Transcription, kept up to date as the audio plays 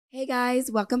Hey guys,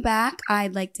 welcome back.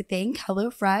 I'd like to thank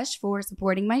HelloFresh for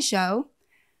supporting my show.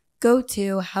 Go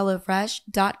to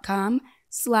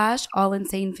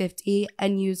hellofresh.com/allinsane50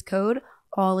 and use code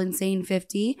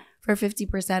allinsane50 for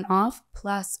 50% off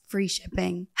plus free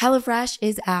shipping. HelloFresh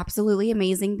is absolutely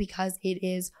amazing because it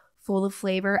is full of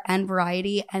flavor and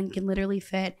variety and can literally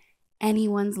fit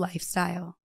anyone's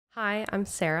lifestyle. Hi, I'm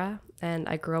Sarah, and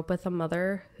I grew up with a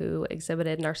mother who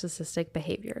exhibited narcissistic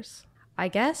behaviors. I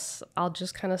guess I'll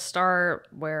just kind of start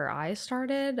where I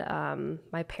started.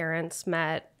 My parents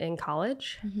met in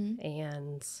college,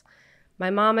 and my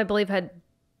mom, I believe, had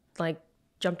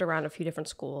jumped around a few different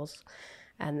schools.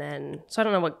 And then, so I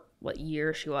don't know what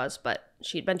year she was, but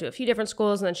she'd been to a few different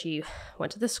schools, and then she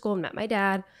went to this school and met my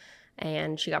dad,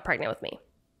 and she got pregnant with me.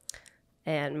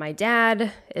 And my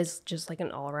dad is just like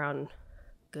an all-around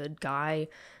good guy.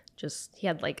 He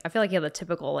had I feel like he had the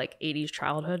typical 80s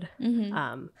childhood.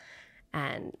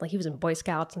 And he was in Boy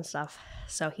Scouts and stuff.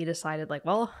 So he decided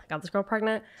well, I got this girl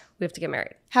pregnant. We have to get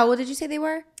married. How old did you say they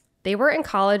were? They were in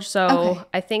college. So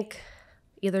I think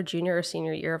either junior or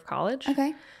senior year of college.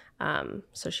 Okay.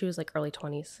 So she was early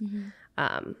 20s.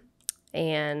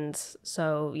 And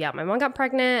so, yeah, my mom got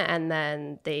pregnant, and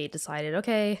then they decided,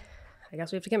 okay, I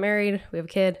guess we have to get married. We have a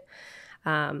kid.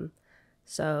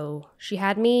 So she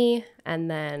had me,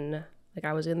 and then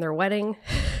I was in their wedding.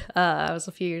 I was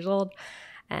a few years old.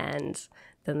 And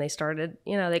then they started,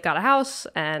 they got a house,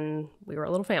 and we were a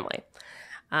little family.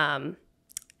 And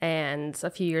a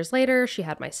few years later, she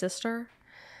had my sister.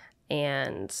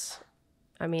 And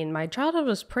I mean, my childhood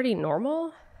was pretty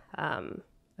normal,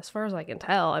 as far as I can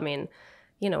tell. I mean,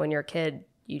 when you're a kid,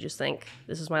 you just think,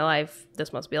 this is my life.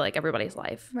 This must be like everybody's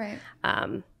life. Right.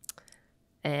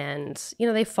 And,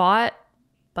 they fought,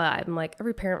 but I'm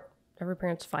every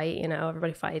parent's fight,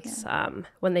 everybody fights. Yeah.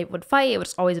 When they would fight, it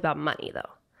was always about money,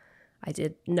 though. I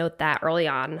did note that early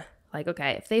on,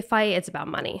 okay, if they fight, it's about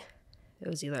money. It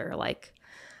was either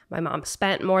my mom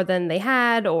spent more than they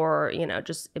had, or,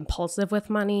 just impulsive with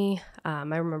money. I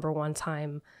remember one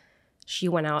time she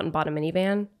went out and bought a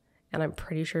minivan, and I'm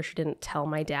pretty sure she didn't tell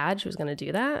my dad she was going to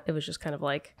do that. It was just kind of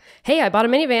hey, I bought a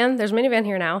minivan. There's a minivan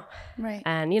here now. Right.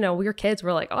 And, we were kids.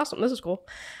 We're awesome. This is cool.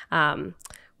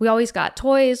 We always got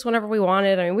toys whenever we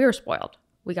wanted. I mean, we were spoiled.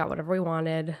 We got whatever we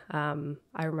wanted.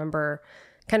 I remember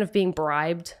kind of being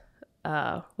bribed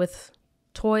with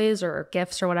toys or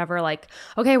gifts or whatever.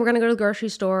 Okay, we're going to go to the grocery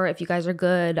store. If you guys are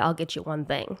good, I'll get you one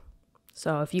thing.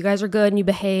 So if you guys are good and you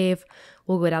behave,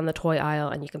 we'll go down the toy aisle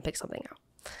and you can pick something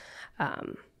out.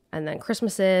 And then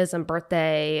Christmases and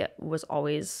birthday was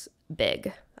always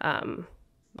big. I'm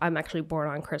actually born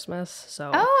on Christmas, so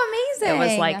amazing. It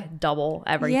was double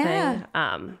everything,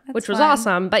 which was fun.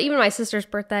 awesome. But even my sister's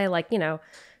birthday,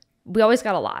 we always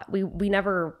got a lot. We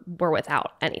never were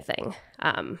without anything.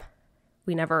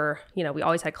 We never, we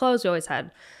always had clothes. We always had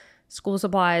school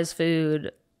supplies,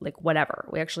 food, whatever.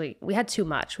 We had too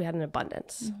much. We had an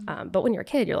abundance. But when you're a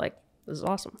kid, you're this is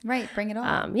awesome. Right. Bring it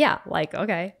on. Yeah.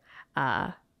 Okay.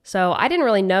 So I didn't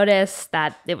really notice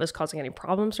that it was causing any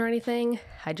problems or anything.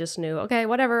 I just knew, okay,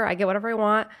 whatever. I get whatever I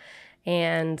want.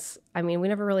 And I mean, we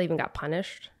never really even got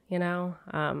punished. I mean,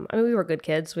 we were good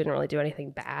kids. We didn't really do anything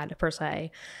bad per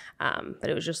se. But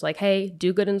it was just hey,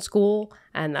 do good in school.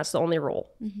 And that's the only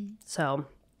rule. So,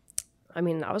 I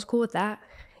mean, I was cool with that.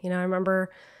 I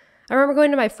remember going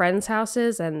to my friends'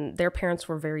 houses, and their parents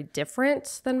were very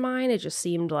different than mine. It just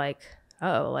seemed you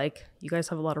guys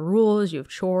have a lot of rules. You have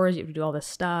chores. You have to do all this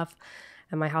stuff.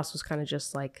 And my house was kind of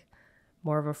just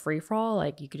more of a free-for-all.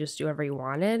 You could just do whatever you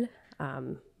wanted.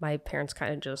 My parents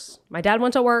kind of my dad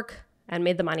went to work and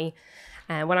made the money.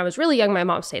 And when I was really young, my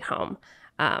mom stayed home.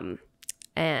 And,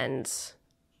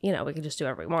 we could just do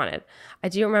whatever we wanted. I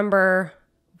do remember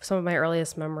some of my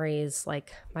earliest memories,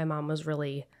 my mom was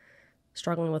really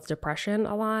struggling with depression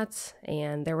a lot.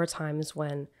 And there were times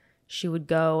when she would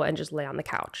go and just lay on the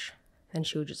couch. And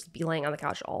she would just be laying on the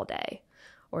couch all day.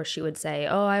 Or she would say,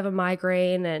 oh, I have a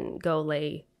migraine, and go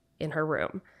lay in her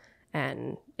room.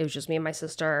 And it was just me and my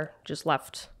sister just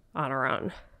left on our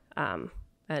own.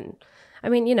 And I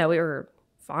mean, we were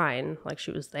fine.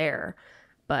 She was there.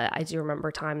 But I do remember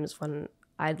times when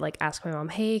I'd ask my mom,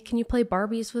 hey, can you play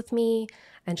Barbies with me?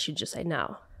 And she'd just say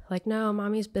no. No,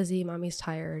 mommy's busy. Mommy's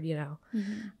tired,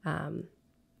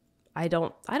 I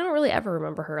don't really ever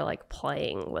remember her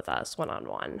playing with us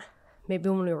one-on-one. Maybe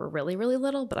when we were really, really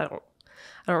little, but I don't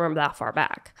remember that far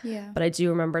back. Yeah. But I do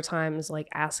remember times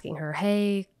asking her,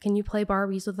 hey, can you play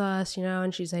Barbies with us?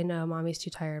 And she'd say, no, mommy's too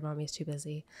tired. Mommy's too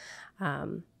busy.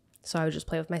 So I would just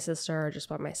play with my sister or just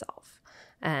by myself.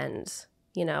 And,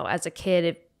 as a kid,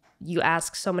 if you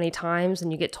ask so many times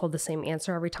and you get told the same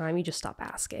answer every time, you just stop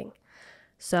asking.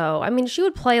 So, I mean, she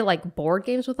would play like board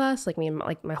games with us, like me and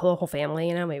like my whole family,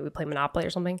 you know, maybe we play Monopoly or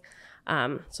something.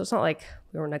 So it's not like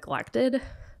we were neglected,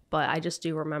 but I just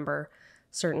do remember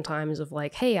certain times of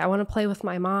like, hey, I want to play with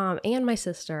my mom and my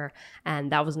sister.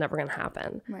 And that was never going to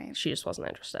happen. Right. She just wasn't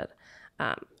interested.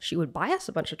 She would buy us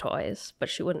a bunch of toys, but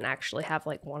she wouldn't actually have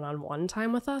like one-on-one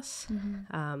time with us.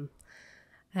 Mm-hmm.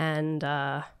 And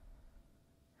I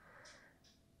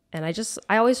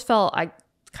always felt, I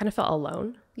kind of felt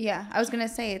alone. Yeah. I was going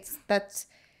to say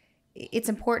it's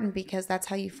important because that's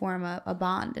how you form a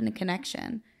bond and a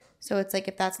connection. So it's like,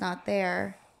 if that's not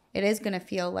there, it is going to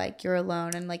feel like you're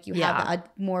alone and like you have a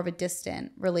more of a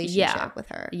distant relationship with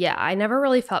her. Yeah. I never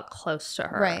really felt close to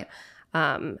her. Right.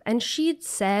 And she'd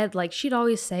said, like, she'd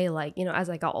always say, like, you know, as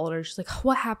I got older, she's like,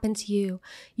 what happened to you?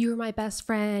 You were my best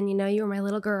friend, you know, you were my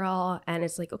little girl. And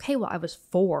it's like, okay, well, I was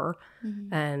 4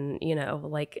 and, you know,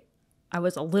 like I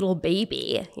was a little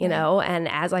baby, you know, and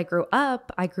as I grew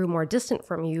up, I grew more distant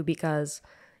from you because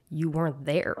you weren't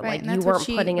there. Right. Like you weren't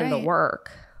putting in the work.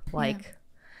 Like,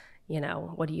 you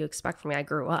know, what do you expect from me? I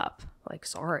grew up. Like,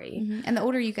 sorry. And the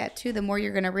older you get too, the more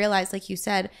you're going to realize, like you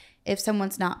said, if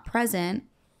someone's not present,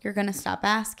 you're going to stop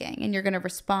asking and you're going to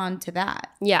respond to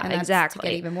that. Yeah, and that's exactly. to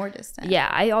get even more distant. Yeah,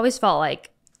 I always felt like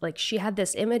she had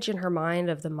this image in her mind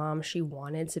of the mom she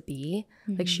wanted to be.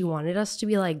 Like she wanted us to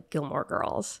be like Gilmore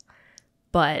Girls.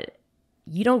 But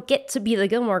you don't get to be the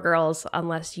Gilmore Girls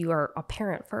unless you are a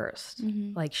parent first.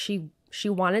 Like she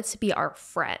wanted to be our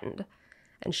friend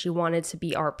and she wanted to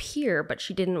be our peer, but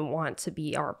she didn't want to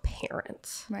be our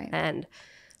parent. Right. And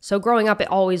so growing up, it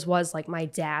always was like my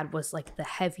dad was like the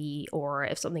heavy, or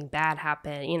if something bad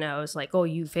happened, you know, it's like, oh,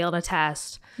 you failed a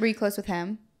test. Were you close with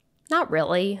him? Not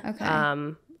really. Okay.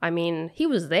 I mean, he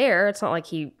was there. It's not like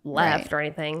he left or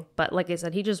anything. But like I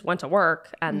said, he just went to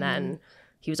work and then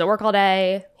he was at work all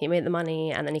day. He made the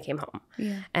money and then he came home.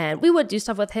 Yeah. And we would do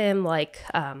stuff with him. Like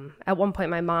at one point,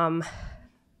 my mom,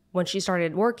 when she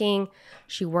started working,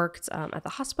 she worked at the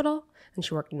hospital and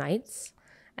she worked nights.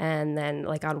 And then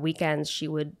like on weekends, she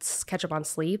would catch up on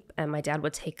sleep and my dad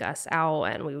would take us out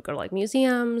and we would go to like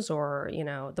museums or, you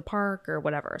know, the park or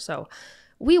whatever. So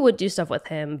we would do stuff with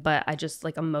him, but I just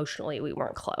like emotionally, we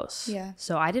weren't close. Yeah.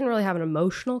 So I didn't really have an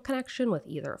emotional connection with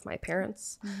either of my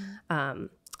parents.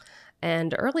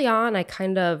 And early on, I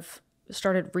kind of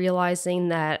started realizing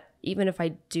that even if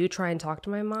I do try and talk to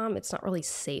my mom, it's not really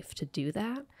safe to do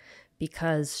that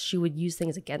because she would use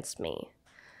things against me.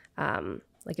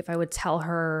 Like if I would tell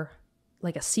her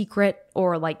like a secret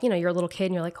or like, you know, you're a little kid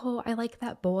and you're like, oh, I like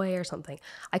that boy or something.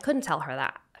 I couldn't tell her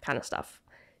that kind of stuff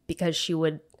because she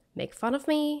would make fun of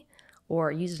me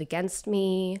or use it against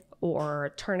me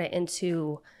or turn it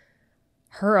into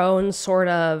her own sort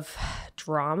of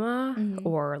drama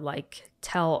or like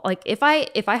tell, like if I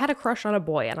had a crush on a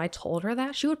boy and I told her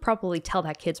that, she would probably tell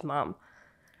that kid's mom.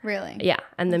 Really? Yeah.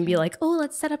 And then be like, oh,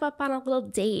 let's set up on a little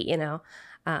date, you know?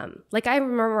 Like I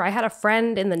remember I had a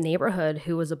friend in the neighborhood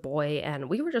who was a boy and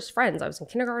we were just friends. I was in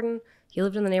kindergarten. He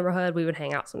lived in the neighborhood. We would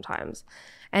hang out sometimes.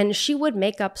 And she would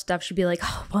make up stuff. She'd be like,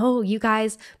 oh, whoa, you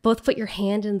guys both put your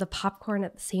hand in the popcorn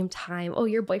at the same time. Oh,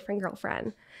 you're boyfriend,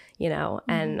 girlfriend, you know?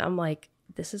 And I'm like,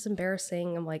 this is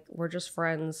embarrassing. I'm like, we're just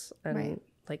friends. And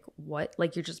like, what?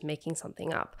 Like, you're just making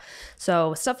something up.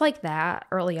 So stuff like that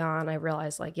early on, I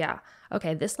realized like, yeah,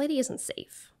 okay, this lady isn't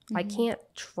safe. I can't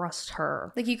trust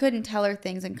her. Like you couldn't tell her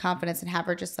things in confidence and have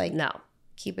her just like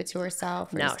keep it to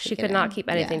herself. No, she could not keep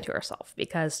anything to herself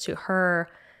because to her,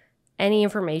 any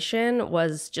information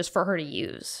was just for her to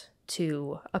use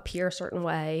to appear a certain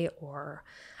way or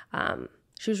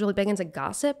she was really big into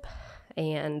gossip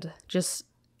and just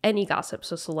any gossip.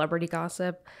 So celebrity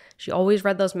gossip. She always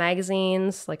read those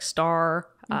magazines like Star,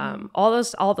 all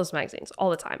those magazines all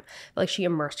the time. Like she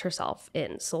immersed herself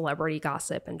in celebrity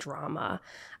gossip and drama.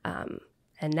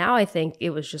 And now I think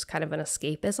it was just kind of an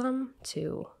escapism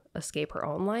to escape her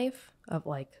own life of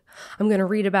like, I'm going to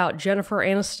read about Jennifer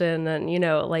Aniston and, you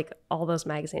know, like all those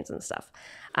magazines and stuff.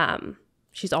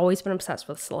 She's always been obsessed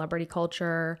with celebrity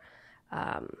culture,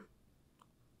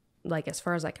 like as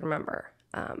far as I can remember.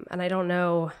 And I don't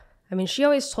know, I mean, she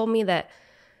always told me that,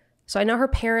 so I know her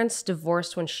parents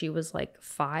divorced when she was like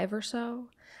 5 or so.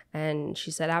 And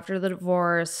she said after the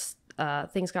divorce,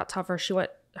 things got tougher.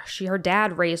 Her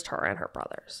dad raised her and her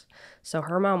brothers. So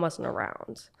her mom wasn't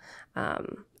around.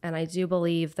 And I do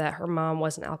believe that her mom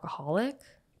was an alcoholic,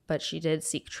 but she did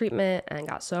seek treatment and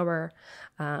got sober.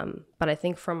 But I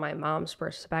think from my mom's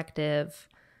perspective,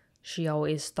 she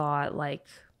always thought like,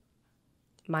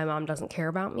 my mom doesn't care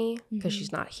about me because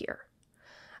she's not here.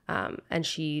 And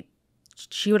she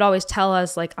she would always tell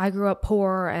us, like, I grew up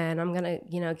poor and I'm going to,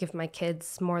 you know, give my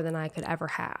kids more than I could ever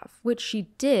have, which she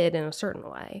did in a certain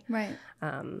way. Right.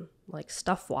 Like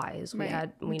stuff wise, Right.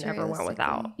 we never went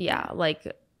without. Yeah.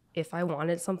 Like if I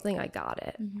wanted something, I got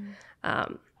it.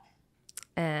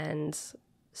 And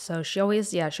so she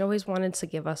always wanted to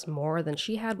give us more than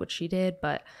she had, which she did.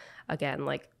 But again,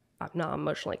 like, I'm not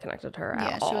emotionally connected to her at all.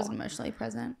 Yeah, she wasn't emotionally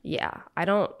present. Yeah.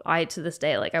 To this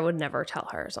day, like, I would never tell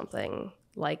her something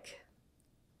like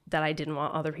that I didn't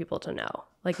want other people to know.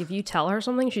 Like, if you tell her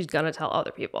something, she's going to tell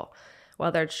other people,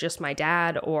 whether it's just my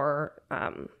dad or,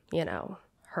 you know,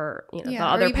 her, you know, the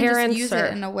other even parents. Just use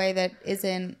it in a way that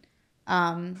isn't,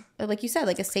 like you said,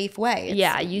 like a safe way.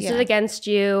 Use it against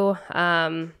you.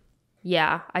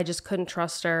 Yeah, I just couldn't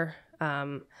trust her.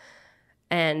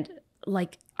 And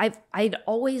like, I'd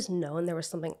always known there was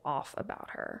something off about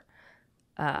her.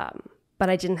 But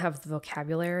I didn't have the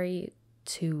vocabulary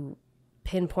to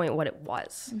pinpoint what it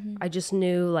was. I just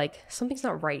knew, like, something's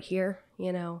not right here,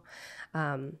 you know?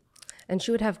 And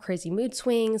she would have crazy mood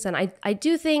swings. And I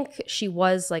do think she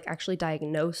was, like, actually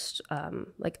diagnosed,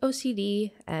 like,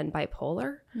 OCD and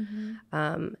bipolar.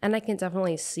 And I can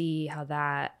definitely see how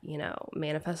that, you know,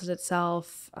 manifested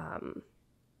itself.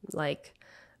 Like,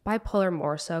 bipolar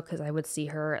more so because I would see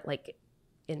her, like,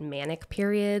 in manic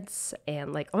periods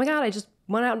and, like, oh my God, I just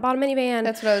went out and bought a minivan.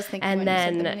 That's what I was thinking. And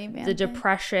then the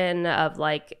depression of,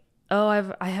 like, oh,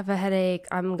 I have a headache,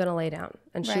 I'm gonna lay down.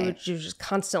 And she was just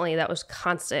constantly, that was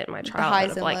constant in my childhood. The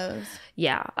highs and like, lows.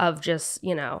 Yeah, of just,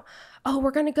 you know, oh,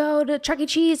 we're gonna go to Chuck E.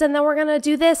 Cheese and then we're gonna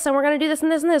do this and we're gonna do this and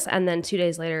this and this. And then 2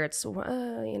 days later, it's,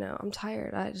 you know, I'm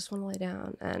tired, I just want to lay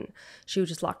down. And she would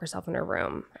just lock herself in her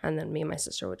room. And then me and my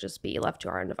sister would just be left to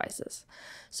our own devices.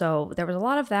 So there was a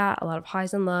lot of that, a lot of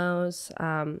highs and lows.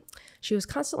 She was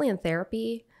constantly in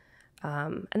therapy.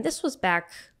 And this was back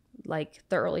like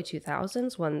the early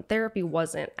 2000s when therapy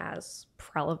wasn't as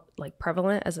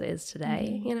prevalent as it is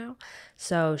today, you know?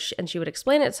 So, she would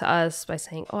explain it to us by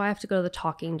saying, oh, I have to go to the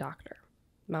talking doctor.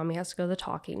 Mommy has to go to the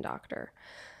talking doctor.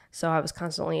 So I was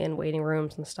constantly in waiting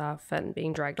rooms and stuff and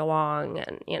being dragged along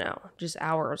and, you know, just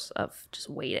hours of just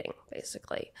waiting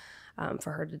basically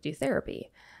for her to do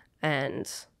therapy.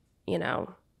 And, you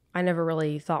know, I never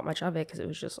really thought much of it because it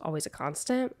was just always a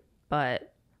constant.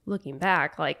 But looking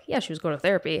back, like, yeah, she was going to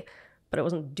therapy, but it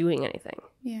wasn't doing anything.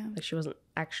 Yeah. Like, she wasn't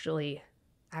actually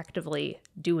actively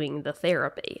doing the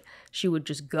therapy. She would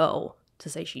just go to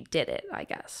say she did it, I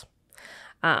guess.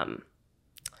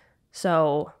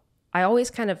 So I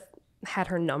always kind of had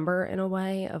her number in a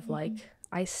way of like,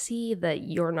 I see that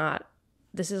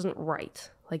this isn't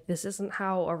right. Like, this isn't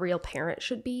how a real parent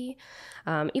should be.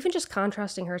 Even just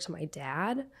contrasting her to my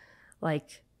dad,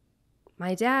 like,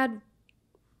 my dad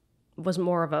was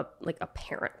more of a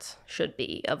parent should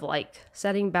be, of like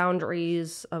setting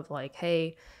boundaries of like,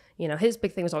 hey, you know, his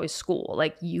big thing was always school.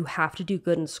 Like, you have to do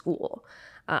good in school.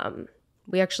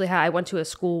 I went to a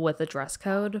school with a dress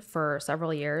code for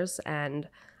several years and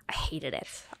I hated it.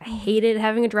 I hated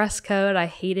having a dress code.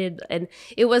 And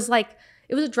it was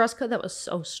a dress code that was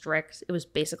so strict. It was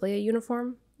basically a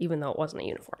uniform, even though it wasn't a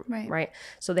uniform, right?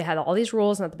 So they had all these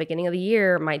rules, and at the beginning of the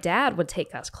year, my dad would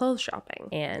take us clothes shopping,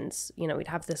 and, you know, we'd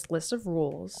have this list of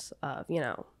rules of, you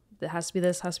know, it has to be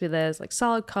this, like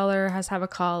solid color has to have a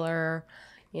collar,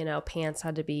 you know, pants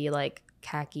had to be like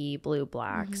khaki, blue,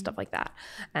 black, stuff like that.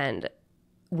 And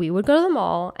we would go to the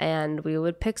mall and we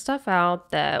would pick stuff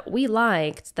out that we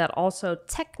liked that also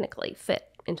technically fit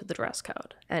into the dress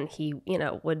code. And he, you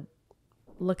know, would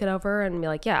look it over and be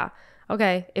like, yeah,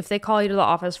 okay, if they call you to the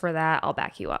office for that, I'll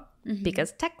back you up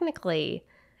because technically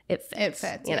it fits,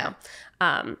 you know?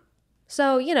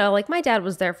 So, you know, like, my dad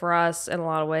was there for us in a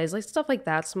lot of ways, like stuff like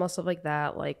that, small stuff like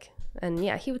that. Like, and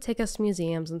yeah, he would take us to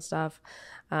museums and stuff.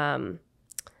 And,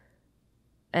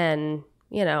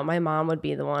 you know, my mom would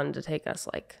be the one to take us,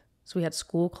 like, so we had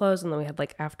school clothes and then we had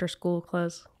like after school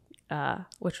clothes,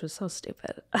 which was so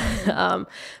stupid.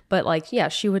 But like, yeah,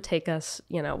 she would take us,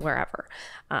 you know, wherever.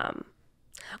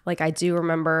 Like, I do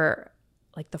remember,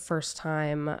 like, the first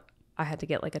time I had to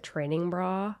get, like, a training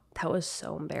bra. That was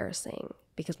so embarrassing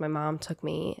because my mom took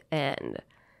me, and,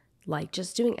 like,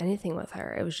 just doing anything with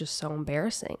her, it was just so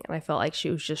embarrassing. And I felt like she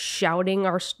was just shouting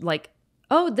like,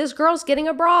 oh, this girl's getting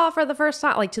a bra for the first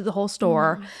time, like, to the whole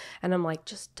store. And I'm like,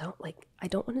 just don't, like, I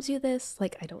don't want to do this.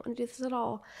 Like, I don't want to do this at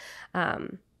all.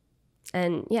 And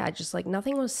yeah, just, like,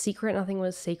 nothing was secret. Nothing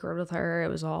was sacred with her. It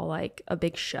was all, like, a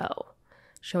big show.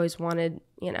 She always wanted,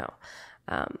 you know,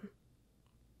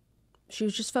 she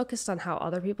was just focused on how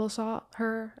other people saw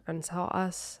her and saw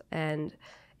us. And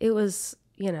it was,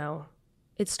 you know,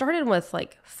 it started with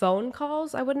like phone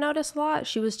calls. I would notice a lot.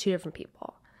 She was two different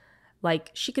people.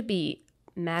 Like, she could be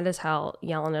mad as hell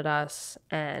yelling at us,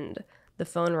 and the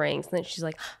phone rings, and then she's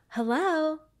like,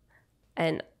 hello.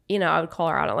 And, you know, I would call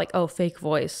her out on like, oh, fake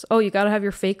voice. Oh, you got to have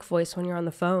your fake voice when you're on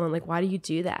the phone. Like, why do you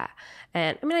do that?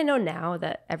 And I mean, I know now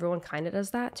that everyone kind of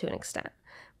does that to an extent,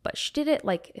 but she did it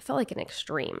like, it felt like an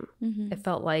extreme. It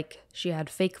felt like she had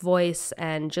fake voice,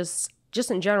 and just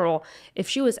in general, if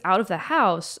she was out of the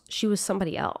house, she was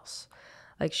somebody else.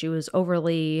 Like, she was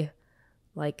overly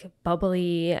like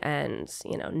bubbly and,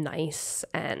 you know, nice.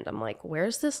 And I'm like,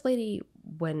 where's this lady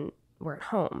when we're at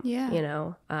home? Yeah. You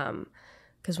know?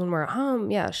 Because when we're at home,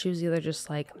 yeah, she was either just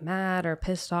like mad or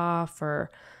pissed off,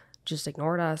 or just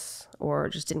ignored us, or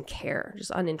just didn't care,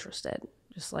 just uninterested.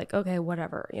 Just like, okay,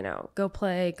 whatever, you know, go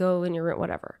play, go in your room,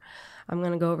 whatever. I'm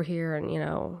going to go over here and, you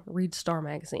know, read Star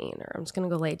Magazine, or I'm just going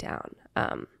to go lay down.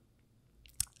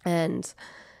 And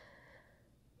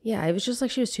yeah, it was just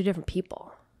like she was two different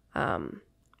people. And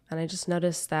I just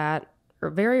noticed that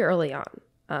very early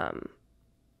on.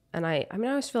 And I mean,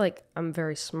 I always feel like I'm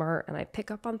very smart and I pick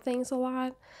up on things a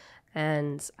lot.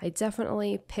 And I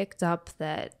definitely picked up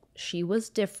that she was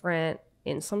different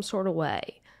in some sort of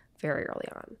way very early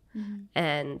on.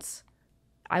 And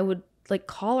I would like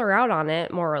call her out on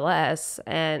it more or less.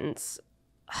 And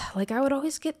like, I would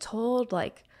always get told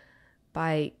like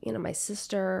by, you know, my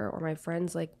sister or my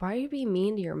friends, like, why are you being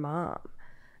mean to your mom?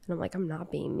 And I'm like, I'm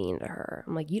not being mean to her.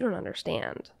 I'm like, you don't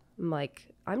understand. I'm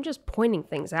like, I'm just pointing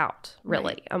things out,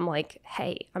 really. Right. I'm like,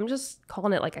 hey, I'm just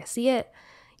calling it like I see it.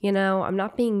 You know, I'm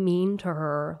not being mean to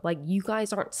her. Like, you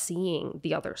guys aren't seeing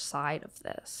the other side of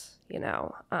this, you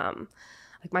know?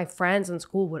 Like, my friends in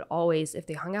school would always, if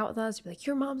they hung out with us, be like,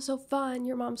 your mom's so fun,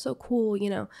 your mom's so cool, you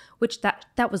know? Which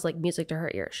that was like music to her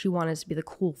ears. She wanted to be the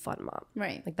cool, fun mom.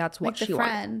 Right. Like, that's what like she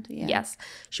friend, wanted. Yeah. Yes.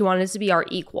 She wanted to be our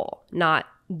equal, not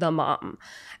the mom.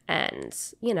 And,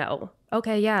 you know,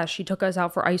 okay, yeah, she took us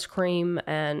out for ice cream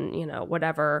and, you know,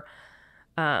 whatever.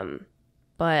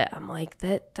 But I'm like,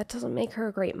 that doesn't make her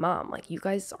a great mom. Like, you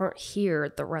guys aren't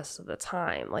here the rest of the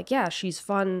time. Like, yeah, she's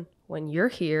fun when you're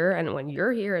here, and when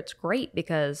you're here, it's great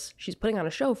because she's putting on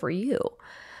a show for you.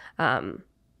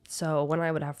 So when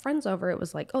I would have friends over, it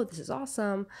was like, oh, this is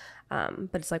awesome. But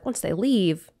it's like, once they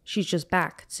leave, she's just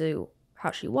back to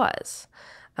how she was.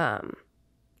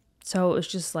 So it was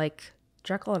just like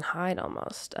Jekyll and Hyde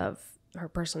almost of her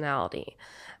personality.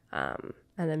 And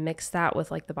then mix that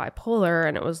with like the bipolar,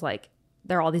 and it was like,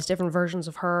 there are all these different versions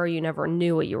of her. You never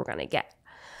knew what you were going to get.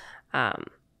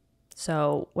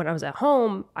 So when I was at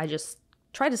home, I just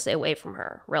tried to stay away from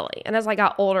her, really. And as I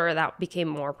got older, that became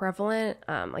more prevalent,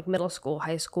 like middle school,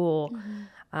 high school.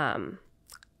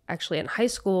 Actually, in high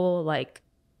school, like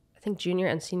I think junior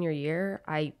and senior year,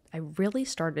 I really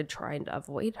started trying to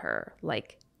avoid her,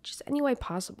 like just any way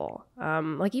possible.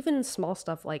 Like even small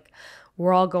stuff like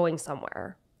we're all going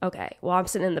somewhere. Okay, well, I'm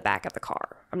sitting in the back of the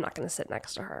car. I'm not going to sit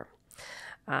next to her.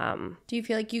 Do you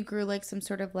feel like you grew like some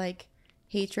sort of like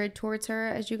hatred towards her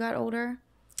as you got older?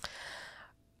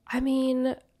 I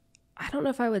mean, I don't know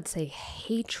if I would say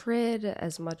hatred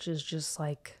as much as just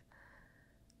like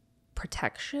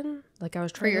protection. Like I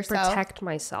was trying to protect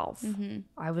myself.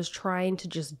 I was trying to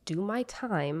just do my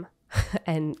time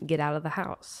and get out of the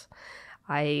house.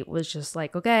 I was just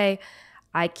like, okay,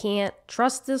 I can't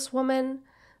trust this woman,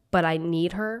 but I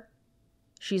need her.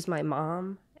 She's my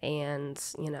mom, and,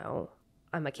 you know,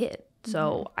 I'm a kid.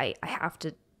 So I have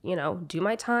to, you know, do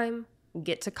my time,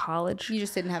 get to college. You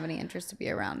just didn't have any interest to be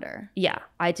around her. Yeah.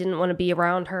 I didn't want to be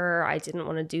around her. I didn't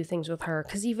want to do things with her.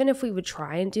 Because even if we would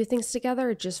try and do things together,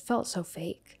 it just felt so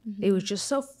fake. It was just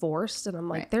so forced. And I'm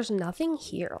like, there's nothing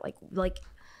here. Like,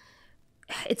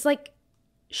 it's like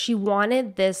she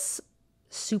wanted this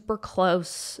super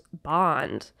close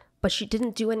bond, but she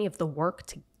didn't do any of the work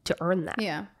to earn that.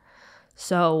 Yeah.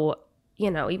 So, you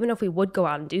know, even if we would go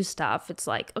out and do stuff, it's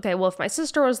like, okay, well, if my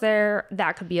sister was there,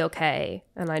 that could be okay.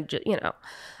 And I just, you know,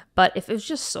 but if it was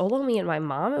just solo me and my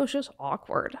mom, it was just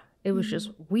awkward. It was just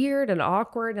weird and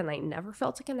awkward. And I never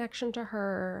felt a connection to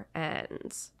her.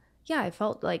 And yeah, I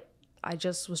felt like I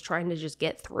just was trying to just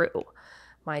get through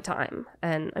my time.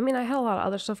 And I mean, I had a lot of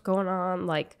other stuff going on.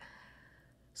 Like,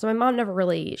 so my mom never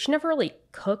really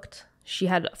cooked. She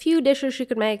had a few dishes she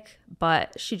could make,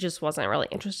 but she just wasn't really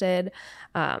interested.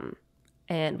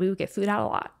 And we would get food out a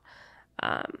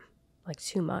lot, like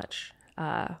too much.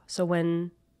 So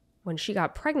when she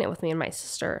got pregnant with me and my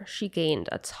sister, she gained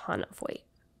a ton of weight.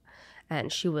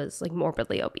 And she was like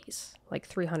morbidly obese, like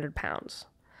 300 pounds.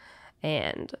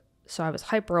 And so I was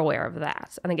hyper aware of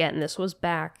that. And again, this was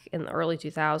back in the early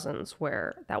 2000s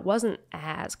where that wasn't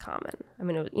as common. I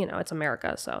mean, it was, you know, it's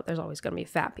America, so there's always going to be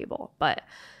fat people. But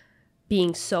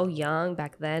being so young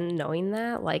back then, knowing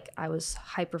that, like, I was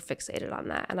hyper fixated on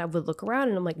that. And I would look around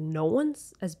and I'm like, no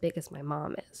one's as big as my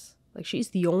mom is. Like, she's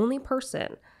the only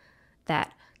person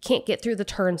that can't get through the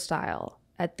turnstile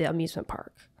at the amusement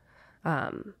park.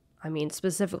 I mean,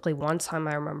 specifically one time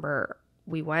I remember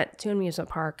we went to an amusement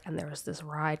park and there was this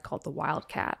ride called the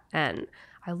Wildcat. And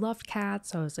I loved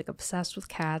cats. I was like obsessed with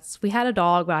cats. We had a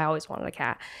dog, but I always wanted a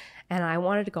cat. And I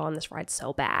wanted to go on this ride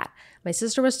so bad. My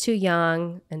sister was too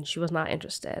young and she was not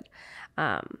interested.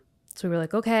 So we were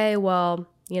like, okay, well,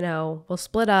 you know, we'll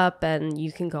split up and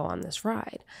you can go on this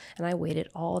ride. And I waited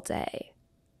all day.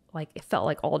 Like, it felt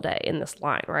like all day in this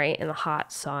line, right? In the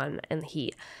hot sun and the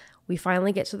heat. We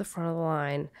finally get to the front of the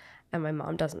line and my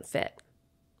mom doesn't fit.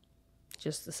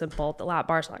 Just the simple, the lap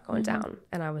bar's not going down.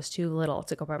 And I was too little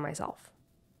to go by myself.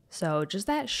 So just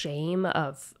that shame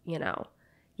of, you know,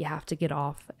 you have to get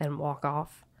off and walk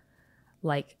off.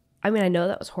 Like, I mean, I know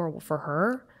that was horrible for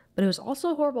her, but it was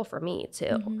also horrible for me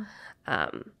too.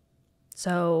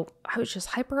 So I was just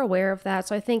hyper aware of that.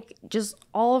 So I think just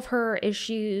all of her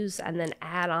issues and then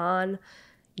add on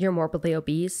you're morbidly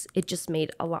obese, it just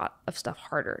made a lot of stuff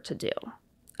harder to do.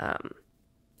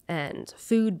 And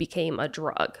food became a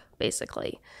drug,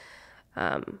 basically.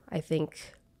 I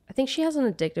think she has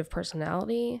an addictive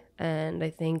personality, and I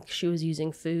think she was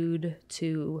using food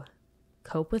to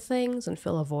cope with things and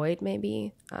fill a void,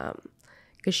 maybe.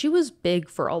 Because she was big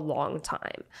for a long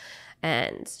time.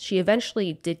 And she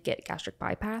eventually did get gastric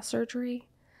bypass surgery.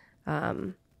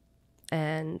 And,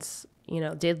 you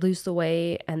know, did lose the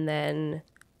weight. And then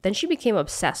she became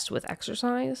obsessed with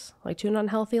exercise, like to an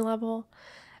unhealthy level.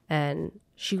 And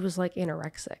she was like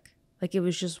anorexic. Like, it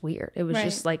was just weird. It was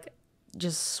just like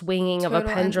swinging of a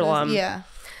pendulum.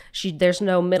 There's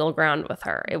no middle ground with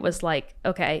her. It was like,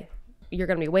 okay, you're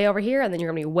going to be way over here and then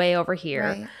you're going to be way over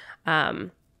here.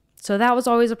 So that was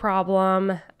always a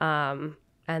problem.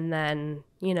 And then,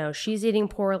 you know, she's eating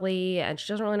poorly and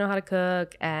she doesn't really know how to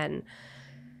cook. And,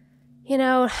 you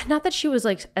know, not that she was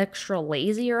like extra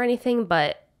lazy or anything,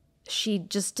 but she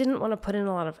just didn't want to put in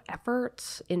a lot of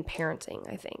effort in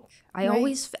parenting, I think. I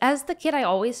always, as the kid, I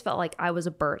always felt like I was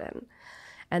a burden.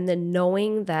 And then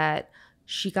knowing that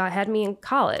she had me in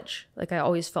college, like, I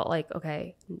always felt like,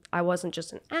 okay, I wasn't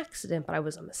just an accident, but I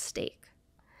was a mistake.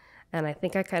 And I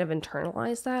think I kind of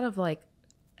internalized that of like,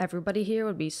 everybody here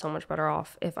would be so much better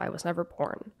off if I was never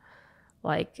born.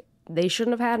 Like, they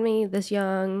shouldn't have had me this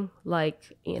young.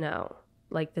 Like, you know,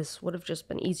 like, this would have just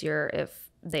been easier if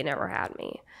they never had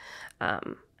me.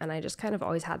 And I just kind of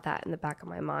always had that in the back of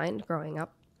my mind growing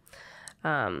up.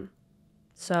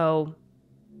 So,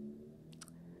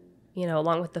 you know,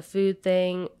 along with the food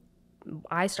thing,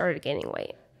 I started gaining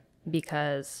weight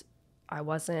because I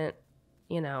wasn't,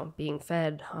 you know, being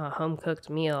fed a home-cooked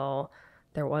meal.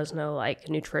 There was no, like,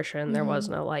 nutrition. There was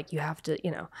no, like, you have to,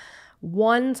 you know.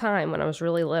 One time when I was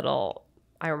really little,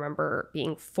 I remember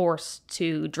being forced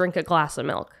to drink a glass of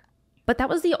milk. But that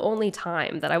was the only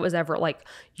time that I was ever like,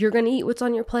 you're going to eat what's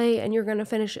on your plate and you're going to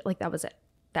finish it. Like, that was it.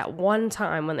 That one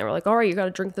time when they were like, all right, you got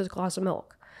to drink this glass of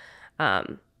milk.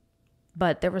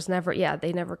 But there was never,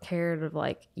 they never cared of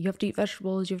like, you have to eat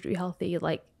vegetables, you have to be healthy.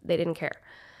 Like, they didn't care.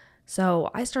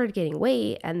 So I started gaining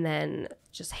weight and then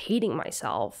just hating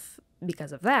myself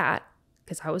because of that,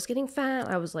 because I was getting fat.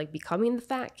 I was like becoming the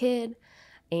fat kid.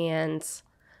 And,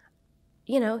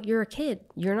 you know, you're a kid.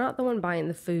 You're not the one buying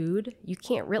the food. You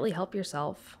can't really help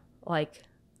yourself. Like,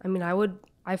 I mean,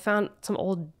 I found some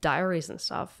old diaries and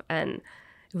stuff, and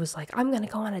it was like, I'm going to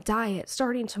go on a diet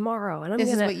starting tomorrow. And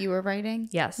This is what you were writing?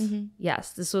 Yes.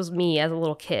 Yes. This was me as a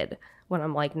little kid when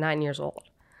I'm like 9 years old.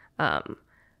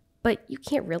 But you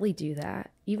can't really do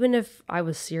that. Even if I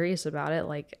was serious about it,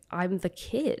 like, I'm the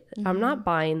kid. I'm not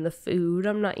buying the food.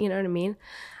 I'm not, you know what I mean?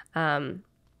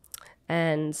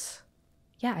 And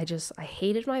yeah, I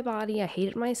hated my body. I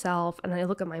hated myself. And I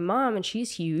look at my mom and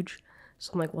she's huge.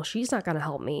 So I'm like, well, she's not going to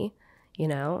help me. You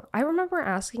know, I remember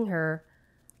asking her,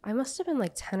 I must have been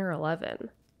like 10 or 11.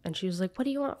 And she was like, what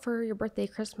do you want for your birthday,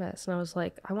 Christmas? And I was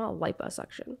like, I want a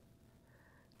liposuction.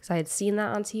 Because I had seen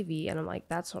that on TV and I'm like,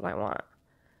 that's what I want.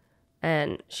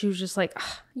 And she was just like,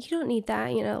 you don't need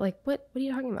that. You know, like, what are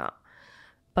you talking about?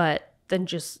 But then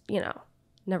just, you know,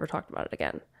 never talked about it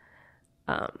again.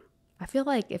 I feel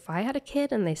like if I had a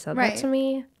kid and they said that to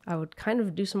me, I would kind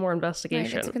of do some more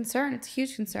investigation. It's a concern. It's a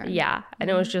huge concern. Yeah. And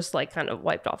it was just like kind of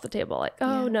wiped off the table. Like,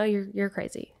 oh, no, you're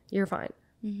crazy. You're fine.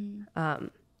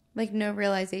 Like, no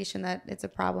realization that it's a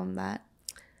problem that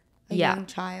a young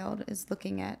child is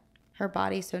looking at her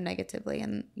body so negatively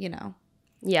and, you know.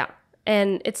 Yeah.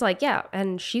 And it's like,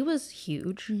 and she was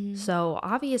huge. So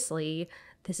obviously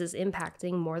this is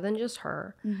impacting more than just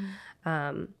her.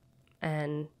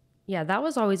 And, yeah, that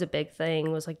was always a big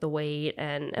thing, was like the weight.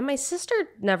 And my sister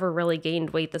never really gained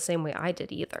weight the same way I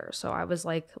did either. So I was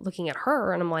like looking at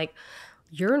her and I'm like,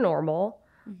 you're normal.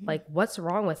 Like, what's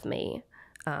wrong with me?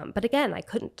 But again, I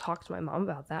couldn't talk to my mom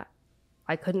about that.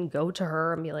 I couldn't go to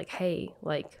her and be like, hey,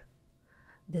 like,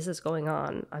 this is going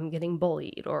on. I'm getting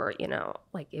bullied, or, you know,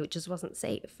 like, it just wasn't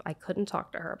safe. I couldn't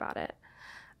talk to her about it.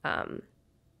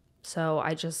 So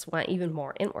I just went even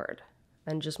more inward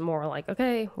and just more like,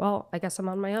 okay, well, I guess I'm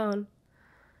on my own.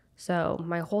 So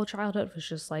my whole childhood was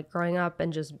just like growing up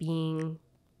and just being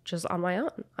just on my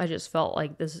own. I just felt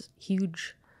like this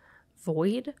huge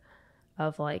void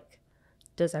of like,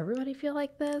 does everybody feel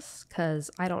like this?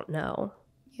 Because I don't know.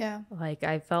 Yeah. Like,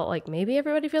 I felt like maybe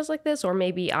everybody feels like this, or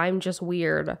maybe I'm just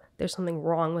weird. There's something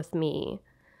wrong with me.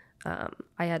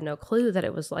 I had no clue that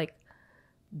it was like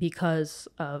because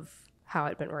of how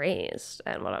I'd been raised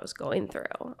and what I was going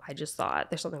through. I just thought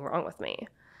there's something wrong with me.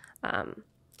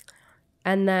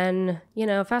 And then, you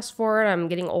know, fast forward, I'm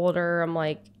getting older. I'm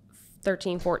like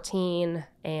 13, 14,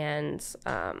 and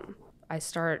I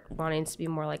start wanting to be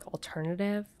more like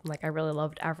alternative. Like, I really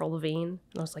loved Avril Lavigne, and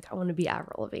I was like, I want to be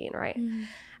Avril Lavigne, right?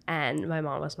 And my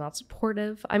mom was not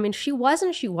supportive. I mean, she was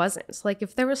and she wasn't. So, like,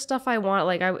 if there was stuff I want,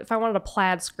 like, if I wanted a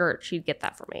plaid skirt, she'd get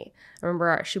that for me. I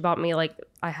remember she bought me, like,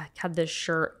 I had this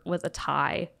shirt with a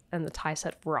tie, and the tie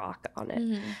said rock on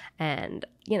it. And,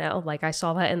 you know, like, I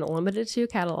saw that in the Limited 2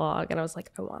 catalog, and I was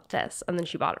like, I want this. And then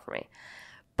she bought it for me.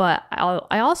 But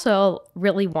I also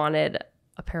really wanted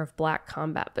a pair of black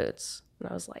combat boots. And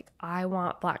I was like, I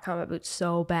want black combat boots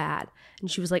so bad. And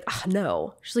she was like, oh,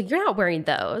 no. She's like, you're not wearing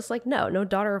those. Like, no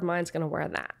daughter of mine's going to wear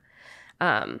that.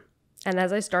 And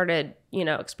as I started, you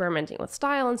know, experimenting with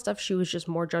style and stuff, she was just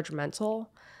more judgmental.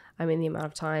 I mean, the amount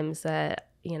of times that,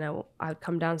 you know, I would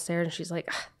come downstairs and she's like,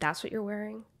 that's what you're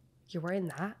wearing? You're wearing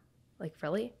that? Like,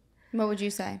 really? What would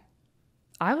you say?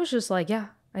 I was just like, yeah,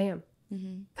 I am.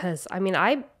 Because, I mean,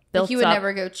 I built like, you would up...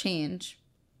 never go change.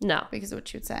 No. Because of what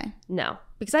she would say. No.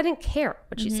 Because I didn't care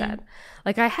what she said.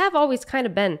 Like, I have always kind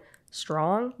of been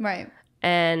strong. Right.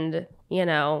 And, you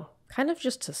know, kind of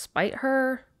just to spite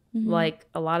her. Like,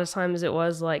 a lot of times it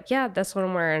was like, yeah, that's what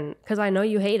I'm wearing because I know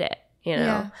you hate it, you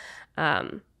know? Yeah.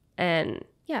 And,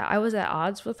 yeah, I was at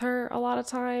odds with her a lot of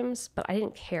times, but I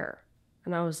didn't care.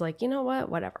 And I was like, you know what?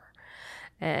 Whatever.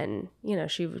 And, you know,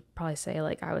 she would probably say,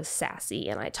 like, I was sassy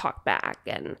and I talked back.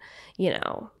 And, you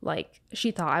know, like,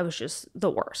 she thought I was just the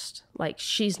worst. Like,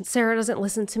 Sarah doesn't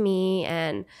listen to me.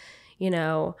 And, you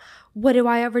know, what do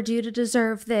I ever do to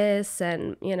deserve this?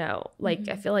 And, you know, like,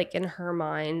 I feel like in her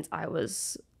mind, I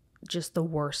was just the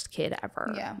worst kid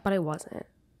ever. Yeah. But I wasn't.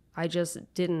 I just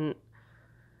didn't.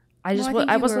 I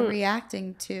wasn't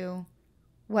reacting to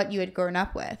what you had grown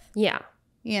up with. Yeah.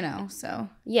 You know, so.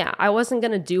 Yeah, I wasn't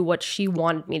going to do what she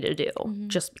wanted me to do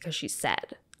just because she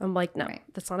said. I'm like, no,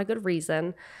 that's not a good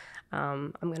reason.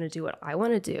 I'm going to do what I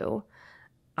want to do.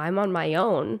 I'm on my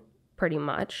own, pretty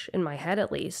much, in my head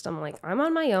at least. I'm like, I'm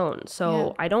on my own.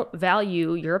 So I don't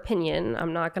value your opinion.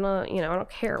 I'm not going to, you know, I don't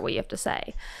care what you have to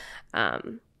say.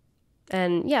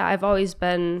 And yeah, I've always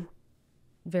been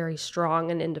very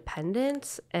strong and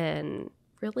independent and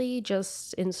really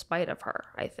just in spite of her,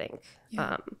 I think.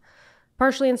 Yeah.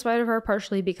 Partially in spite of her,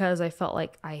 partially because I felt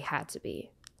like I had to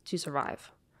be to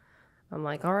survive. I'm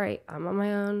like, all right, I'm on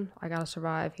my own. I got to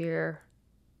survive here.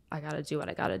 I got to do what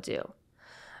I got to do.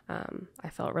 I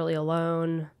felt really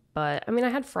alone. But, I mean, I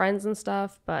had friends and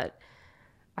stuff, but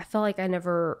I felt like I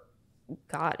never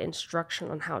got instruction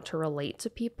on how to relate to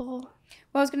people.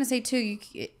 Well, I was going to say, too,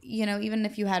 you know, even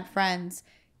if you had friends,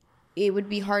 it would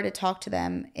be hard to talk to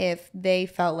them if they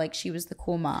felt like she was the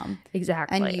cool mom.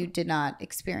 Exactly. And you did not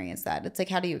experience that. It's like,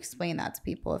 how do you explain that to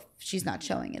people if she's not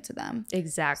showing it to them?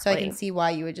 Exactly. So I can see why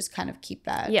you would just kind of keep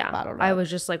that bottled up. I was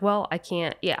just like, well, I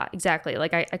can't. Yeah, exactly.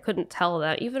 Like, I couldn't tell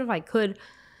that. Even if I could.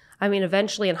 I mean,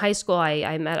 eventually in high school,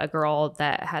 I met a girl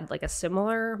that had like a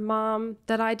similar mom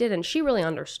that I did, and she really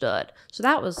understood. So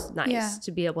that was nice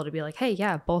to be able to be like, hey,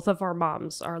 yeah, both of our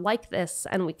moms are like this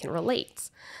and we can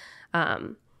relate.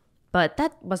 But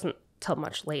that wasn't till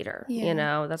much later, you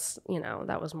know, that's, you know,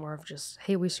 that was more of just,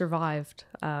 hey, we survived.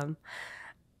 Yeah,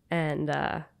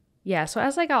 so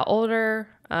as I got older,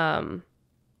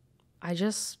 I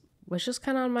just was just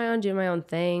kind of on my own, doing my own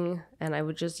thing. And I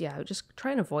would just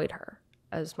try and avoid her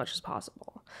as much as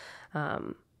possible.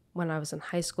 When I was in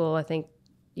high school, I think,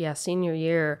 senior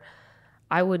year,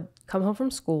 I would come home from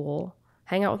school,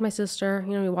 hang out with my sister,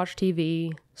 you know, we watch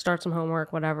TV, start some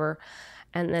homework, whatever.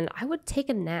 And then I would take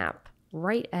a nap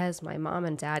right as my mom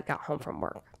and dad got home from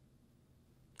work.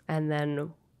 And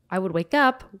then I would wake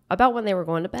up about when they were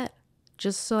going to bed,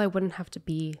 just so I wouldn't have to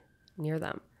be near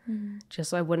them, just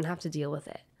so I wouldn't have to deal with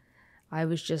it. I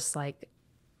was just like,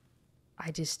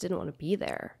 I just didn't want to be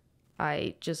there.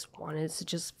 I just wanted to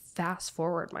just fast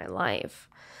forward my life.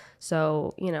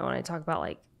 So, you know, when I talk about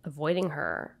like avoiding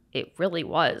her, it really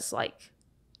was like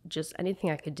just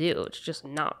anything I could do to just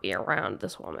not be around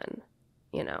this woman,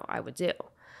 you know, I would do.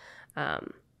 I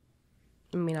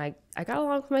mean, I got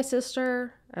along with my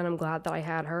sister and I'm glad that I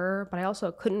had her, but I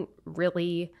also couldn't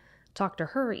really talk to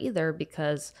her either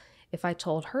because if I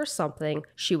told her something,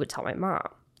 she would tell my mom.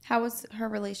 How was her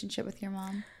relationship with your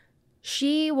mom?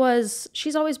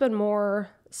 She's always been more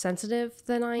sensitive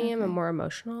than I am and more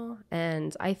emotional.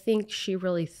 And I think she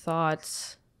really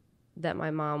thought that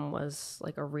my mom was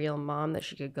like a real mom that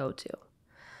she could go to.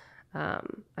 I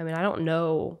mean, I don't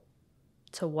know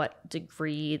to what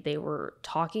degree they were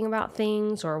talking about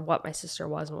things or what my sister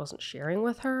was and wasn't sharing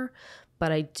with her.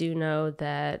 But I do know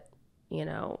that, you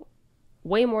know,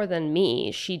 way more than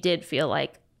me, she did feel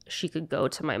like she could go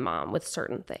to my mom with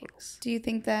certain things. Do you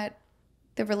think that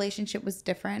the relationship was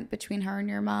different between her and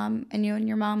your mom and you and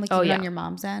your mom? Like, even on your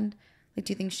mom's end? Like,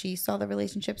 do you think she saw the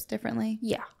relationships differently?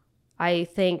 Yeah. I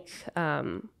think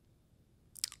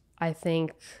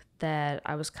that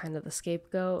I was kind of the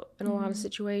scapegoat in a lot of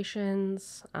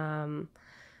situations.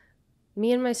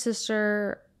 Me and my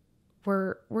sister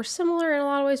were similar in a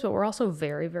lot of ways, but we're also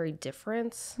very, very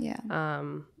different. Yeah.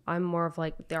 I'm more of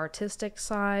like the artistic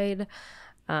side,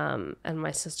 and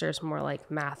my sister's more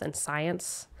like math and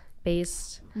science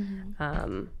based.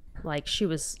 Like she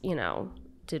was, you know,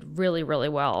 did really, really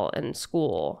well in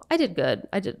school. I did good.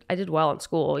 I did well in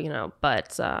school, you know,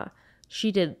 but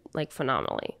she did like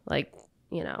phenomenally. Like,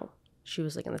 you know, she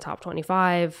was like in the top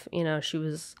 25, you know,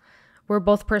 we're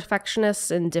both perfectionists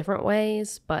in different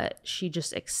ways, but she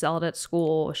just excelled at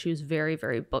school. She was very,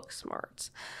 very book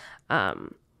smart.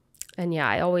 And yeah,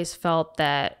 I always felt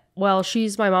that, well,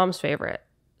 she's my mom's favorite.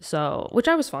 So, which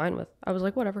I was fine with. I was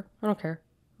like, whatever, I don't care.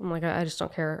 I'm like, I just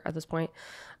don't care at this point.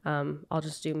 I'll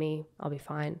just do me. I'll be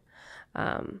fine.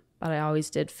 But I always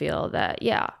did feel that,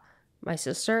 yeah, my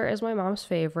sister is my mom's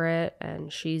favorite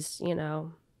and she's, you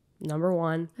know, number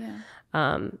one.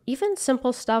 Yeah. Even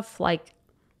simple stuff like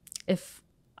if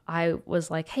I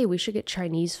was like, hey, we should get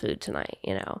Chinese food tonight,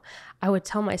 you know, I would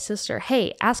tell my sister,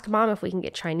 hey, ask mom if we can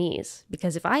get Chinese.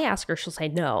 Because if I ask her, she'll say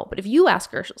no. But if you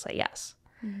ask her, she'll say yes.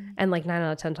 And like 9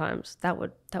 out of 10 times that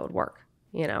would work,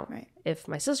 you know. Right. If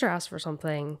my sister asked for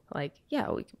something, like,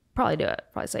 yeah, we could probably do it.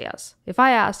 Probably say yes. If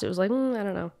I asked, it was like, I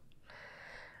don't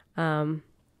know.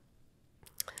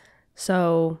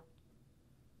 So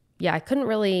yeah, I couldn't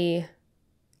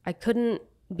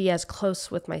be as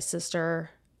close with my sister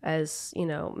as, you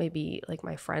know, maybe like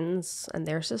my friends and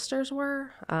their sisters were,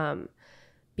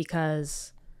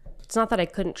 because it's not that I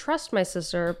couldn't trust my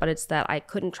sister, but it's that I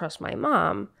couldn't trust my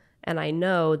mom. And I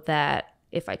know that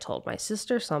if I told my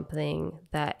sister something,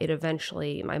 that it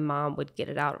eventually, my mom would get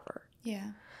it out of her.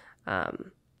 Yeah.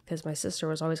 Because my sister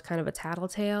was always kind of a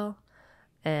tattletale,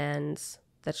 and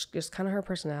that's just kind of her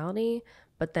personality.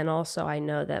 But then also I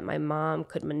know that my mom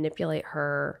could manipulate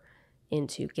her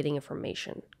into getting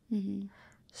information.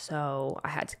 So I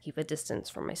had to keep a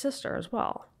distance from my sister as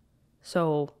well.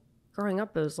 So growing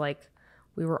up, it was like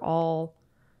we were all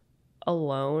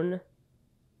alone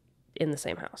in the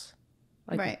same house.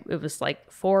 Like, right. It was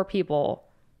like 4 people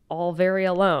all very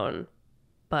alone,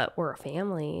 but we're a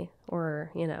family. We're,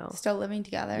 you know, still living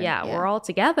together. Yeah, we're all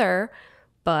together,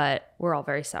 but we're all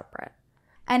very separate.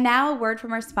 And now a word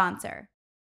from our sponsor.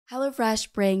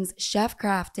 HelloFresh brings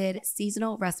chef-crafted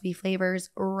seasonal recipe flavors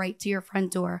right to your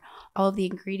front door. All of the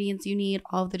ingredients you need,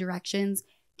 all of the directions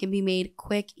can be made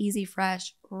quick, easy,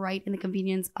 fresh, right in the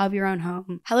convenience of your own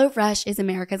home. HelloFresh is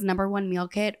America's #1 meal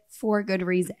kit for good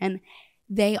reason.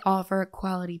 They offer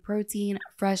quality protein,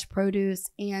 fresh produce,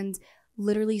 and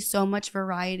literally so much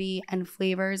variety and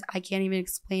flavors. I can't even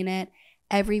explain it.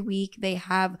 Every week they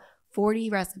have 40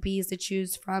 recipes to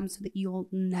choose from so that you'll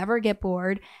never get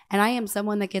bored. And I am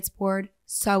someone that gets bored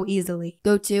so easily.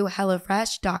 Go to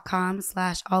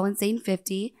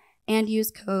HelloFresh.com/allinsane50 and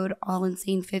use code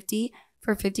allinsane50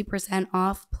 for 50%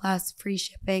 off plus free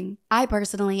shipping. I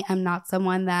personally am not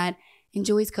someone that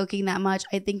enjoys cooking that much.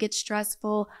 I think it's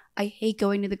stressful. I hate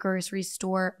going to the grocery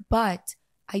store, but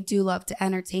I do love to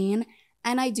entertain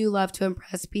and I do love to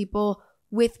impress people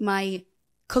with my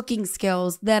cooking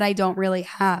skills that I don't really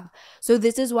have. So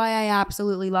this is why I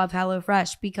absolutely love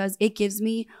HelloFresh, because it gives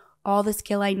me all the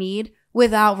skill I need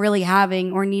without really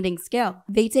having or needing skill.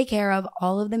 They take care of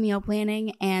all of the meal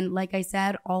planning and, like I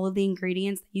said, all of the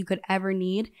ingredients that you could ever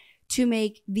need to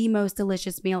make the most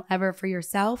delicious meal ever for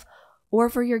yourself or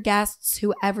for your guests,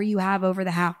 whoever you have over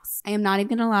the house. I am not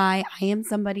even gonna lie, I am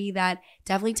somebody that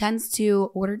definitely tends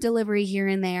to order delivery here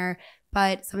and there,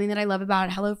 But something that I love about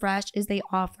HelloFresh is they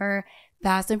offer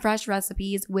fast and fresh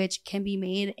recipes, which can be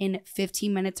made in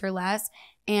 15 minutes or less.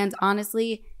 And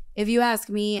honestly, if you ask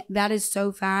me, that is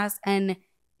so fast and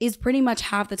is pretty much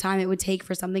half the time it would take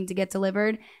for something to get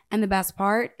delivered. And the best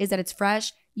part is that it's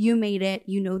fresh. You made it.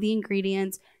 You know the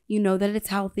ingredients. You know that it's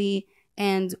healthy.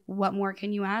 And what more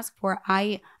can you ask for?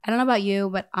 I don't know about you,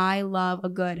 but I love a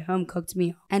good home cooked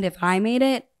meal. And if I made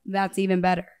it, that's even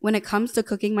better. When it comes to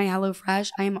cooking my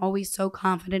HelloFresh, I am always so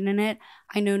confident in it.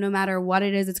 I know no matter what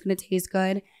it is, it's going to taste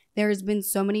good. There's been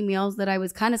so many meals that I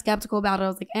was kind of skeptical about. I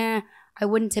was like, I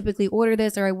wouldn't typically order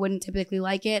this, or I wouldn't typically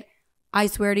like it. I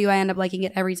swear to you, I end up liking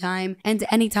it every time. And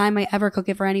anytime I ever cook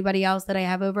it for anybody else that I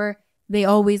have over, they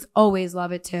always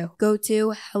love it too. Go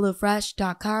to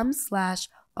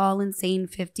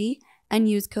hellofresh.com/allinsane50 and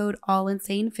use code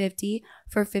allinsane50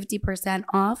 for 50%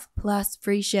 off plus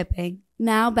free shipping.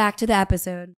 Now back to the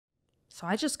episode. So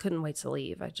I just couldn't wait to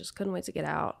leave. I just couldn't wait to get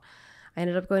out. I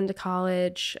ended up going to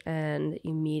college, and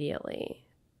immediately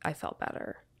I felt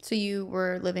better. So you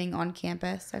were living on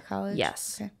campus at college?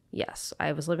 Yes. Okay. Yes.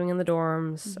 I was living in the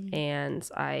dorms, and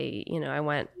I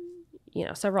went,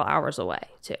 several hours away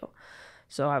too.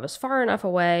 So I was far enough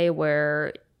away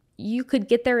where you could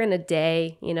get there in a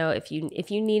day. If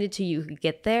you needed to, you could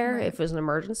get there if it was an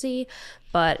emergency,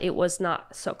 but it was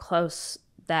not so close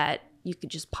that you could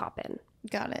just pop in.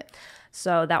 Got it.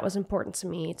 So that was important to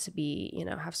me to be,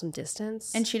 have some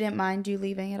distance. And she didn't mind you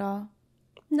leaving at all?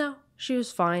 No, she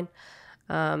was fine.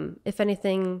 If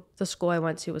anything, the school I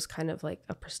went to was kind of like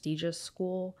a prestigious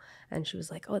school, and she was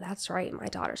like, "Oh, that's right, my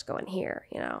daughter's going here,"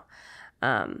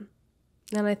 And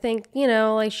I think,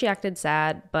 she acted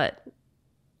sad, but,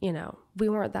 we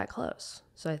weren't that close.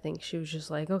 So I think she was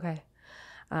just like, okay.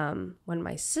 When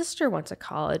my sister went to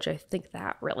college, I think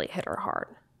that really hit her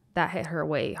hard. That hit her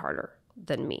way harder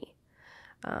than me.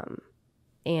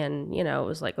 And, it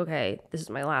was like, okay, this is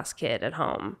my last kid at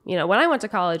home. When I went to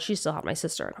college, she still had my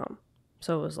sister at home.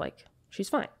 So it was like, she's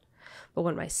fine. But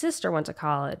when my sister went to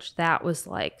college, that was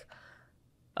like,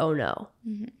 oh no,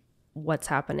 what's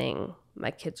happening? My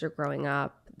kids are growing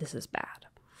up. This is bad.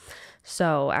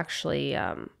 So actually,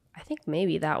 I think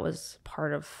maybe that was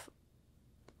part of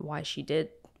why she did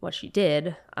what she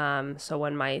did. So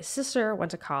when my sister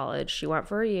went to college, she went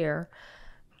for a year.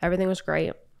 Everything was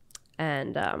great.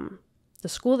 And the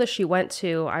school that she went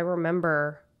to, I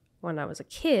remember when I was a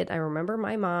kid, I remember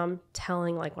my mom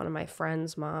telling like one of my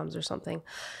friends' moms or something,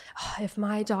 "Oh, if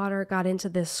my daughter got into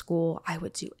this school, I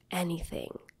would do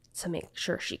anything to make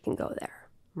sure she can go there."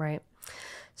 Right?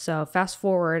 So fast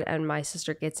forward, and my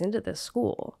sister gets into this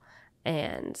school,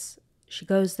 and she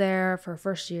goes there for her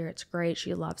first year. It's great.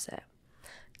 She loves it.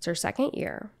 It's her second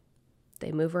year.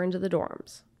 They move her into the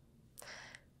dorms.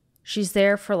 She's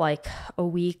there for like a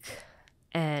week,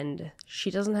 and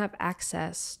she doesn't have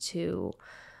access to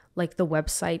like the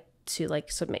website to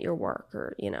like submit your work,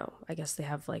 or, I guess they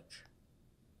have like,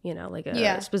 like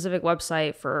a specific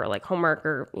website for like homework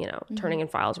or, turning in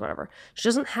files or whatever. She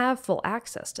doesn't have full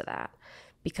access to that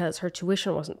because her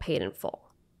tuition wasn't paid in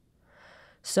full.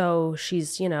 So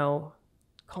she's,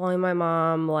 calling my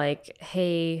mom like,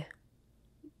 "Hey,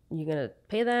 you gonna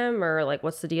pay them, or like,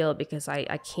 what's the deal? Because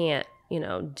I can't,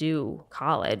 do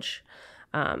college."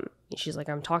 She's like,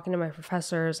 "I'm talking to my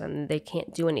professors and they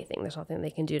can't do anything. There's nothing they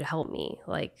can do to help me.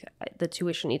 Like, the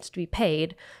tuition needs to be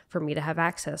paid for me to have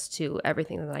access to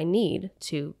everything that I need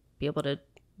to be able to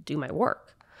do my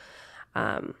work."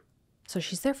 So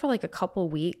she's there for like a couple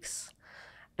weeks,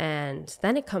 and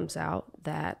then it comes out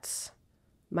that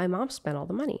my mom spent all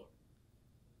the money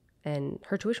and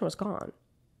her tuition was gone.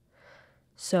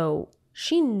 So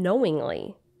she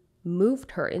knowingly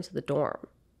moved her into the dorm,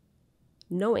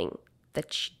 knowing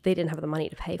that they didn't have the money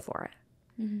to pay for it.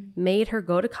 Made her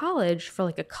go to college for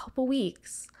like a couple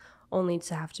weeks, only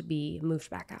to have to be moved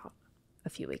back out a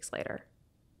few weeks later.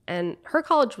 And her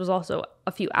college was also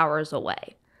a few hours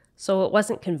away, so it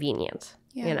wasn't convenient,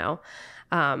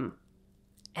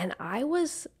 And I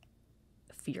was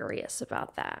furious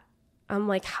about that. I'm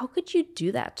like, how could you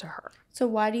do that to her? So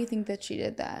why do you think that she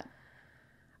did that?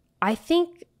 I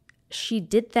think she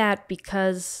did that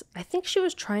because I think she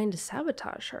was trying to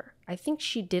sabotage her. I think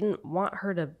she didn't want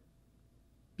her to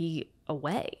be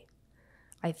away.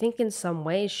 I think in some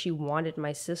ways she wanted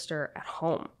my sister at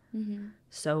home.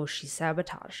 So she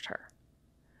sabotaged her.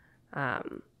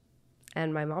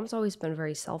 And my mom's always been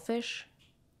very selfish.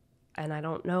 And I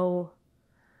don't know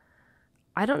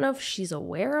if she's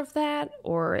aware of that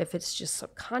or if it's just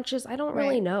subconscious. I don't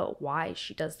really know why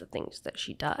she does the things that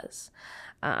she does.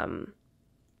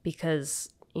 Because,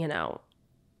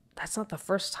 that's not the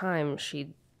first time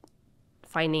she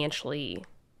financially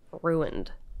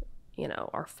ruined you know,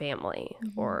 our family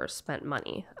or spent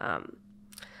money.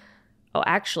 Oh,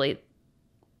 actually,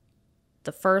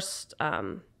 the first,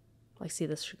 see,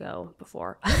 this should go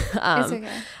before. It's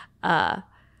okay.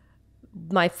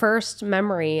 My first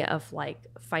memory of like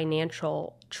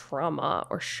financial trauma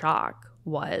or shock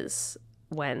was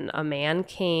when a man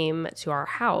came to our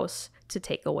house to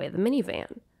take away the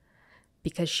minivan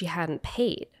because she hadn't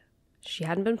paid. She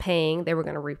hadn't been paying. They were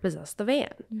going to repossess the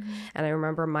van. And I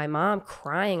remember my mom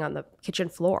crying on the kitchen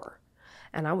floor.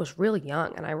 And I was really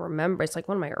young. And I remember, it's like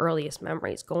one of my earliest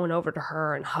memories, going over to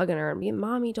her and hugging her and being,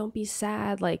 Mommy, don't be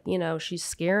sad. Like, you know, she's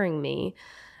scaring me.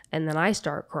 And then I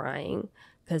start crying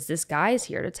because this guy's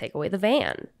here to take away the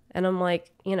van. And I'm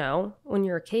like, you know, when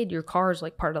you're a kid, your car is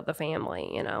like part of the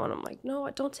family, you know. And I'm like, no,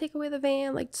 don't take away the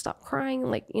van. Like, stop crying,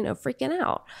 like, you know, freaking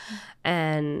out.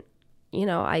 And, you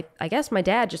know, I guess my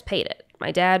dad just paid it.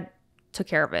 My dad took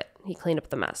care of it. He cleaned up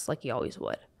the mess like he always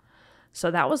would.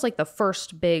 So that was like the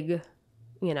first big,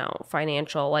 you know,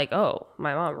 financial, like, oh,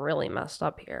 my mom really messed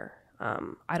up here.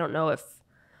 I don't know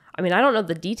I don't know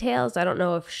the details. I don't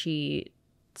know if she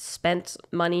spent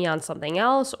money on something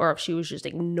else or if she was just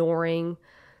ignoring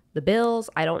the bills.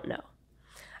 I don't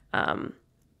know.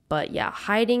 But yeah,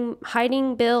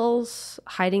 hiding bills,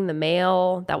 hiding the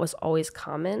mail, that was always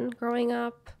common growing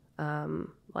up.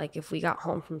 Like if we got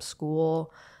home from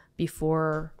school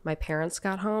before my parents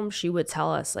got home, she would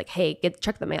tell us like, hey,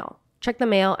 check the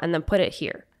mail and then put it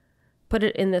here. Put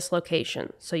it in this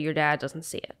location so your dad doesn't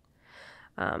see it.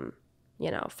 You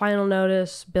know, final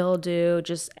notice, bill due,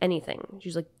 just anything. She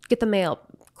was like, get the mail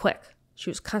quick.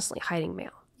 She was constantly hiding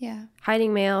mail. Yeah.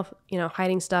 Hiding mail, you know,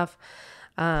 hiding stuff.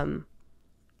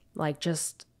 Like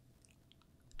just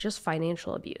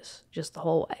financial abuse, just the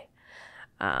whole way.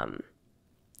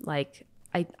 Like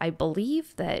I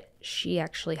believe that she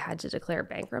actually had to declare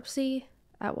bankruptcy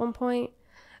at one point.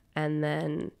 And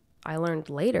then I learned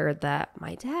later that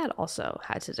my dad also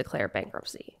had to declare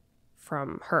bankruptcy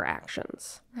from her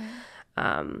actions. Right.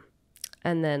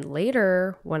 And then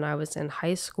later, when I was in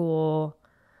high school,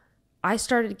 I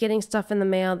started getting stuff in the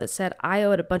mail that said I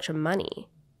owed a bunch of money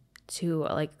to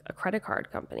like a credit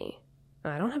card company.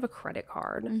 And I don't have a credit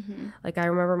card. Like I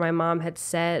remember my mom had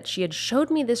said, she had showed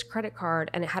me this credit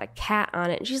card and it had a cat on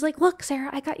it. And she's like, look, Sarah,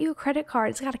 I got you a credit card.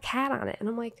 It's got a cat on it. And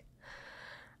I'm like,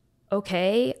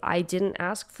 okay, I didn't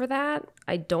ask for that.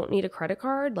 I don't need a credit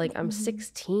card. Like I'm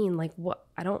 16. Like what?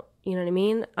 I don't, you know what I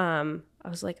mean? I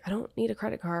was like, I don't need a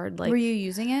credit card. Like, were you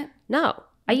using it? No,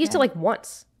 I used it like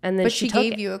once. And then but she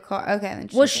gave it. You a card. Okay.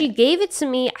 Then she gave it to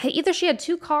me. Either she had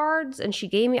 2 cards and she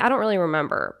gave me, I don't really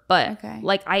remember, but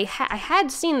like I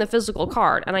had seen the physical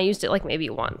card and I used it like maybe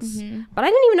once, but I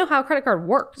didn't even know how a credit card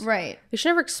worked. Right. She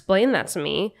never explained that to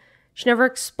me. She never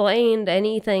explained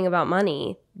anything about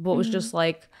money, but was just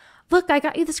like, look, I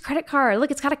got you this credit card. Look,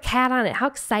 it's got a cat on it. How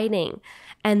exciting.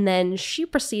 And then she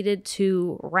proceeded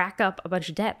to rack up a bunch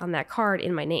of debt on that card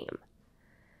in my name.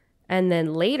 And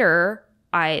then later,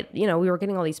 we were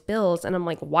getting all these bills and I'm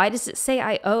like, why does it say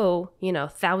I owe,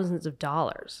 thousands of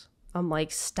dollars? I'm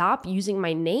like, stop using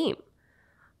my name.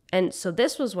 And so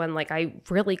this was when like I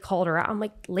really called her out. I'm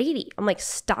like, lady,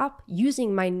 stop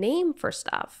using my name for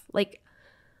stuff. Like,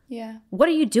 yeah, what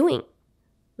are you doing?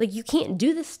 Like, you can't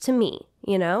do this to me,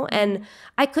 And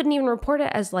I couldn't even report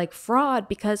it as like fraud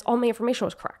because all my information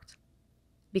was correct.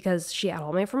 Because she had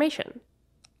all my information.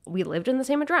 We lived in the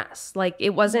same address. Like,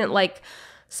 it wasn't like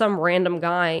some random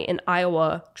guy in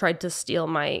Iowa tried to steal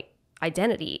my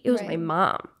identity. It was my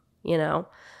mom,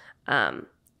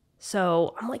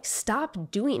 So I'm like,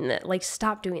 stop doing that. Like,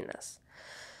 stop doing this.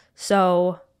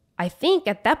 So I think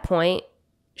at that point,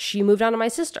 she moved on to my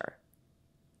sister.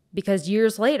 Because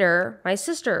years later, my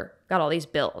sister got all these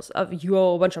bills of you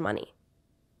owe a bunch of money.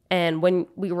 And when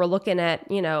we were looking at,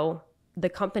 the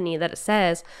company that it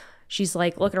says, she's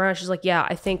like looking around. She's like, yeah,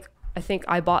 I think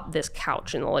I bought this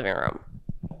couch in the living room.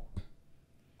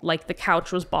 Like, the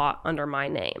couch was bought under my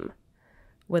name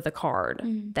with a card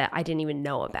that I didn't even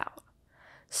know about.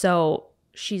 So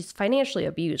she's financially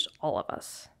abused all of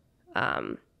us.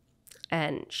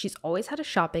 And she's always had a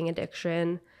shopping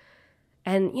addiction.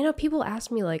 And, people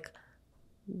ask me, like,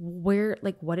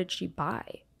 what did she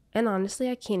buy? And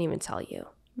honestly, I can't even tell you.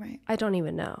 Right. I don't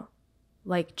even know.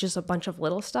 Like, just a bunch of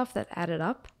little stuff that added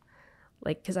up.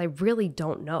 Like, because I really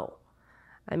don't know.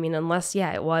 I mean, unless,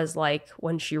 it was like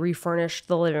when she refurnished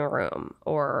the living room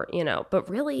or, but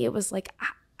really it was like,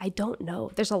 I don't know.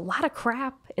 There's a lot of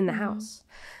crap in the house.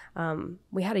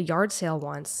 We had a yard sale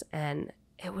once and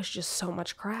it was just so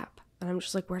much crap. And I'm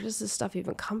just like, where does this stuff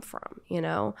even come from?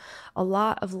 $? A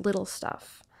lot of little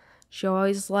stuff. She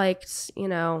always liked,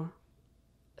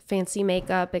 fancy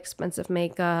makeup, expensive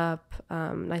makeup,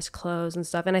 nice clothes and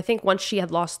stuff. And I think once she had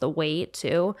lost the weight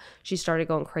too, she started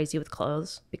going crazy with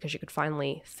clothes because she could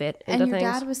finally fit into things. And your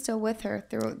dad was still with her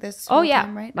through this whole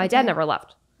time, right? My dad never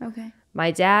left. Okay.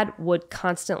 My dad would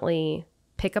constantly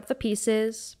pick up the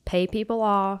pieces, pay people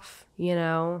off, you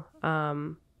know.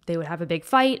 They would have a big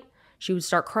fight. She would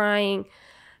start crying.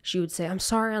 She would say, I'm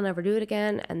sorry, I'll never do it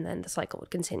again. And then the cycle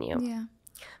would continue. Yeah.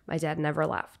 My dad never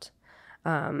left.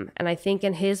 And I think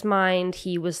in his mind,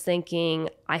 he was thinking,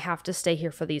 I have to stay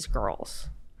here for these girls.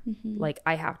 Mm-hmm. Like,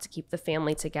 I have to keep the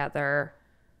family together.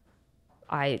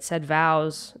 I said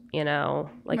vows, you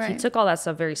know. Like, he took all that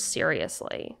stuff very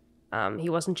seriously. He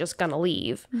wasn't just going to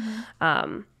leave.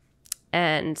 Mm-hmm.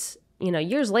 And, you know,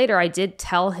 years later, I did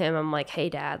tell him, I'm like, hey,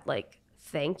 Dad, like,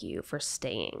 thank you for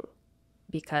staying.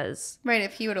 Because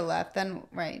if he would have left, then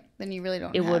you really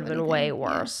don't. It would have been way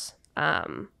worse. Yeah.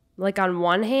 Like on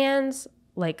one hand,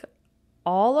 like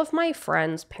all of my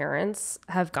friends' parents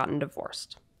have gotten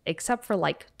divorced, except for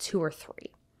like 2 or 3.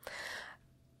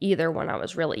 Either when I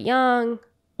was really young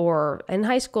or in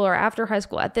high school or after high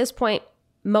school. At this point,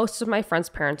 most of my friends'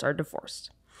 parents are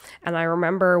divorced. And I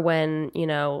remember when, you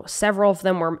know, several of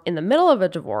them were in the middle of a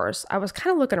divorce, I was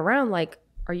kind of looking around like,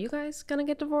 are you guys going to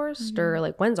get divorced? Or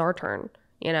like, when's our turn?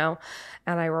 You know?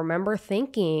 And I remember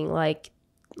thinking like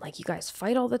you guys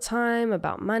fight all the time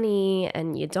about money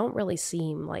and you don't really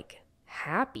seem like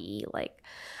happy. Like,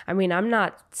 I mean, I'm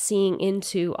not seeing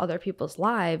into other people's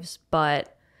lives,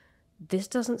 but this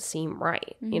doesn't seem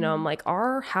right. You know, I'm like,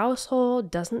 our household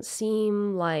doesn't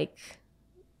seem like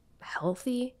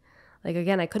healthy. Like,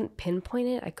 again, I couldn't pinpoint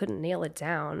it. I couldn't nail it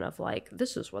down of like,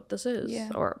 this is what this is. Yeah.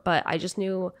 But I just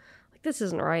knew like, this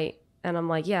isn't right. And I'm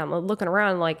like, yeah, I'm looking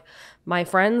around like my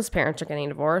friends' parents are getting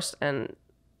divorced and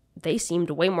they seemed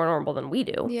way more normal than we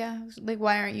do. Yeah. Like,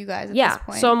 why aren't you guys at this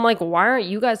point? So I'm like, why aren't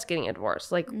you guys getting a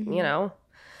divorce? Like, you know?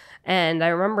 And I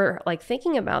remember like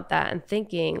thinking about that and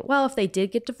thinking, well, if they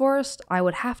did get divorced, I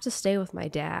would have to stay with my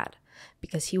dad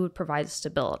because he would provide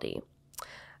stability.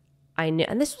 I knew,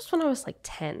 and this was when I was like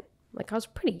 10. Like I was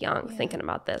pretty young thinking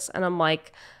about this. And I'm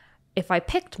like, if I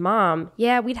picked mom,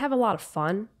 yeah, we'd have a lot of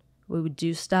fun. We would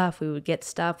do stuff. We would get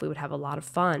stuff. We would have a lot of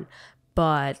fun.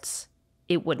 But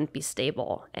it wouldn't be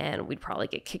stable. And we'd probably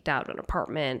get kicked out of an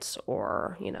apartment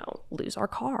or, you know, lose our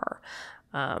car.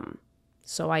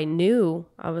 So I knew,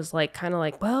 I was like, kind of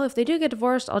like, well, if they do get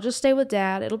divorced, I'll just stay with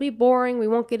dad. It'll be boring. We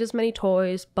won't get as many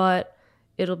toys, but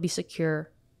it'll be secure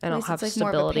and I'll have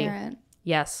stability. More of a parent.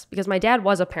 Yes, because my dad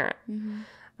was a parent.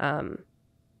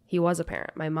 He was a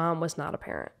parent. My mom was not a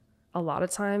parent. A lot of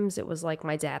times it was like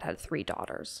my dad had 3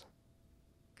 daughters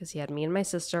because he had me and my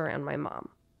sister and my mom.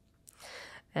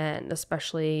 And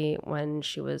especially when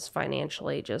she was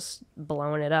financially just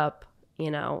blowing it up,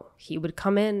 you know, he would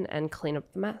come in and clean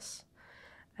up the mess.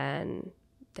 And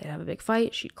they'd have a big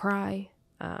fight. She'd cry.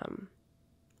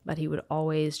 But he would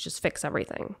always just fix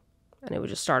everything. And it would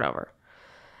just start over.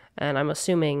 And I'm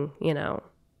assuming, you know,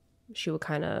 she would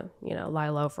kind of, you know, lie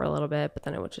low for a little bit, but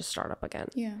then it would just start up again.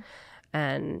 Yeah.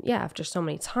 And yeah, after so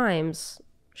many times,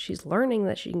 she's learning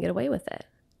that she can get away with it,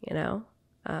 you know?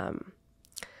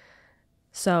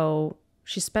 So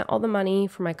she spent all the money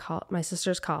for my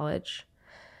sister's college.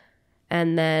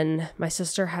 And then my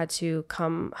sister had to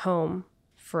come home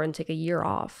and take a year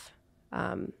off.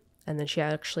 And then she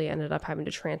actually ended up having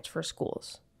to transfer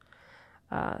schools.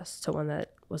 So one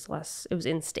that was less, it was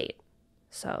in-state.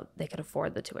 So they could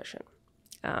afford the tuition.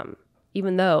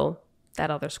 Even though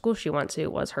that other school she went to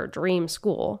was her dream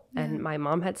school. Yeah. And my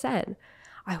mom had said,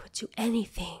 I would do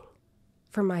anything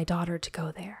for my daughter to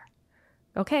go there.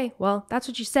 Okay, well, that's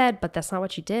what you said, but that's not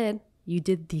what you did. You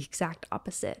did the exact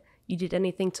opposite. You did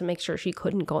anything to make sure she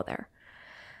couldn't go there.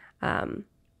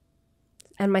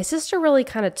 And my sister really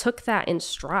kind of took that in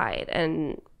stride.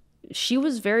 And she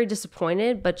was very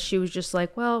disappointed, but she was just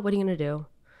like, well, what are you going to do?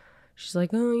 She's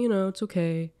like, oh, you know, it's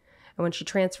okay. And when she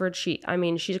transferred, she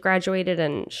graduated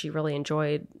and she really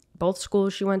enjoyed both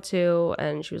schools she went to.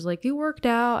 And she was like, you worked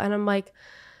out. And I'm like,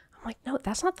 no,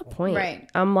 that's not the point. Right.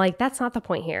 I'm like, that's not the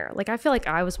point here. Like, I feel like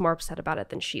I was more upset about it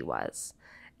than she was.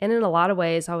 And in a lot of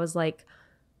ways, I was like,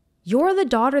 you're the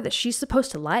daughter that she's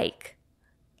supposed to like.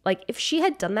 Like, if she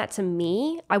had done that to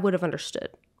me, I would have understood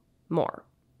more.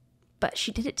 But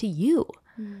she did it to you.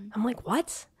 Mm. I'm like,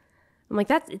 what? I'm like,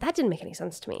 that didn't make any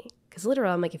sense to me. Because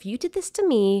literally, I'm like, if you did this to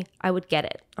me, I would get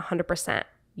it 100%.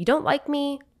 You don't like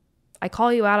me. I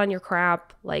call you out on your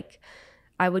crap. Like,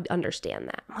 I would understand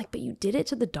that. I'm like, but you did it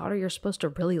to the daughter you're supposed to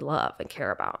really love and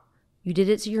care about. You did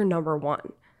it to your number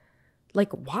one.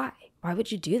 Like, why? Why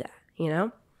would you do that? You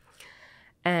know?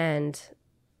 And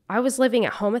I was living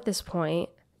at home at this point,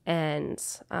 And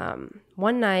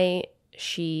one night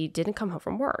she didn't come home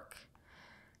from work.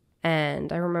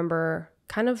 And I remember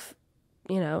kind of,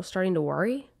 starting to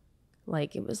worry.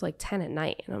 Like it was like 10 at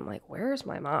night. And I'm like, where's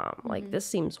my mom? Like this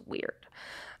seems weird.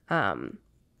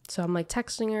 So I'm like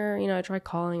texting her, I tried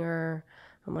calling her.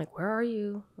 I'm like, where are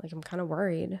you? Like, I'm kind of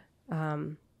worried.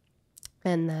 And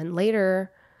then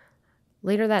later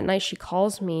that night she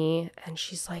calls me and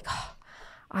she's like, oh,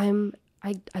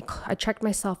 I checked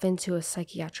myself into a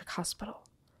psychiatric hospital.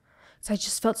 So I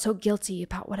just felt so guilty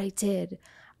about what I did.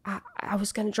 I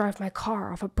was going to drive my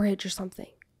car off a bridge or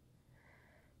something.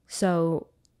 So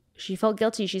she felt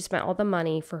guilty. She spent all the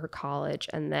money for her college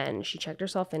and then she checked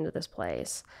herself into this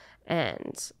place.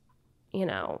 And,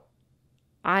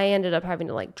 I ended up having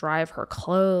to like drive her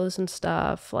clothes and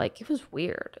stuff. Like it was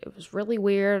weird. It was really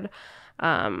weird.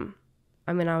 I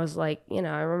was like, I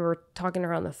remember talking to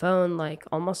her on the phone, like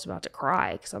almost about to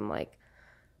cry because I'm like,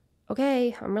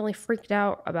 okay, I'm really freaked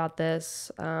out about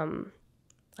this.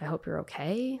 I hope you're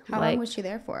okay. How long was she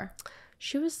there for?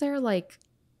 She was there like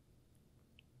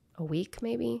a week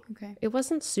maybe. Okay. It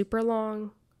wasn't super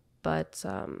long, but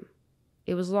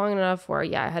it was long enough where,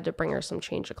 I had to bring her some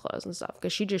change of clothes and stuff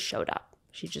because she just showed up.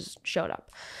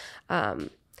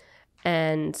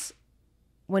 And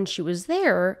when she was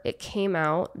there, it came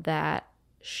out that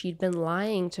she'd been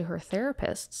lying to her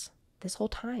therapists this whole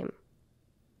time.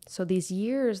 So these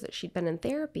years that she'd been in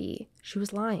therapy, she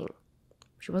was lying.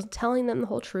 She wasn't telling them the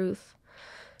whole truth.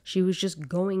 She was just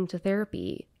going to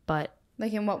therapy, but...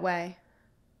 Like in what way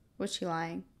was she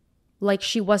lying? Like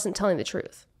she wasn't telling the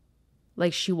truth.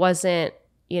 Like she wasn't,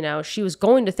 she was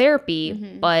going to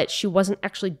therapy, but she wasn't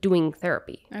actually doing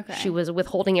therapy. Okay. She was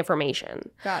withholding information.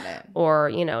 Got it.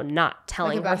 Or, not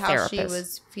telling about her therapist. How she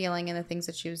was feeling and the things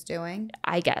that she was doing?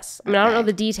 I guess. I don't know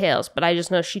the details, but I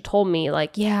just know she told me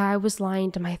like, I was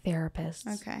lying to my therapist.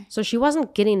 Okay. So she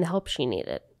wasn't getting the help she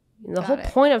needed. The whole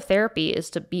point of therapy is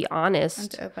to be honest.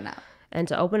 And to open up. And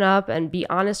to open up and be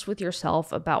honest with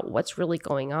yourself about what's really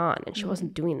going on. And she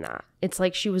wasn't doing that. It's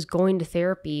like she was going to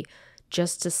therapy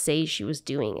just to say she was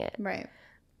doing it. Right.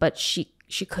 But she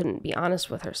couldn't be honest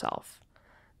with herself.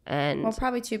 And well,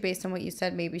 probably too, based on what you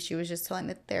said, maybe she was just telling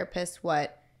the therapist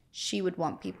what she would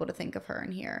want people to think of her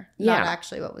and hear. Not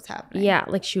actually what was happening. Yeah,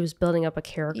 like she was building up a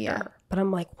character. Yeah. But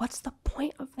I'm like, what's the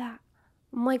point of that?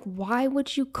 I'm like, why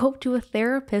would you go to a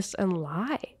therapist and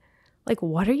lie? Like,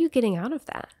 what are you getting out of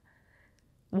that?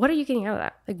 What are you getting out of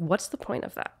that? Like, what's the point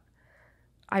of that?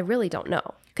 I really don't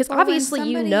know. Because obviously,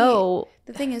 The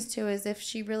thing is, too, is if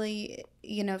she really,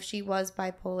 if she was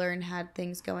bipolar and had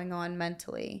things going on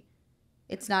mentally,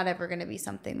 it's not ever going to be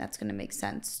something that's going to make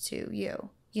sense to you.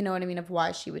 You know what I mean? Of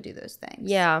why she would do those things.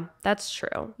 Yeah, that's true.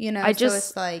 So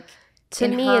it's like,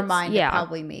 in her mind, it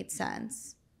probably made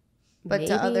sense. But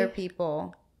to other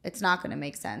people, it's not going to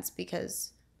make sense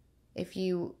because if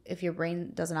your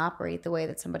brain doesn't operate the way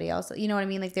that somebody else, you know what I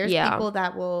mean? Like there's people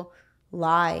that will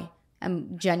lie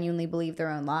and genuinely believe their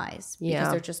own lies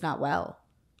because they're just not well,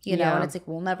 you know? And it's like,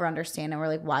 we'll never understand. And we're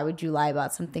like, why would you lie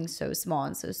about something so small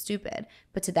and so stupid?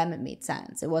 But to them, it made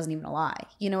sense. It wasn't even a lie.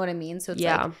 You know what I mean? So it's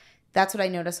like, that's what I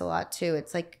notice a lot too.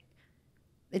 It's like,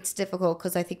 it's difficult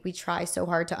because I think we try so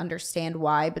hard to understand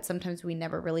why, but sometimes we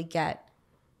never really get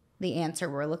the answer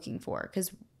we're looking for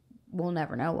because we'll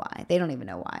never know why. They don't even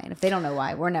know why. And if they don't know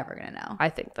why, we're never going to know. I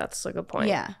think that's a good point.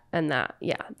 Yeah. And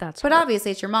that's But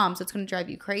obviously it's your mom, so it's going to drive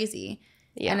you crazy.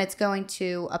 Yeah. And it's going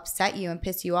to upset you and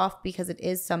piss you off because it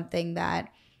is something that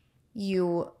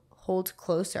you hold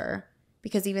closer.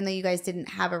 Because even though you guys didn't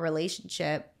have a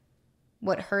relationship,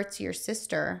 what hurts your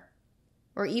sister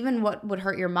or even what would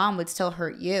hurt your mom would still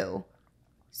hurt you.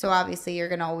 So obviously you're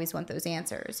going to always want those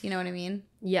answers. You know what I mean?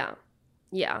 Yeah.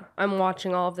 Yeah, I'm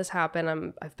watching all of this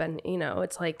happen. I've been,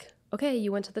 it's like, okay,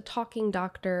 you went to the talking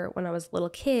doctor when I was a little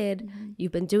kid.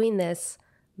 You've been doing this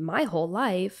my whole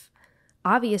life.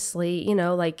 Obviously,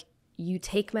 like you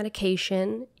take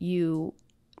medication, you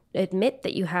admit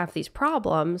that you have these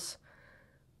problems.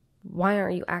 Why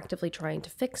aren't you actively trying to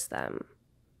fix them?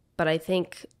 But I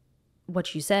think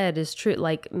what you said is true.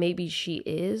 Like maybe she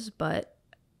is, but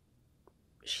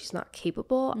she's not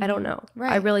capable. I don't know.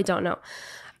 Right. I really don't know.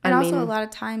 And also a lot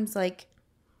of times, like,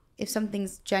 if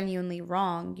something's genuinely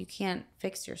wrong, you can't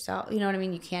fix yourself. You know what I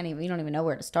mean? You don't even know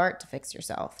where to start to fix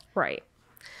yourself. Right.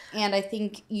 And I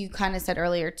think you kind of said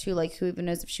earlier, too, like, who even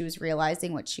knows if she was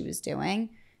realizing what she was doing.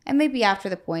 And maybe after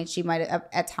the point, she might have,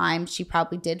 at times, she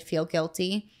probably did feel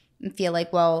guilty and feel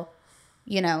like, well,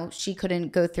 she couldn't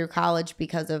go through college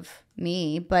because of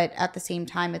me. But at the same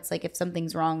time, it's like if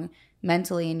something's wrong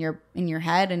mentally in your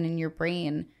head and in your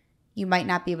brain, you might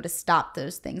not be able to stop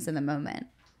those things in the moment,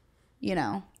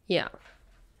 Yeah.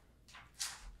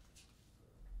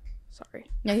 Sorry.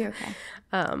 No, you're okay.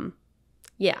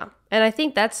 Yeah. And I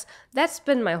think that's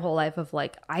been my whole life of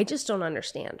like, I just don't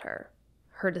understand her.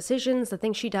 Her decisions, the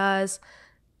things she doesn't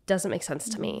make sense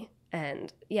to me.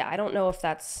 And yeah, I don't know if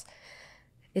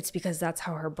it's because that's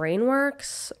how her brain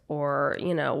works, or,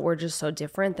 you know, we're just so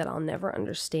different that I'll never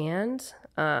understand.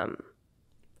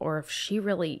 Or if she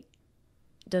really,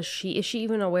 is she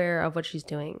even aware of what she's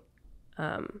doing?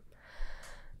 But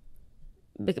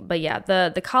yeah,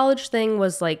 the college thing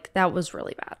was like, that was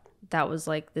really bad. That was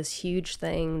like this huge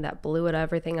thing that blew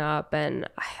everything up. And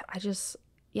I just,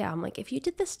 yeah, I'm like, if you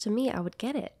did this to me, I would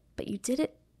get it. But you did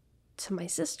it to my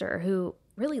sister, who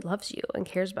really loves you and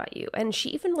cares about you. And she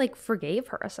even like forgave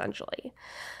her, essentially.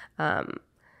 But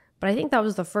I think that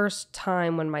was the first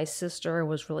time when my sister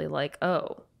was really like,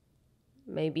 oh,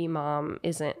 maybe mom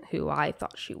isn't who I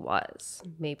thought she was.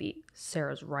 Maybe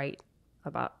Sarah's right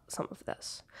about some of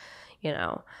this, you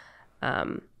know?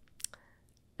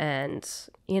 And,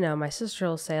 you know, my sister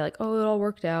will say like, oh, it all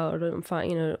worked out. I'm fine.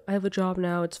 You know, I have a job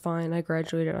now. It's fine. I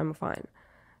graduated. I'm fine.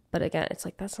 But again, it's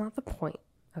like, that's not the point.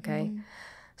 Okay.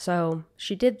 So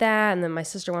she did that. And then my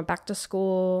sister went back to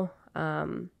school.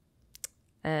 And,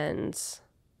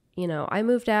 you know, I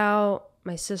moved out.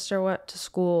 My sister went to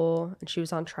school and she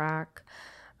was on track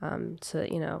to,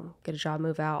 you know, get a job,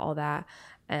 move out, all that.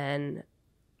 And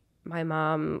my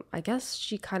mom, I guess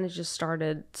she kind of just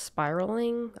started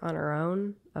spiraling on her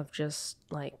own of just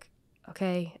like,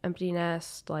 okay, empty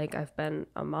nest. Like, I've been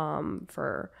a mom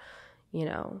for, you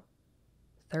know,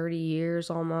 30 years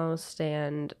almost.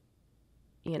 And,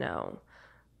 you know,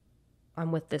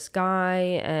 I'm with this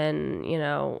guy, and, you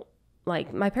know,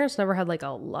 like my parents never had like a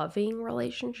loving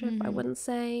relationship, I wouldn't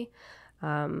say.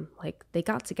 Like they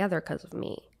got together because of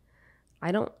me.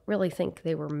 I don't really think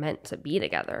they were meant to be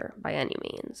together by any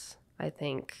means. I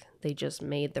think they just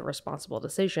made the responsible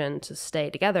decision to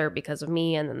stay together because of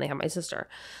me, and then they have my sister.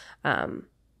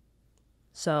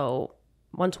 So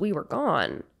once we were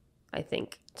gone, I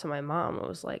think to my mom, it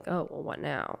was like, oh, well, what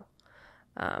now?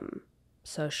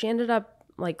 So she ended up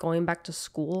like going back to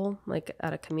school, like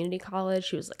at a community college.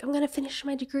 She was like, I'm going to finish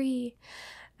my degree.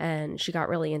 And she got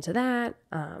really into that.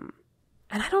 And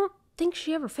I don't think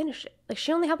she ever finished it. Like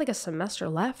she only had like a semester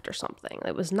left or something.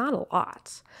 It was not a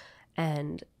lot.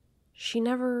 And she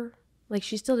never, like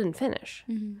she still didn't finish.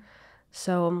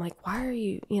 So I'm like, why are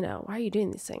you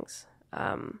doing these things?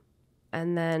 And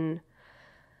then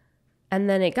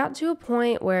it got to a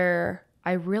point where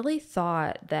I really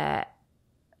thought that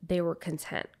they were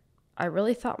content. I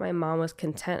really thought my mom was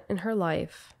content in her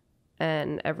life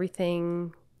and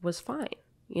everything was fine,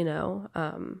 you know?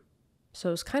 So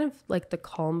it was kind of like the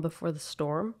calm before the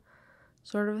storm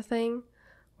sort of a thing,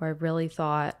 where I really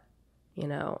thought, you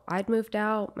know, I'd moved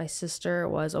out. My sister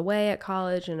was away at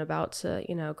college and about to,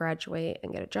 you know, graduate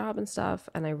and get a job and stuff.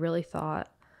 And I really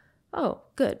thought, oh,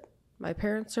 good. My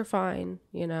parents are fine.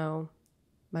 You know,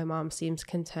 my mom seems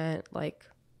content. Like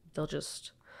they'll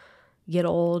just get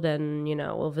old and, you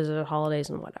know, we'll visit at holidays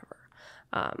and whatever.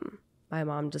 My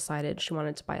mom decided she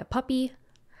wanted to buy a puppy,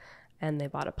 and they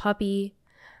bought a puppy.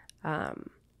 And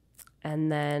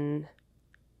then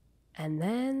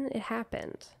it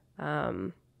happened.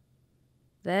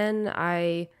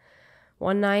 Then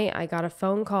one night I got a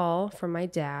phone call from my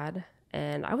dad,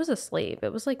 and I was asleep.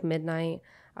 It was like midnight.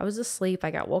 I was asleep.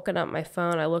 I got woken up. My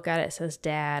phone, I look at it, it says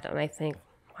dad. And I think,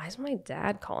 why is my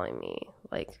dad calling me?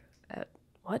 Like,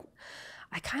 what?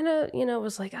 I kind of, you know,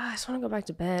 was like, I just want to go back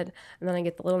to bed. And then I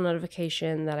get the little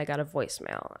notification that I got a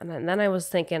voicemail. And then I was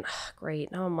thinking,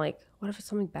 great. Now I'm like, what if it's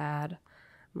something bad?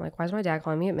 I'm like, why is my dad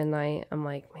calling me at midnight? I'm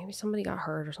like, maybe somebody got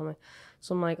hurt or something.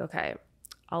 So I'm like, okay,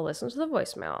 I'll listen to the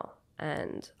voicemail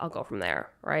and I'll go from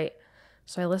there, right?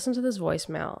 So I listened to this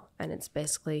voicemail, and it's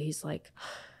basically, he's like,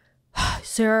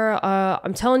 Sarah,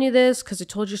 I'm telling you this because I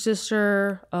told your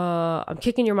sister I'm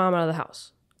kicking your mom out of the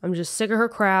house. I'm just sick of her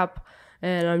crap,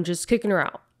 and I'm just kicking her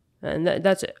out. And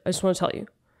that's it. I just want to tell you.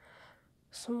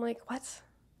 So I'm like, what?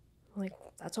 I'm like,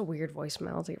 that's a weird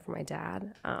voicemail to get from my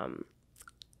dad.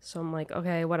 So I'm like,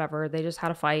 okay, whatever. They just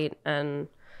had a fight, and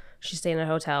she's staying in a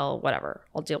hotel, whatever.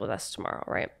 I'll deal with this tomorrow,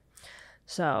 right?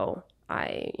 So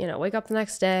I, you know, wake up the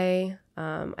next day.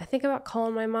 I think about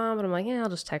calling my mom, but I'm like, yeah, I'll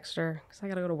just text her because I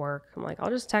got to go to work. I'm like, I'll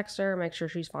just text her, make sure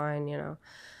she's fine, you know.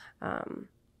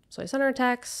 So I sent her a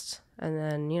text, and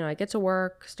then, you know, I get to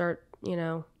work, start, you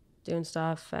know, doing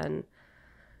stuff, and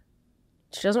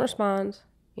she doesn't respond,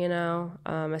 you know.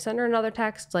 I sent her another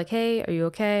text like, hey, are you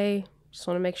okay? Just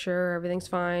want to make sure everything's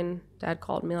fine. Dad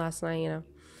called me last night, you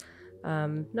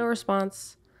know. No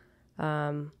response.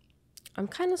 I'm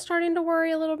kind of starting to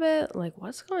worry a little bit, like,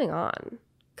 what's going on?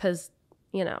 Because,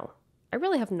 you know, I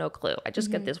really have no clue. I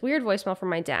just get this weird voicemail from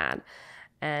my dad,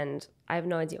 and I have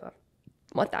no idea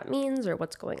what that means or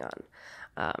what's going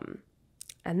on.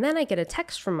 And then I get a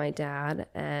text from my dad,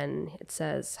 and it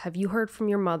says, have you heard from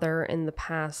your mother in the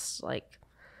past,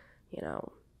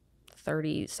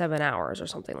 37 hours or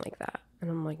something like that? And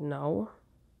I'm like, no.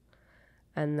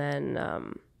 And then,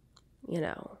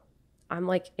 I'm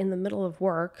like in the middle of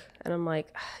work, and I'm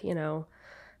like,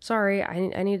 sorry,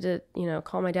 I need to,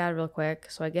 call my dad real quick.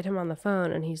 So I get him on the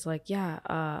phone, and he's like, yeah,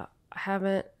 I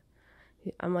haven't.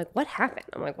 I'm like, what happened?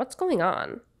 I'm like, what's going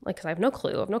on? Like, because I have no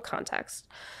clue, I have no context.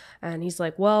 And he's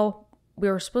like, well, we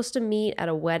were supposed to meet at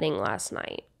a wedding last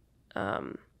night.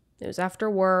 It was after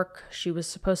work. She was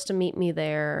supposed to meet me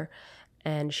there,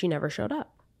 and she never showed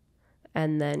up.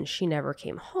 And then she never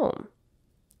came home.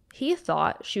 He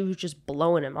thought she was just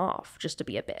blowing him off just to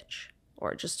be a bitch,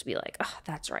 or just to be like, oh,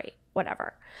 that's right,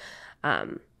 whatever.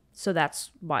 So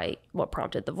that's what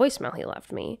prompted the voicemail he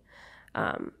left me.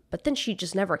 But then she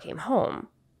just never came home.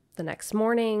 The next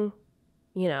morning,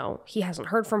 he hasn't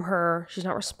heard from her. She's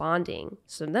not responding.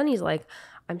 So then he's like,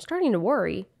 I'm starting to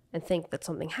worry and think that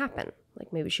something happened.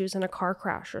 Like maybe she was in a car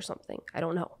crash or something. I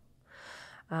don't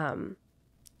know.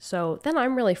 So then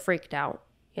I'm really freaked out,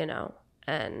 and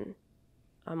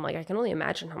I'm like, I can only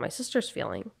imagine how my sister's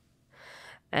feeling.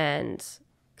 And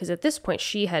because at this point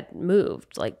she had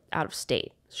moved out of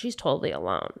state. She's totally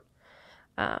alone.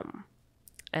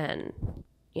 And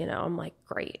I'm like,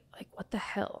 great, what the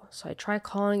hell? So I try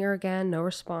calling her again, no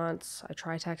response. I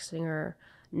try texting her,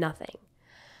 nothing.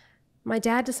 My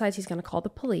dad decides he's going to call the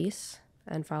police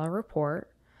and file a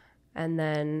report. And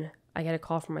then I get a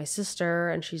call from my sister,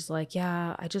 and she's like,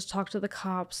 yeah, I just talked to the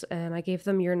cops, and I gave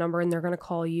them your number, and they're going to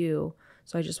call you.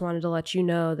 So I just wanted to let you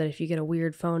know that if you get a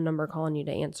weird phone number calling you,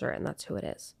 to answer it, and that's who it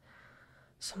is.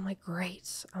 So I'm like,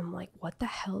 great. I'm like, what the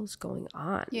hell is going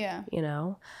on? Yeah.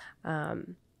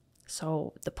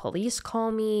 So the police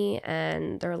call me,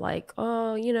 and they're like,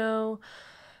 oh,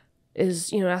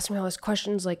 asking me all these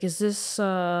questions. Like, is this,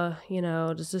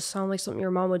 does this sound like something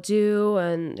your mom would do?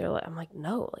 And I'm like,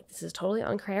 no, this is totally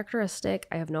uncharacteristic.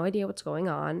 I have no idea what's going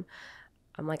on.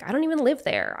 I'm like, I don't even live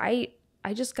there. I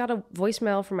just got a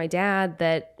voicemail from my dad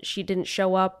that she didn't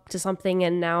show up to something,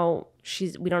 and now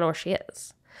we don't know where she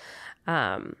is.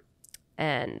 And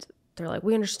they're like,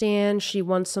 we understand she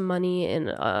won some money in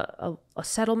a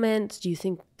settlement. Do you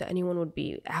think that anyone would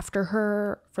be after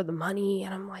her for the money?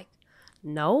 And I'm like,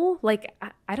 no,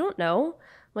 I don't know.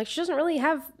 She doesn't really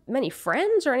have many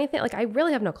friends or anything. I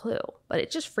really have no clue, but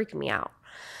it just freaked me out.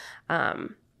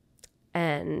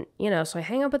 And, so I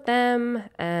hang up with them,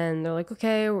 and they're like,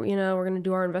 okay, we're going to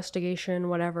do our investigation,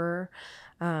 whatever.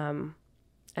 And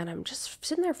I'm just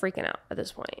sitting there freaking out at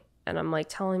this point. And I'm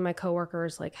telling my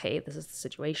coworkers, hey, this is the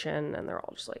situation. And they're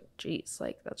all just like, geez,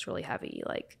 that's really heavy.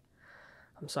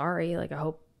 I'm sorry. I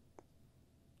hope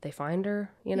they find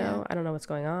her, Yeah. I don't know what's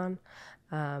going on.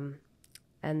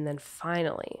 And then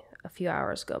finally, a few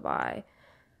hours go by,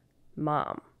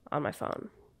 mom on my phone.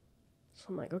 So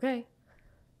I'm like, okay.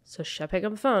 So should I pick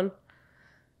up the phone?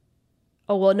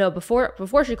 Oh, well, no,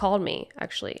 before she called me,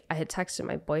 actually, I had texted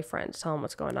my boyfriend to tell him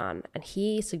what's going on. And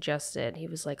he suggested, he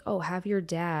was like, oh, have your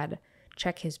dad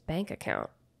check his bank account,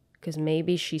 because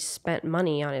maybe she spent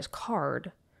money on his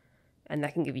card, and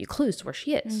that can give you clues to where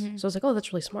she is. So I was like, oh,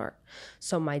 that's really smart.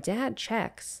 So my dad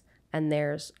checks, and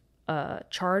there's a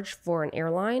charge for an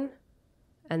airline,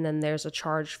 and then there's a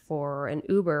charge for an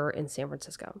Uber in San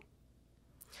Francisco.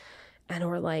 And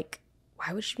we're like,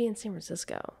 why would she be in San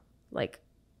Francisco?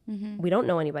 We don't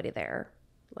know anybody there.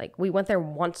 We went there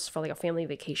once for a family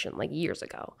vacation years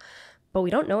ago, but we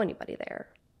don't know anybody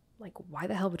there. Why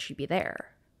the hell would she be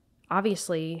there?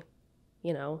 Obviously,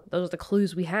 those are the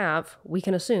clues we have. We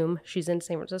can assume she's in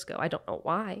San Francisco. I don't know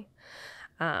why.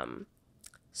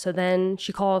 So then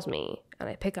she calls me, and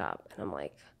I pick up, and I'm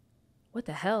like, what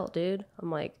the hell, dude?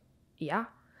 I'm like, yeah.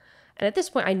 And at this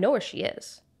point, I know where she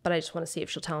is, but I just want to see if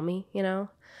she'll tell me,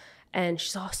 And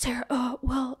she's all, Sarah,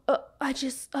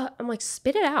 I'm like,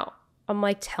 spit it out. I'm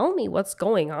like, tell me what's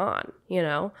going on,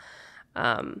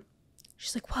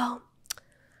 She's like, well,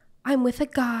 I'm with a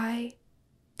guy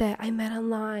that I met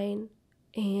online,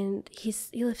 and he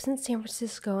lives in San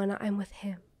Francisco, and I'm with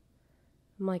him.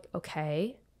 I'm like,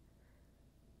 okay.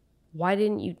 Why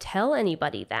didn't you tell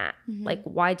anybody that?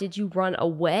 Why did you run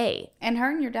away? And her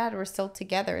and your dad were still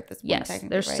together at this point. Yes,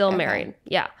 they're still married.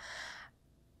 Yeah.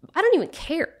 I don't even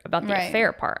care about the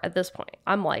affair part at this point.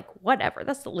 I'm like, whatever.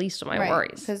 That's the least of my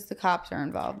worries. Because the cops are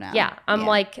involved now. Yeah. I'm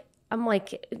like,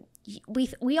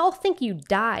 we all think you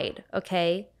died,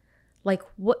 okay?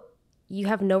 What? You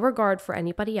have no regard for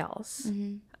anybody else.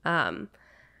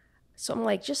 So I'm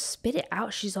like, just spit it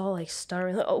out. She's all like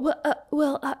stuttering. Like,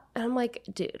 oh, and I'm like,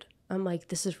 dude,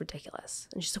 this is ridiculous.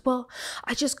 And she's like, well,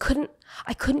 I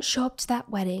couldn't show up to that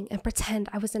wedding and pretend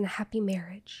I was in a happy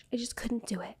marriage. I just couldn't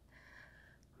do it.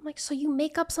 I'm like, so you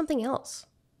make up something else.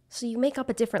 So you make up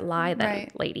a different lie then,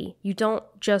 Right. lady. You don't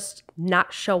just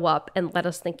not show up and let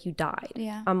us think you died.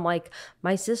 Yeah. I'm like,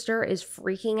 my sister is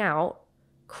freaking out,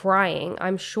 crying,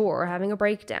 I'm sure, having a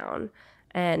breakdown.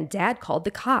 And dad called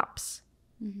the cops.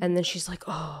 And then she's like,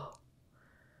 oh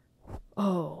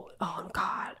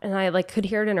God. And I like could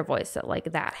hear it in her voice that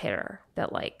like that hit her,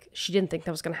 that like she didn't think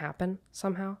that was going to happen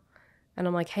somehow. And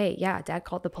I'm like, hey, yeah, dad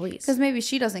called the police. Because maybe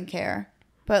she doesn't care,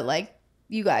 but like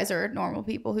you guys are normal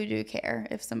people who do care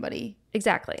if somebody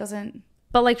exactly doesn't.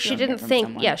 But like she didn't think,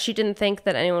 someone. she didn't think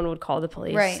that anyone would call the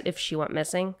police Right. if she went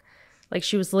missing. Like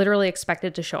she was literally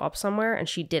expected to show up somewhere and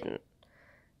she didn't.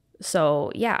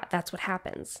 So yeah, that's what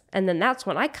happens. And then that's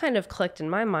when I kind of clicked in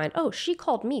my mind, oh, she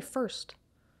called me first.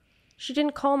 She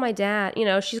didn't call my dad. You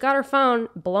know, she's got her phone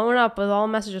blown up with all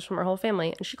messages from her whole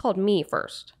family, and she called me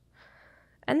first.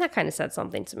 And that kind of said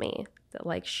something to me, that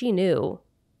like she knew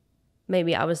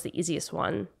maybe I was the easiest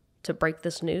one to break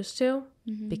this news to,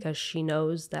 because she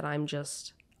knows that I'm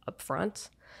just upfront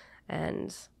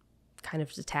and kind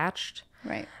of detached.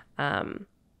 Right.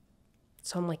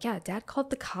 So I'm like, yeah, dad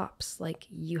called the cops. Like,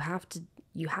 you have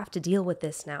to deal with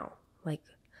this now. Like,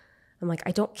 I'm like,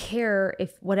 I don't care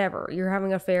if whatever, you're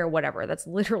having an affair, whatever. That's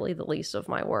literally the least of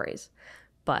my worries.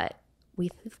 But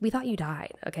we thought you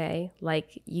died, okay?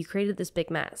 Like, you created this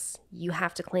big mess. You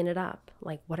have to clean it up.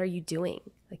 Like, what are you doing?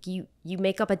 Like, you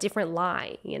make up a different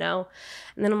lie, you know?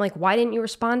 And then I'm like, why didn't you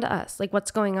respond to us? Like,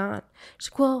 what's going on?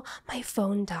 She's like, well, my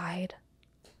phone died.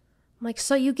 I'm like,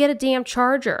 so you get a damn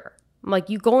charger. I'm like,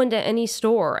 you go into any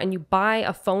store and you buy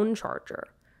a phone charger.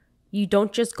 You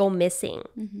don't just go missing.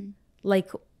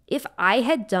 Like, if I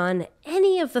had done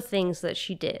any of the things that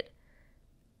she did,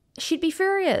 she'd be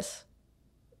furious.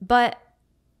 But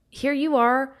here you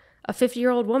are, a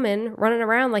 50-year-old woman running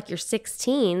around like you're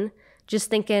 16, just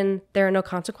thinking there are no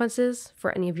consequences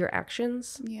for any of your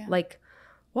actions. Yeah. Like,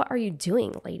 what are you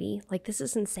doing, lady? Like, this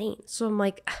is insane. So I'm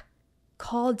like,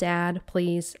 call dad,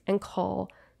 please, and call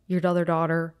your other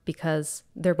daughter, because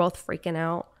they're both freaking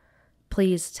out.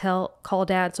 Please call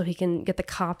dad so he can get the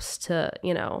cops to,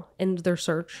 end their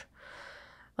search.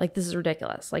 Like, this is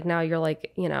ridiculous. Like, now you're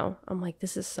like, I'm like,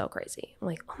 this is so crazy. I'm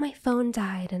like, oh, my phone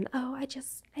died. And oh, I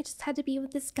just had to be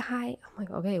with this guy. I'm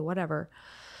like, okay, whatever.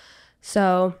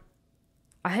 So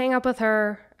I hang up with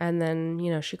her, and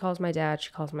then, she calls my dad.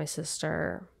 She calls my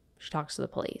sister. She talks to the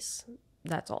police.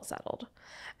 That's all settled.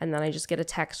 And then I just get a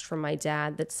text from my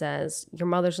dad that says, your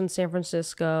mother's in San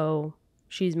Francisco.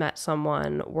 She's met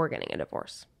someone. We're getting a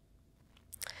divorce.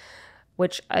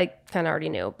 Which I kind of already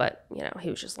knew, but, he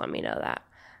was just letting me know that.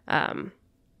 And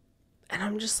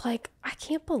I'm just like, I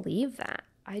can't believe that.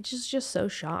 I just so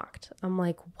shocked. I'm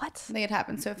like, what? They had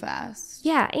happened so fast.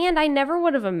 Yeah, and I never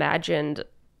would have imagined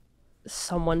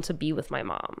someone to be with my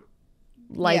mom.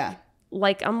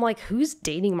 Like, I'm like, who's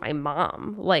dating my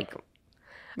mom? Like,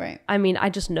 right. I mean, I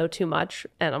just know too much,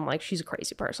 and I'm like, she's a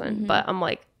crazy person. But I'm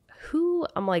like, who?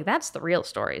 I'm like, that's the real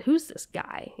story. Who's this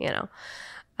guy?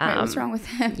 Right, what's wrong with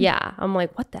him? Yeah, I'm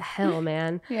like, what the hell,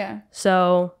 man? Yeah.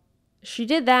 So she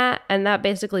did that, and that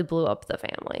basically blew up the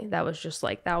family. That was just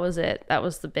like, that was it. That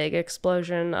was the big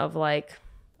explosion of like,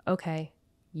 okay,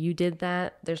 you did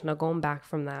that. There's no going back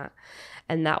from that.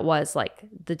 And that was like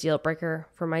the deal breaker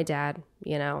for my dad.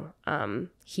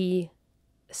 He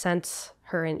sent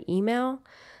her an email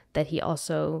that he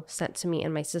also sent to me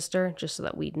and my sister, just so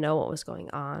that we'd know what was going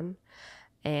on.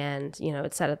 And,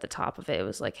 it said at the top of it, it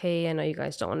was like, hey, I know you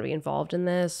guys don't want to be involved in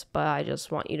this, but I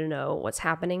just want you to know what's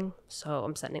happening. So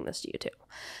I'm sending this to you too.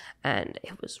 And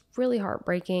it was really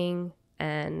heartbreaking.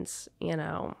 And,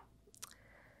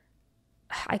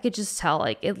 I could just tell,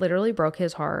 like, it literally broke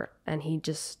his heart, and he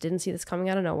just didn't see this coming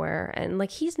out of nowhere. And like,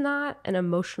 he's not an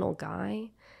emotional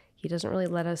guy. He doesn't really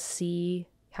let us see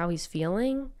how he's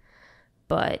feeling.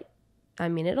 But I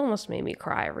mean, it almost made me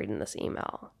cry reading this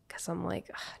email, because I'm like,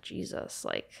 Jesus,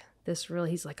 like, this really,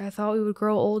 he's like, I thought we would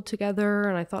grow old together,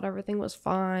 and I thought everything was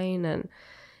fine. And,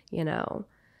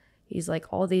 he's like,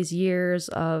 all these years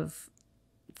of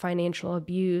financial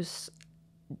abuse,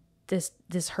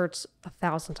 this hurts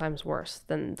 1,000 times worse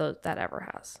than that ever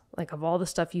has. Like, of all the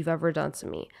stuff you've ever done to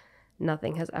me,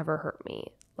 nothing has ever hurt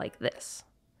me like this.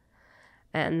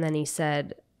 And then he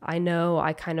said, I know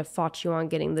I kind of fought you on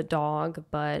getting the dog,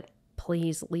 but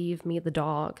please leave me the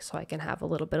dog so I can have a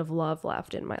little bit of love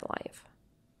left in my life.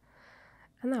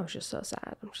 And that was just so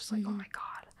sad. I'm just like, oh my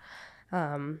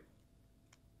God.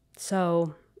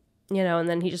 So and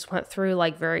then he just went through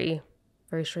like very,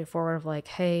 very straightforward of like,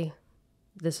 hey,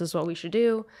 this is what we should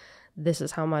do. This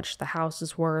is how much the house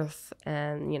is worth.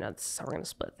 And, this is how we're going to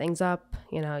split things up,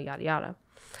 yada, yada.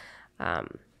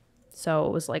 So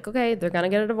it was like, okay, they're going to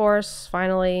get a divorce.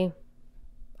 Finally,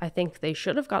 I think they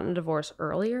should have gotten a divorce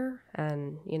earlier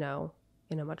and,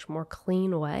 in a much more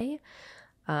clean way.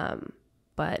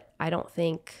 But I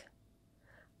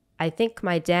think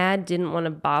my dad didn't want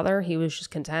to bother. He was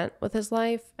just content with his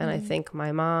life. And I think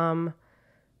my mom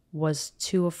was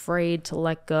too afraid to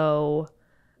let go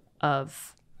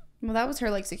of. Well, that was her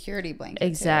like security blanket.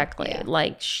 Exactly. Yeah.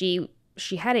 Like she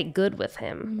had it good with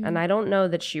him. And I don't know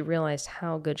that she realized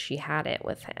how good she had it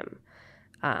with him.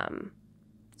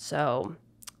 So,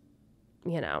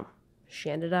 she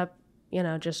ended up,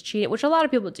 just cheating, which a lot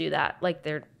of people do that. Like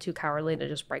they're too cowardly to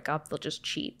just break up. They'll just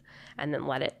cheat and then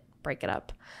let it break it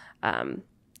up.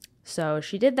 So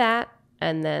she did that.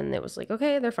 And then it was like,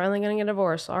 okay, they're finally going to get a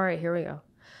divorce. All right, here we go.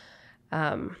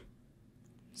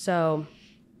 So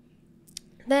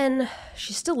then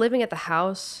she's still living at the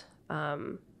house.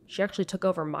 She actually took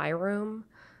over my room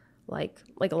like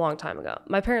a long time ago.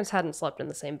 My parents hadn't slept in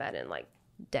the same bed in like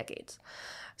decades.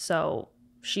 So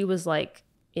she was like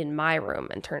in my room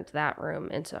and turned that room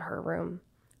into her room.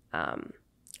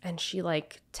 And she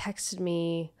like texted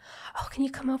me, oh, can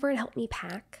you come over and help me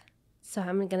pack? So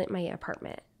I'm gonna get my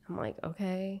apartment. I'm like,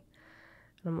 okay.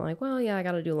 And I'm like, well, yeah, I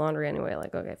got to do laundry anyway.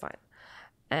 Like, okay, fine.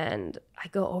 And I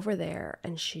go over there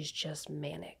and she's just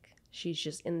manic. She's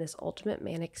just in this ultimate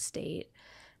manic state.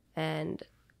 And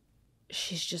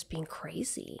she's just being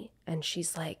crazy. And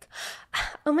she's like,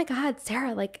 oh my God,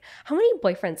 Sarah, like, how many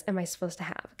boyfriends am I supposed to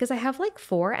have? Because I have like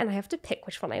 4 and I have to pick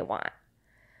which one I want.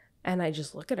 And I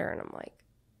just look at her and I'm like,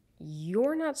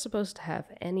 you're not supposed to have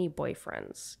any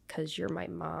boyfriends because you're my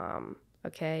mom,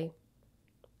 okay?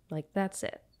 Like, that's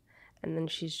it. And then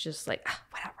she's just like,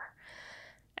 whatever.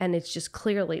 And it's just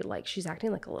clearly like she's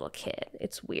acting like a little kid.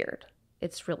 It's weird.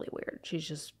 It's really weird. She's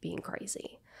just being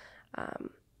crazy.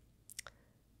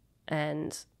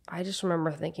 And I just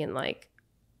remember thinking, like,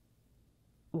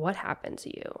 what happened to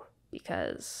you?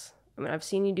 Because, I mean, I've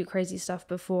seen you do crazy stuff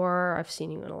before. I've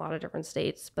seen you in a lot of different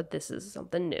states, but this is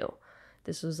something new.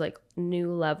 This was like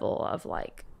new level of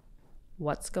like,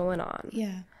 what's going on?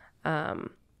 Yeah.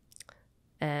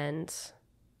 And so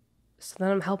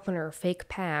then I'm helping her fake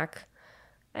pack.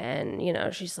 And,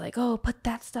 she's like, oh, put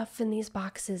that stuff in these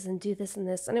boxes and do this and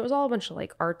this. And it was all a bunch of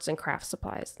like arts and craft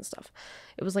supplies and stuff.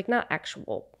 It was like not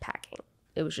actual packing.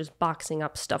 It was just boxing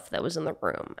up stuff that was in the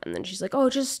room. And then she's like, oh,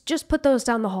 just put those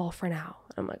down the hall for now.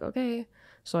 And I'm like, okay.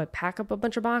 So I pack up a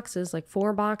bunch of boxes, like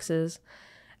 4 boxes.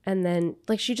 And then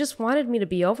like she just wanted me to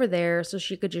be over there so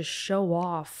she could just show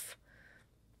off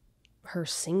her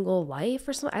single life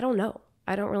or something. I don't know.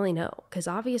 I don't really know. Because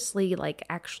obviously like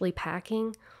actually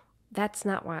packing, that's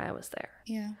not why I was there.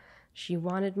 Yeah. She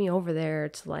wanted me over there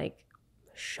to like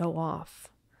show off.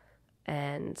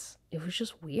 And it was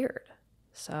just weird.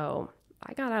 So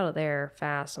I got out of there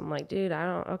fast. I'm like, dude,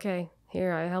 okay,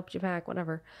 here, I helped you pack,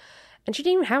 whatever. And she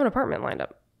didn't even have an apartment lined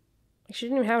up. She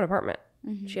didn't even have an apartment.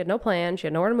 Mm-hmm. She had no plan. She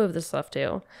had nowhere to move this stuff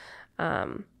to.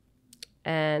 And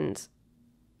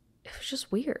it was just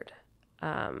weird.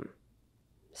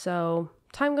 So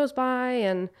time goes by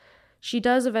and she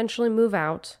does eventually move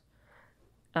out.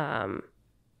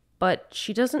 But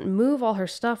she doesn't move all her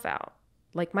stuff out.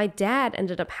 Like my dad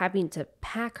ended up having to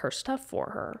pack her stuff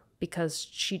for her because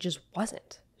she just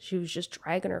wasn't. She was just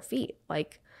dragging her feet.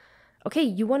 Like, okay,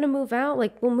 you want to move out?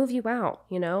 Like, we'll move you out,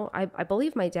 I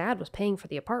believe my dad was paying for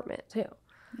the apartment too.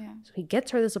 Yeah. So he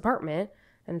gets her this apartment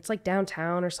and it's like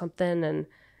downtown or something. And,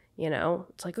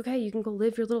 it's like, okay, you can go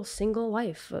live your little single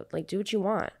life. Like, do what you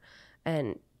want.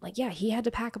 And like, yeah, he had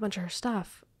to pack a bunch of her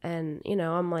stuff. And,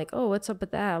 I'm like, oh, what's up with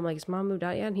that? I'm like, is mom moved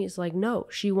out yet? And he's like, no,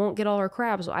 she won't get all her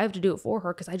crap. So I have to do it for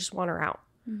her because I just want her out.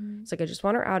 Mm-hmm. It's like, I just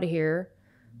want her out of here.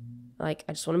 Like,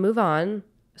 I just want to move on.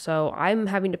 So I'm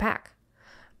having to pack.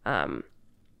 And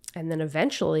then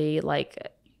eventually, like,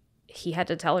 he had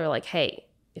to tell her, like, hey,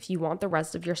 if you want the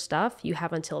rest of your stuff, you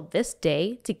have until this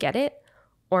day to get it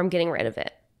or I'm getting rid of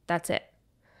it. That's it.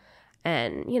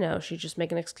 And, she's just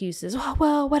making excuses. Oh,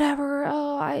 well, whatever.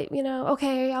 Oh,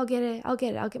 okay, I'll get it. I'll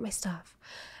get my stuff.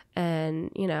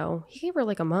 And, he gave her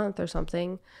like a month or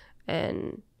something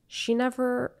and she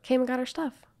never came and got her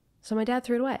stuff. So my dad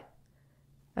threw it away.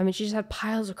 I mean, she just had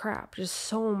piles of crap, just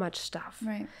so much stuff.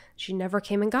 Right. She never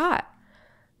came and got.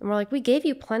 And we're like, we gave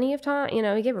you plenty of time.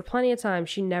 We gave her plenty of time.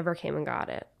 She never came and got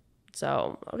it.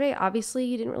 So, okay, obviously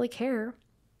you didn't really care.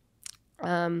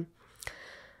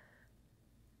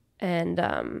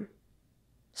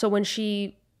 So when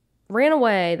she ran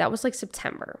away, that was like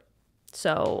September.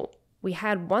 So we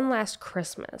had one last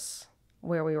Christmas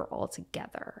where we were all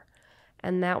together.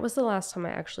 And that was the last time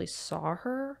I actually saw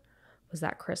her, was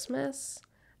that Christmas.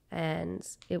 And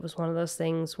it was one of those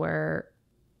things where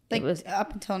like it was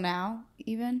up until now,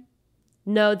 even?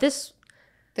 No, this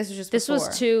was just this before.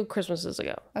 was 2 Christmases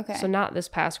ago. Okay. So not this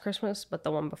past Christmas, but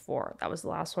the one before. That was the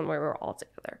last one where we were all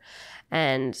together.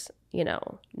 And, you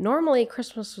know, normally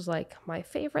Christmas was like my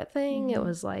favorite thing. It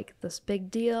was like this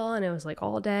big deal, and it was like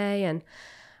all day, and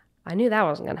I knew that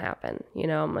wasn't going to happen. You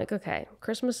know, I'm like, okay,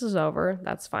 Christmas is over.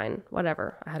 That's fine.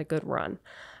 Whatever. I had a good run.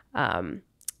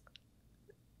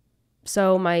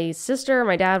 So my sister and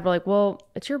my dad were like, well,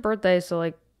 it's your birthday, so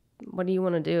like, what do you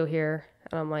want to do here?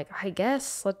 And I'm like, I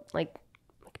guess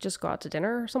just go out to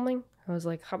dinner or something. I was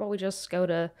like, how about we just go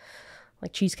to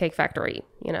like Cheesecake Factory,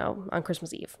 you know, on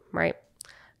Christmas Eve, right?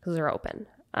 Because they're open.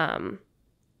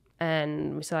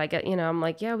 And we said, I'm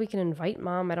like, yeah, we can invite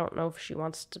mom. I don't know if she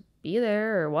wants to be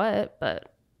there or what,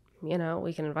 but you know,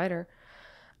 we can invite her.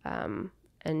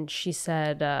 And she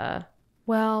said,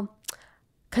 well,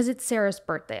 because it's Sarah's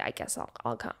birthday, I guess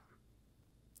I'll come.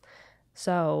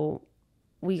 So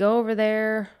we go over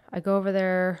there. I go over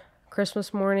there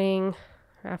Christmas morning,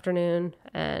 afternoon,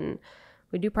 and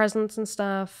we do presents and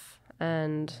stuff.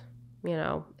 And, you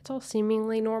know, it's all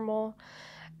seemingly normal.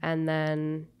 And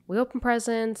then we open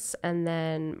presents, and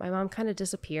then my mom kind of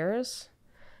disappears.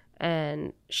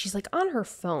 And she's like on her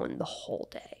phone the whole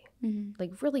day,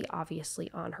 like really obviously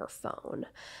on her phone.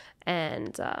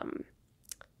 And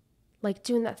like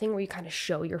doing that thing where you kind of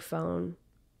show your phone,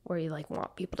 where you like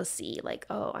want people to see like,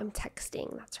 oh, I'm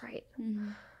texting. That's right.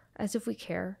 As if we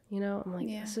care, you know? I'm like,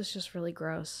 This is just really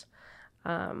gross.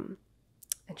 And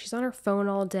she's on her phone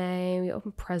all day. We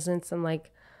open presents, and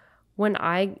like when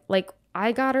I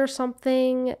got her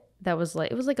something that was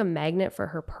like, it was like a magnet for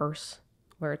her purse,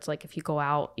 where it's like if you go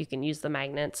out, you can use the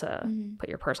magnet to put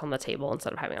your purse on the table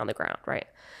instead of having it on the ground, right?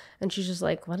 And she's just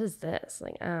like, what is this?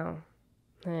 Like, oh,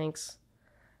 thanks.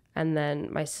 And then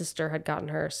my sister had gotten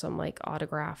her some like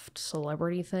autographed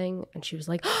celebrity thing, and she was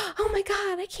like, oh my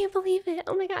God, I can't believe it.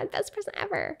 Oh my God, best present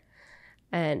ever.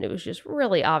 And it was just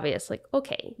really obvious, like,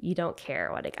 okay, you don't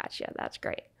care what I got you. That's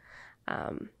great.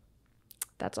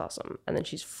 That's awesome. And then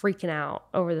she's freaking out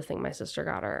over the thing my sister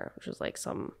got her, which was like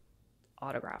some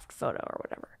autographed photo or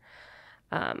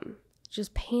whatever.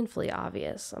 Just painfully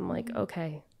obvious. I'm like,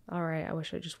 okay, all right, I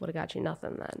wish I just would have got you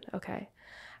nothing then. Okay.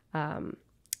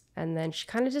 And then she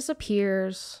kind of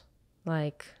disappears,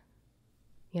 like,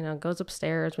 you know, goes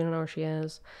upstairs. We don't know where she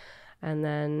is. And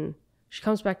then she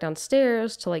comes back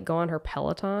downstairs to like go on her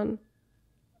Peloton,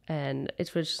 and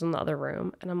it's just in the other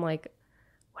room. And I'm like,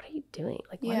 what are you doing?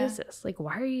 Like, what is this? Like,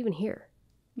 why are you even here?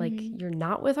 Like, you're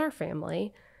not with our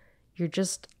family. You're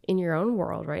just in your own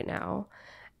world right now.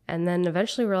 And then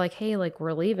eventually we're like, hey, like,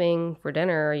 we're leaving for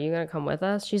dinner. Are you going to come with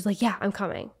us? She's like, yeah, I'm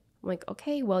coming. I'm like,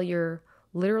 okay, well, you're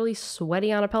literally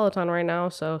sweaty on a Peloton right now,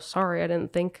 so sorry, I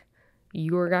didn't think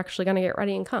you were actually gonna get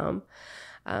ready and come.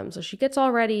 So she gets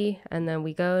all ready, and then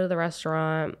we go to the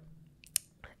restaurant,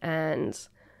 and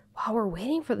while we're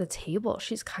waiting for the table,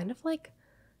 she's kind of like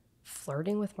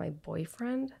flirting with my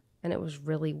boyfriend, and it was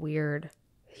really weird.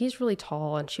 He's really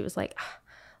tall, and she was like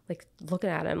looking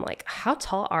at him like, how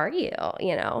tall are you,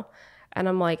 you know? And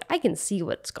I'm like, I can see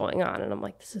what's going on. And I'm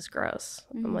like, this is gross.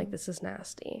 I'm like, this is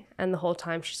nasty. And the whole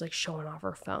time she's like showing off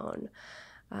her phone.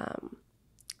 And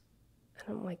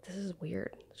I'm like, this is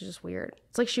weird. It's just weird.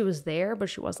 It's like she was there, but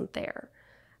she wasn't there.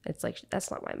 It's like,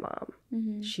 that's not my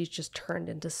mom. She's just turned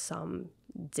into some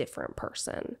different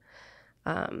person.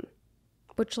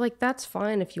 Which like, that's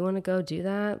fine. If you want to go do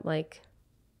that, like,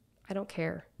 I don't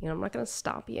care. You know, I'm not going to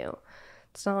stop you.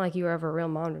 It's not like you were ever a real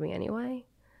mom to me anyway.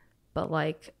 But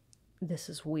like, this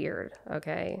is weird,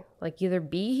 okay? Like, either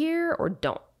be here or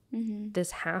don't.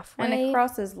 This halfway. And it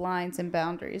crosses lines and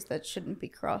boundaries that shouldn't be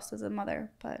crossed as a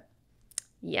mother, but.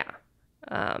 Yeah.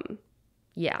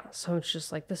 Yeah, so it's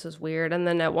just like, this is weird. And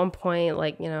then at one point,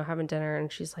 like, you know, having dinner,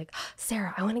 and she's like,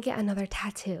 Sarah, I want to get another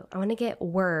tattoo. I want to get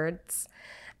words.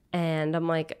 And I'm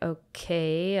like,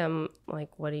 okay. I'm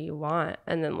like, what do you want?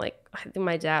 And then like, I think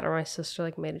my dad or my sister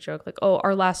like made a joke like, oh,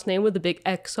 our last name with a big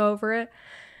X over it.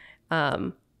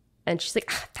 And she's like,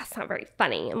 that's not very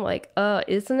funny. I'm like,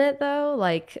 isn't it though?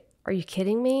 Like, are you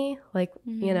kidding me? Like,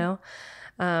 you know?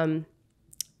 And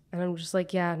I'm just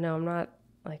like, yeah, no, I'm not,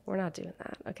 like, we're not doing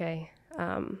that. Okay.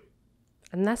 And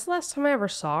that's the last time I ever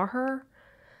saw her.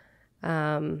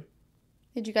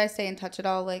 Did you guys stay in touch at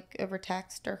all, like over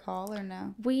text or call, or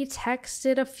no? We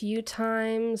texted a few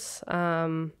times.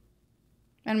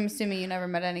 And I'm assuming you never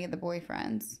met any of the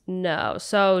boyfriends. No.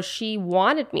 So she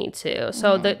wanted me to.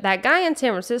 So that guy in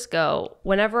San Francisco,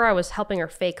 whenever I was helping her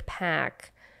fake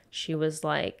pack, she was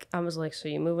like, I was like, so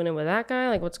you moving in with that guy?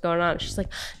 Like, what's going on? She's like,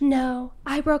 no,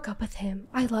 I broke up with him.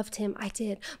 I loved him. I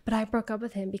did. But I broke up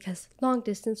with him because long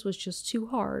distance was just too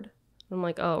hard. I'm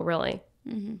like, oh, really?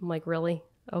 I'm like, really?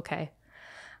 Okay.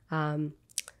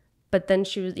 But then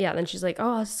then she's like,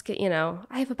 oh, I'll just get,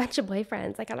 I have a bunch of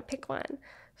boyfriends. I got to pick one.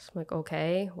 So I'm like,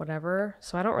 okay, whatever.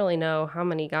 So I don't really know how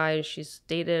many guys she's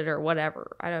dated or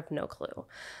whatever. I have no clue.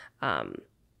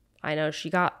 I know she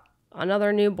got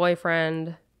another new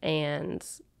boyfriend. And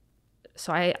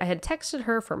so I had texted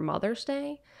her for Mother's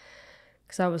Day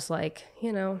because I was like,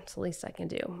 it's the least I can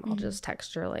do. I'll just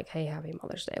text her like, hey, happy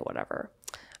Mother's Day, whatever.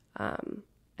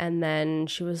 And then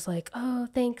she was like, oh,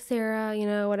 thanks, Sarah,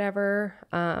 whatever.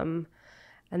 And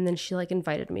then she like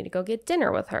invited me to go get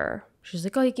dinner with her. She's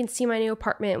like, oh, you can see my new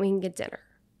apartment. We can get dinner.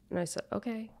 And I said,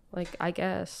 okay, like, I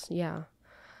guess, yeah.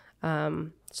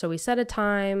 So we set a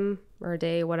time or a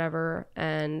day, whatever.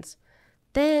 And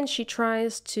then she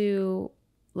tries to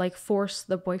like force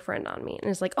the boyfriend on me.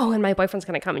 And it's like, oh, and my boyfriend's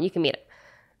going to come and you can meet him.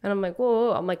 And I'm like,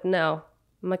 whoa. I'm like, no.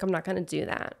 I'm like, I'm not going to do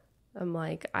that. I'm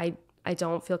like, I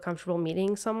don't feel comfortable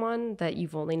meeting someone that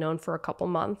you've only known for a couple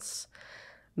months.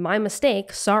 My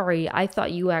mistake. Sorry. I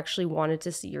thought you actually wanted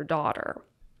to see your daughter.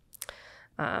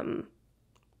 And,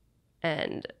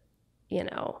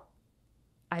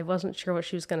 I wasn't sure what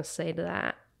she was going to say to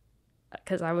that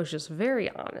because I was just very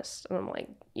honest. And I'm like,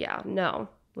 yeah, no,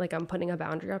 like I'm putting a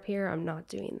boundary up here. I'm not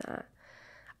doing that.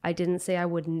 I didn't say I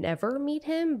would never meet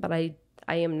him, but I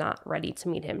am not ready to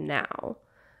meet him now.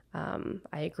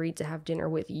 I agreed to have dinner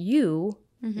with you.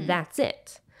 That's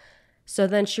it. So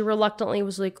then she reluctantly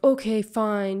was like, okay,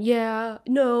 fine. Yeah,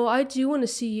 no, I do want to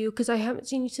see you because I haven't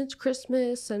seen you since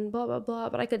Christmas and blah, blah, blah.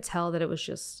 But I could tell that it was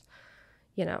just,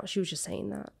 she was just saying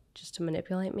that just to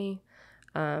manipulate me.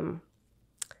 And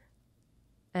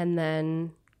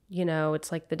then,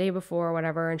 it's like the day before or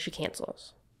whatever, and she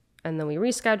cancels. And then we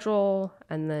reschedule,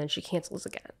 and then she cancels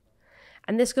again.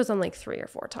 And this goes on like 3 or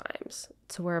 4 times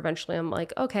to where eventually I'm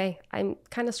like, okay, I'm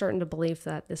kind of starting to believe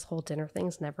that this whole dinner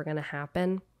thing's never going to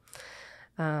happen.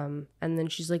 And then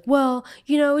she's like, well,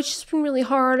 it's just been really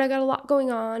hard. I got a lot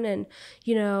going on. And,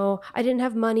 I didn't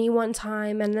have money one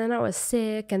time. And then I was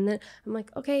sick. And then I'm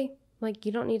like, okay, like,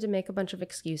 you don't need to make a bunch of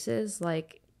excuses.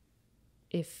 Like,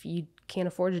 if you can't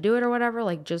afford to do it or whatever,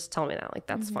 like, just tell me that. Like,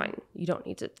 that's fine. You don't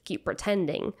need to keep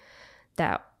pretending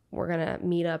that we're going to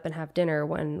meet up and have dinner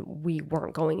when we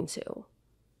weren't going to.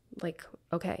 Like,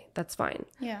 okay, that's fine.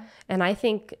 Yeah. And I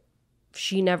think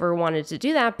she never wanted to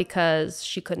do that because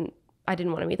I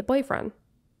didn't want to meet the boyfriend.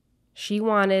 She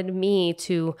wanted me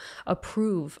to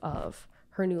approve of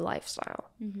her new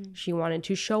lifestyle. She wanted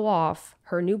to show off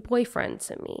her new boyfriend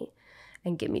to me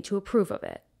and get me to approve of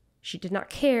it. She did not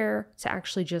care to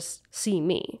actually just see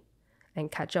me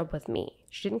and catch up with me.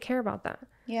 She didn't care about that.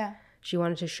 Yeah. She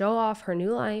wanted to show off her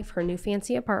new life, her new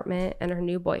fancy apartment, and her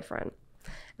new boyfriend.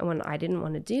 And when I didn't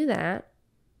want to do that,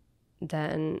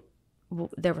 then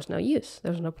there was no use.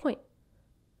 There was no point.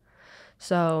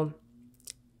 So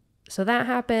that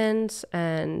happened.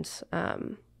 And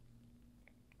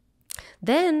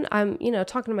then I'm,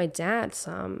 talking to my dad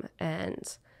some,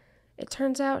 and it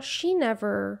turns out she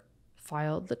never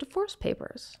filed the divorce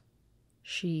papers.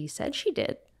 She said she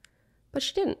did, but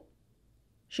she didn't.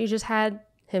 She just had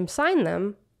him sign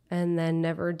them and then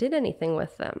never did anything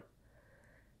with them.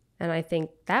 And I think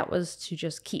that was to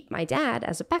just keep my dad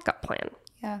as a backup plan.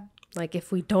 Yeah. Like,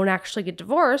 if we don't actually get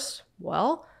divorced,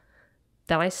 well,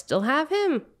 then I still have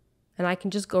him. And I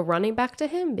can just go running back to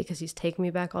him because he's taken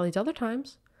me back all these other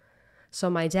times. So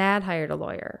my dad hired a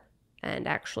lawyer and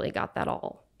actually got that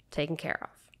all taken care of.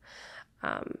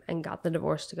 And got the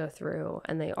divorce to go through,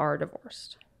 and they are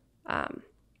divorced.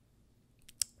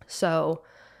 So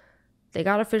they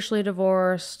got officially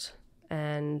divorced,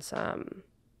 and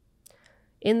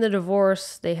in the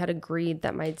divorce, they had agreed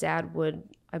that my dad would,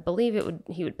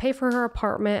 he would pay for her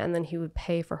apartment, and then he would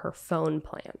pay for her phone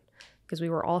plan, because we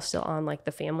were all still on like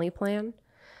the family plan.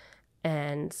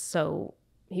 And so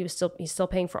he's still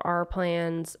paying for our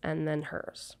plans and then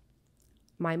hers.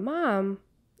 My mom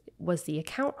was the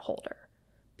account holder,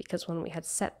 because when we had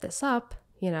set this up,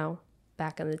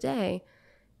 back in the day,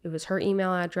 it was her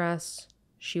email address.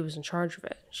 She was in charge of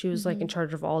it. She was like in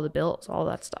charge of all the bills, all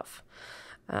that stuff.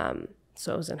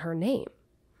 So it was in her name.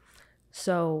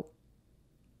 So,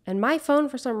 and my phone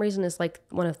for some reason is like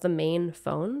one of the main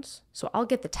phones. So I'll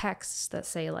get the texts that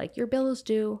say like, your bill is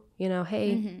due,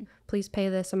 hey, please pay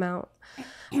this amount.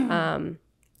 And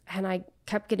I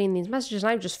kept getting these messages, and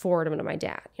I would just forward them to my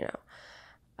dad,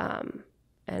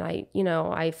 and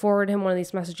I forward him one of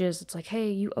these messages. It's like,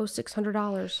 hey, you owe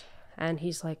 $600. And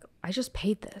he's like, I just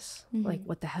paid this. Like,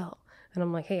 what the hell? And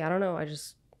I'm like, hey, I don't know.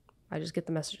 I just get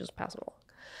the messages, pass them along.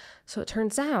 So it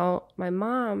turns out my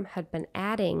mom had been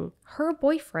adding her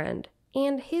boyfriend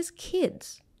and his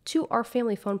kids to our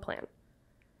family phone plan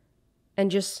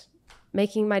and just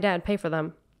making my dad pay for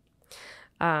them.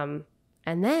 And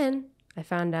then I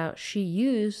found out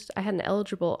I had an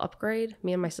eligible upgrade.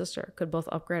 Me and my sister could both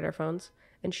upgrade our phones.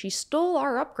 And she stole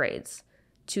our upgrades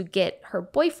to get her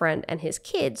boyfriend and his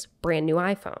kids brand new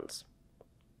iPhones.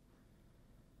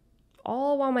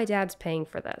 All while my dad's paying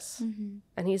for this. Mm-hmm.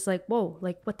 And he's like, whoa,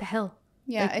 like, what the hell?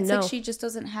 Yeah, like, it's no. Like she just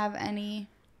doesn't have any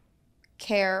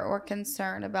care or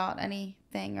concern about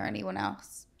anything or anyone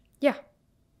else. Yeah.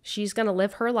 She's going to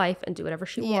live her life and do whatever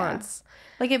she wants.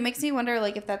 Like, it makes me wonder,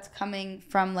 like, if that's coming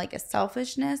from, like, a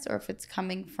selfishness or if it's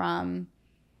coming from,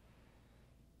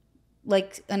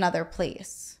 like, another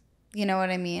place. You know what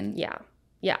I mean? Yeah.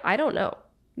 Yeah, I don't know.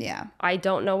 Yeah. I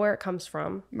don't know where it comes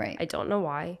from. Right. I don't know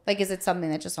why. Like, is it something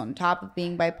that's just on top of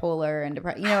being bipolar and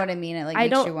depressed? You know what I mean? It, like,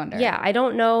 makes you wonder. Yeah, I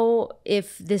don't know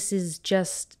if this is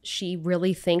just she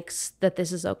really thinks that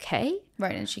this is okay.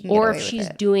 Right, and she can get away with it. Or if she's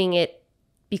doing it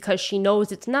because she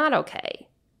knows it's not okay.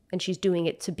 And she's doing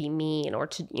it to be mean or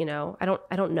to, you know, I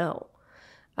don't know.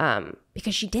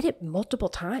 Because she did it multiple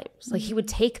times. Like, he would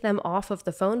take them off of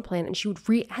the phone plan and she would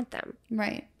re-add them.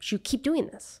 Right. She would keep doing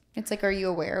this. It's like, are you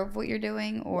aware of what you're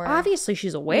doing? Or obviously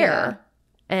she's aware.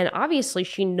 Yeah. And obviously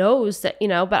she knows that, you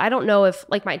know, but I don't know if,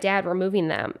 like, my dad removing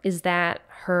them, is that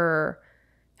her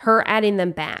adding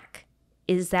them back?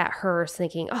 Is that her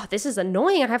thinking, oh, this is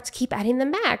annoying, I have to keep adding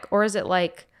them back? Or is it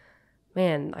like,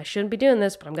 man, I shouldn't be doing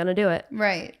this, but I'm going to do it.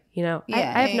 Right. You know,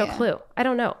 yeah, I have no clue. I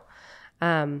don't know.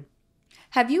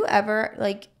 Have you ever,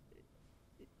 like,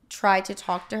 tried to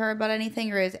talk to her about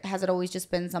anything, or has it always just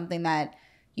been something that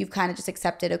you've kind of just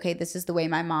accepted, okay, this is the way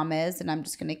my mom is, and I'm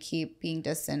just going to keep being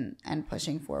distant and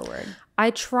pushing forward?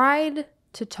 I tried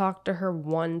to talk to her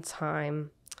one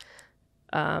time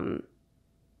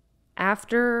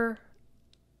after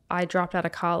I dropped out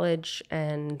of college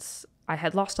and I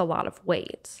had lost a lot of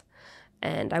weight.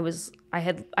 And I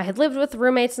had lived with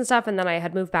roommates and stuff, and then I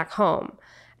had moved back home.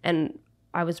 And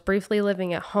I was briefly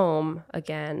living at home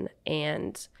again,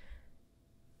 and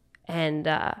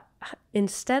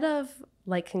instead of,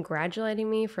 like,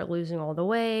 congratulating me for losing all the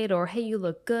weight or, hey, you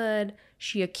look good,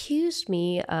 she accused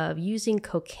me of using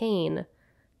cocaine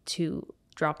to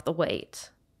drop the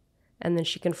weight. And then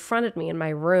she confronted me in my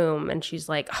room, and she's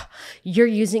like, oh, you're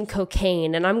using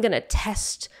cocaine, and I'm going to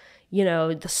test, you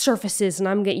know, the surfaces, and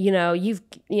I'm going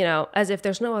to, as if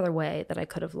there's no other way that I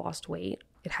could have lost weight.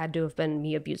 It had to have been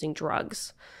me abusing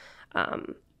drugs.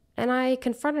 And I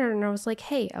confronted her and I was like,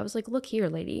 hey, look here,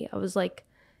 lady. I was like,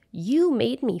 you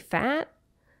made me fat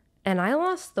and I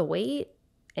lost the weight,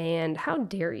 and how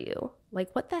dare you? Like,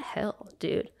 what the hell,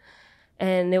 dude?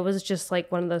 And it was just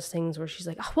like one of those things where she's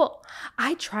like, oh, well,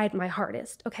 I tried my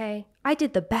hardest, okay? I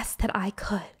did the best that I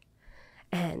could.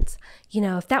 And, you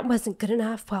know, if that wasn't good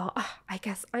enough, well, I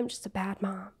guess I'm just a bad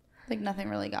mom. Like, nothing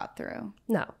really got through.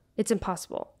 No, it's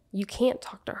impossible. You can't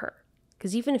talk to her,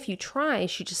 because even if you try,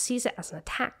 she just sees it as an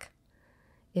attack.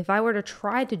 If I were to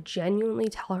try to genuinely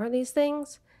tell her these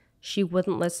things, she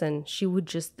wouldn't listen. She would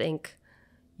just think,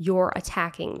 you're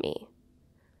attacking me.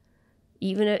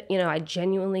 Even if, you know, I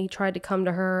genuinely tried to come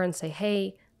to her and say,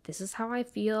 hey, this is how I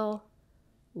feel,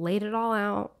 laid it all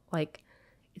out, like,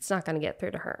 it's not going to get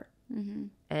through to her. Mm-hmm.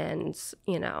 And,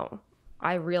 you know,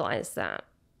 I realized that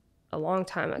a long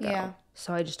time ago. Yeah.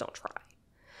 So I just don't try.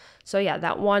 So yeah,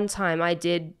 that one time I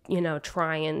did, you know,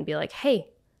 try and be like,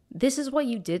 hey, this is what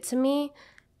you did to me,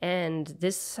 and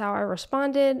this is how I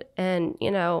responded. And, you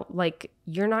know, like,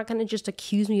 you're not going to just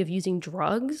accuse me of using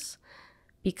drugs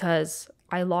because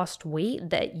I lost weight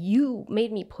that you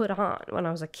made me put on when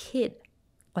I was a kid.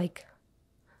 Like,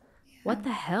 what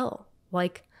the hell?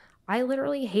 Like, I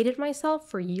literally hated myself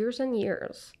for years and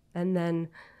years. And then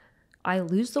I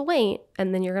lose the weight,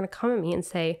 and then you're going to come at me and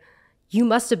say, you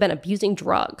must have been abusing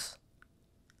drugs.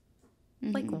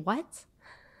 Mm-hmm. Like, what?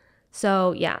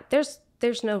 So yeah, there's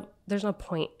no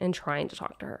point in trying to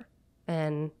talk to her.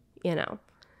 And, you know,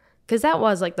 because that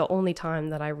was like the only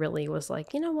time that I really was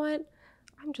like, you know what?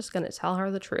 I'm just going to tell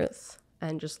her the truth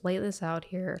and just lay this out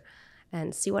here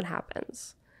and see what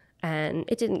happens. And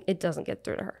it doesn't get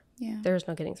through to her. Yeah. There's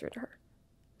no getting through to her.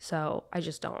 So I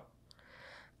just don't.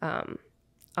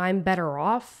 I'm better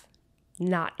off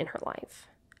not in her life.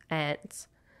 And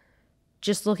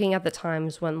just looking at the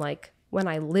times when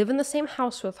I live in the same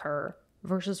house with her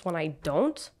versus when I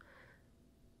don't,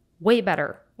 way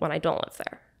better when I don't live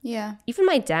there. Yeah. Even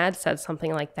my dad said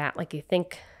something like that. Like, you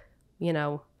think, you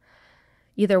know,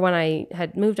 either when I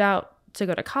had moved out to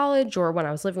go to college or when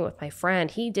I was living with my friend,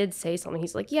 he did say something.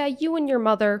 He's like, yeah, you and your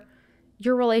mother,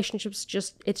 your relationship's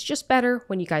it's just better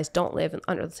when you guys don't live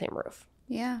under the same roof.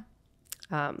 Yeah.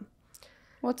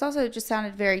 Well, it's also just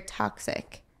sounded very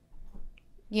toxic.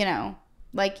 You know,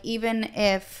 like even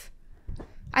if,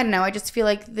 I don't know, I just feel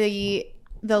like the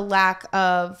lack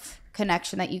of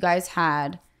connection that you guys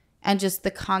had and just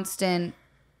the constant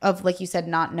of, like you said,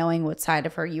 not knowing what side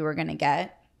of her you were going to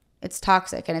get, it's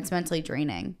toxic and it's mentally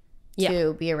draining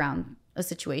to be around a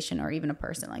situation or even a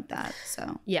person like that.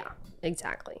 So yeah,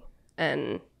 exactly.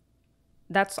 And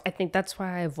I think that's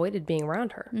why I avoided being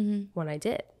around her when I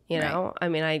did. You know, I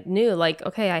mean, I knew like,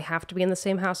 okay, I have to be in the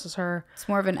same house as her. It's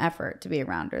more of an effort to be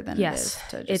around her than it is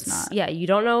to just not. Yeah, you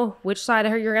don't know which side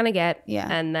of her you're going to get. Yeah.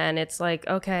 And then it's like,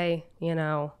 okay, you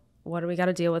know, what do we got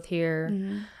to deal with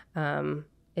here?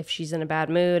 If she's in a bad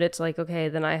mood, it's like, okay,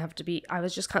 then I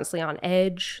was just constantly on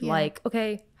edge. Yeah. Like,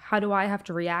 okay, how do I have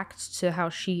to react to how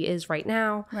she is right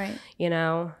now? Right. You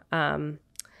know?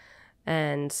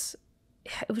 And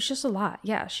it was just a lot.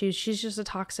 Yeah, she's just a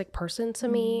toxic person to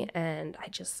me, and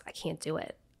I can't do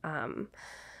it. And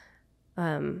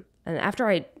after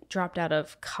I dropped out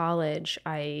of college,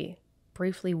 I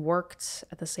briefly worked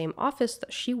at the same office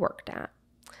that she worked at.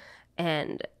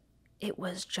 And it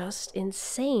was just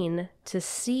insane to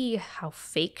see how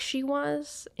fake she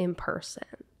was in person.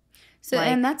 So,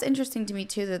 and that's interesting to me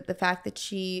too, that the fact that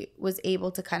she was able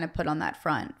to kind of put on that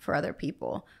front for other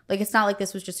people. Like, it's not like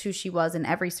this was just who she was in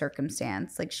every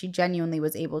circumstance. Like, she genuinely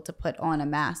was able to put on a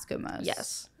mask almost.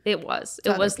 Yes, it was.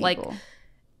 It was like,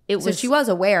 so she was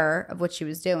aware of what she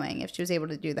was doing if she was able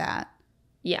to do that.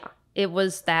 Yeah. It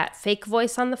was that fake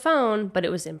voice on the phone, but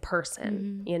it was in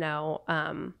person, you know.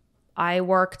 I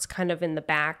worked kind of in the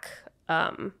back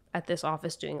at this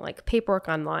office doing like paperwork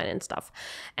online and stuff,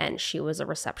 and she was a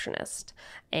receptionist,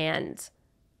 and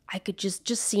I could just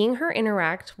seeing her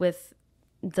interact with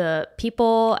the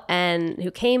people and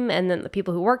who came and then the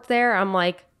people who worked there, I'm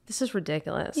like, this is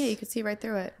ridiculous. Yeah, you could see right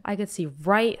through it. I could see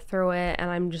right through it, and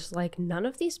I'm just like, none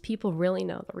of these people really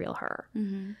know the real her.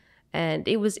 And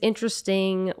it was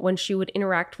interesting when she would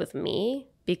interact with me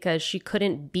because she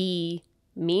couldn't be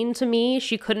mean to me.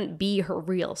 She couldn't be her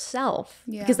real self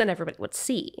because then everybody would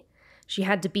see. She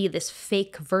had to be this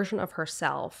fake version of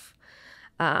herself,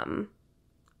 you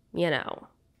know,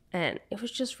 and it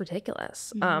was just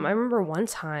ridiculous. I remember one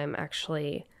time,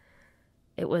 actually,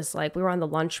 it was like we were on the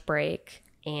lunch break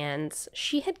and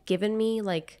she had given me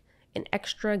like an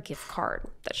extra gift card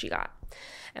that she got.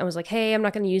 And was like, hey, I'm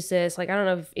not going to use this. Like, I don't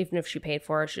know even if she paid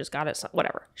for it. She just got it. So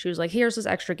whatever. She was like, here's this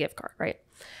extra gift card, right?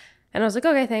 And I was like,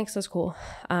 okay, thanks. That's cool.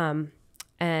 And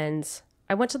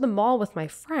I went to the mall with my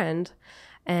friend,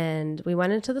 and we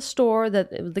went into the store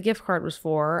that the gift card was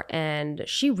for, and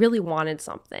she really wanted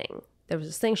something. There was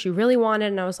this thing she really wanted,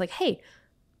 and I was like, hey,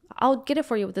 I'll get it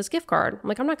for you with this gift card. I'm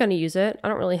like, I'm not going to use it. I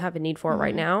don't really have a need for it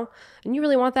right now. And you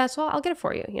really want that, so I'll get it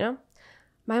for you, you know?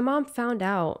 My mom found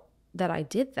out that I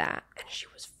did that, and she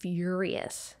was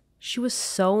furious. She was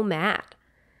so mad.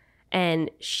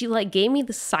 And she like gave me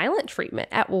the silent treatment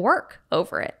at work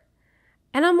over it.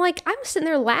 And I'm like, I'm sitting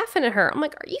there laughing at her. I'm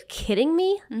like, are you kidding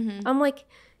me? I'm like,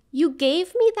 you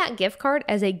gave me that gift card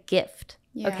as a gift,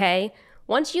 okay?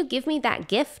 Once you give me that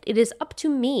gift, it is up to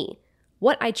me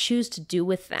what I choose to do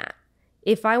with that.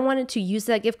 If I wanted to use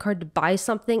that gift card to buy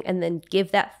something and then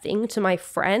give that thing to my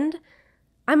friend,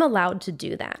 I'm allowed to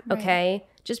do that, okay? Right.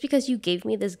 Just because you gave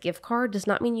me this gift card does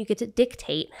not mean you get to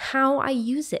dictate how I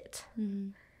use it.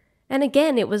 And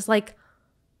again, it was like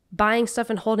buying stuff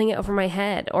and holding it over my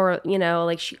head, or, you know,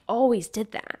 like she always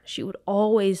did that. She would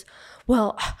always,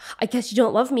 well, I guess you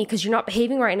don't love me because you're not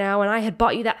behaving right now, and I had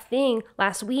bought you that thing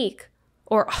last week.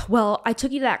 Or, well, I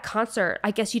took you to that concert.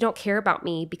 I guess you don't care about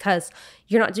me because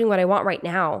you're not doing what I want right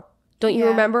now. Don't you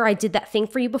remember I did that thing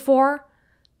for you before?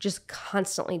 Just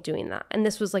constantly doing that. And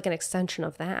this was like an extension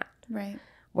of that. Right.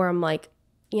 Where I'm like,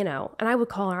 you know, and I would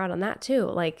call her out on that too.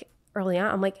 Like early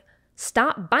on, I'm like,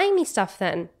 stop buying me stuff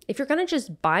then. If you're going to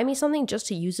just buy me something just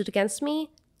to use it against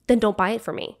me, then don't buy it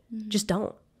for me. Just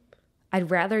don't.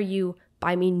 I'd rather you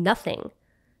buy me nothing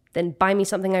than buy me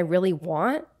something I really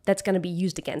want that's going to be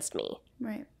used against me.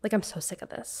 Right. Like, I'm so sick of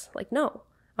this. Like, no,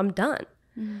 I'm done.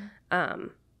 And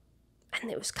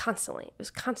it was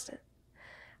constant.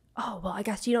 Oh, well, I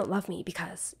guess you don't love me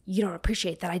because you don't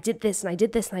appreciate that I did this and I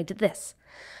did this and I did this.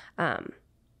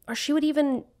 Or she would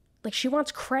even, like, she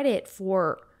wants credit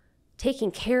for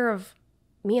taking care of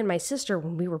me and my sister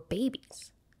when we were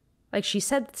babies. Like, she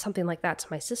said something like that to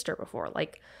my sister before.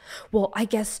 Like, well, I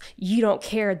guess you don't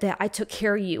care that I took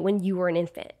care of you when you were an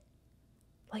infant.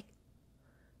 Like,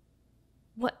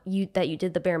 what? That you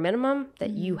did the bare minimum?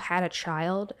 That you had a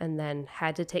child and then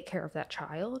had to take care of that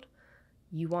child?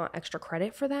 You want extra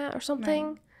credit for that or something?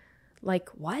 Right. Like,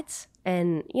 what?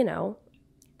 And, you know,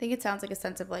 I think it sounds like a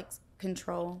sense of like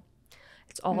control.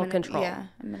 it's all control. Yeah,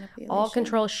 manipulation. All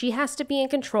control. She has to be in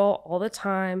control all the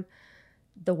time.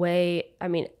 All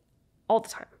the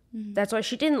time. Mm-hmm. That's why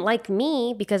she didn't like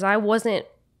me, because I wasn't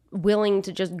willing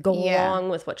to just go along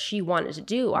with what she wanted to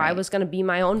do. Right. I was going to be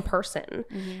my own person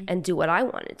and do what I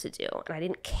wanted to do. And I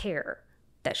didn't care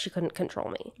that she couldn't control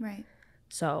me. Right.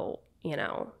 So, you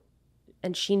know,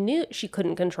 and she knew she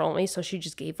couldn't control me, so she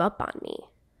just gave up on me.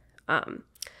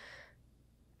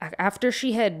 After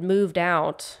she had moved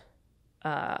out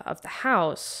of the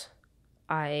house,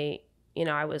 I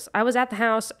was at the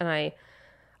house, and I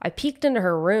peeked into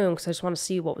her room because I just want to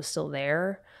see what was still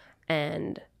there.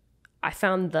 And I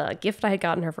found the gift I had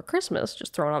gotten her for Christmas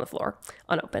just thrown on the floor,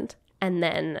 unopened. And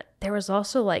then there was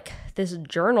also like this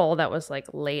journal that was like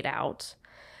laid out.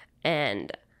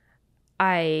 And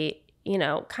I,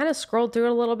 kind of scrolled through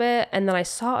it a little bit. And then I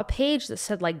saw a page that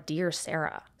said like, Dear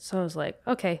Sarah. So I was like,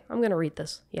 okay, I'm going to read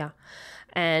this. Yeah.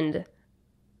 And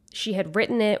she had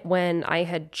written it when I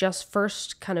had just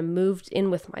first kind of moved in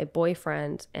with my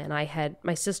boyfriend, and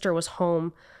my sister was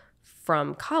home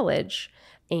from college,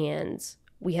 and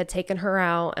we had taken her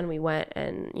out, and we went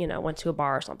to a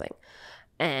bar or something.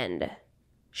 And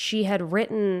she had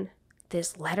written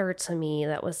this letter to me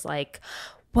that was like,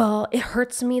 well, it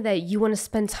hurts me that you want to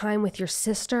spend time with your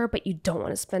sister, but you don't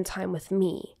want to spend time with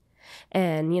me.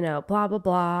 And, blah, blah,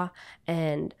 blah.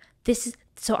 And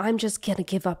so I'm just going to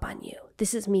give up on you.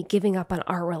 This is me giving up on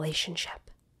our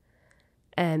relationship.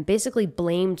 And basically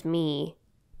blamed me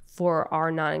for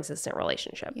our non-existent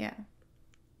relationship. Yeah.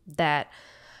 That,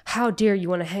 how dare you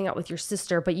want to hang out with your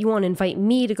sister, but you won't invite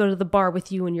me to go to the bar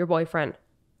with you and your boyfriend.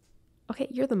 Okay,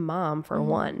 you're the mom for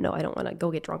one. No, I don't want to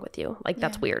go get drunk with you. Like,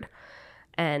 that's weird.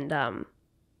 And,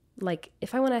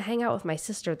 if I want to hang out with my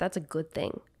sister, that's a good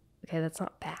thing. Okay, that's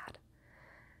not bad.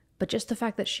 But just the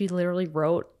fact that she literally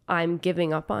wrote, I'm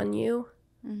giving up on you.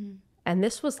 Mm-hmm. And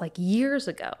this was like years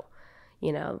ago,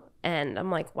 and I'm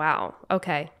like, wow,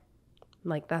 okay.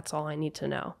 Like, that's all I need to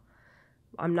know.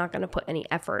 I'm not going to put any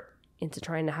effort into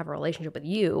trying to have a relationship with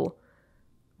you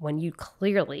when you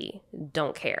clearly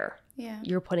don't care. Yeah.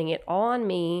 You're putting it all on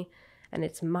me, and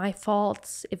it's my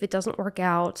fault if it doesn't work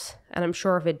out. And I'm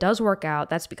sure if it does work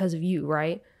out, that's because of you,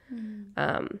 right?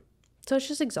 Mm-hmm. So it's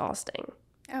just exhausting.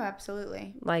 Oh,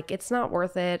 absolutely. Like, it's not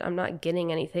worth it. I'm not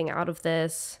getting anything out of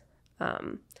this.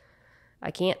 I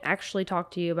can't actually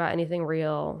talk to you about anything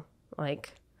real.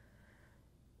 Like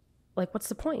what's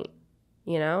the point?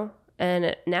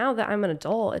 And now that I'm an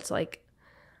adult, it's like,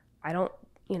 I don't,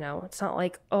 it's not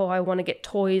like, oh, I want to get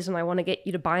toys and I want to get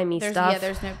you to buy me stuff. Yeah,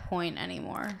 there's no point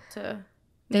anymore to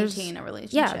maintain a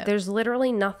relationship. Yeah, there's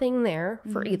literally nothing there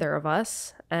for either of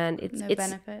us. And it's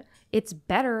benefit. It's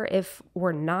better if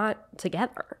we're not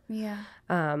together. Yeah.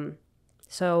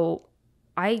 So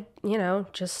I,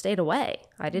 just stayed away.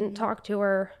 I didn't talk to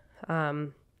her.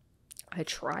 I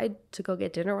tried to go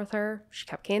get dinner with her. She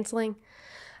kept canceling.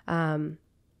 And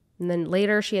then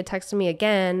later she had texted me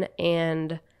again,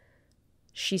 and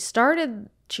she started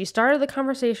the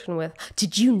conversation with,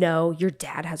 did you know your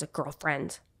dad has a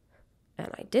girlfriend? And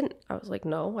I didn't. I was like,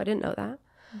 no, I didn't know that.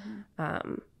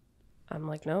 Mm-hmm. I'm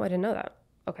like, no, I didn't know that.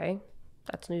 Okay,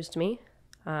 that's news to me.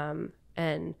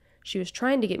 And she was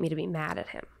trying to get me to be mad at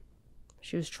him.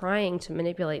 She was trying to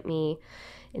manipulate me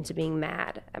into being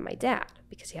mad at my dad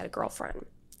because he had a girlfriend.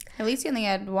 At least he only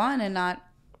had one and not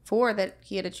 4 that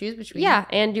he had to choose between. Yeah,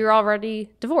 and you're already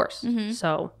divorced. Mm-hmm.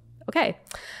 So, okay.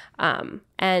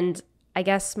 And I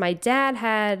guess my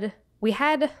dad we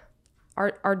had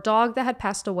our dog that had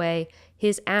passed away.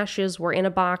 His ashes were in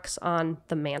a box on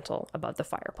the mantle above the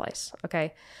fireplace.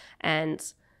 Okay. And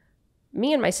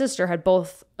me and my sister had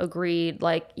both agreed,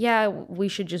 like, yeah, we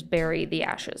should just bury the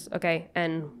ashes. Okay.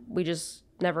 And we just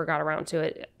never got around to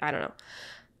it. I don't know.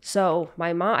 So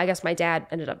I guess my dad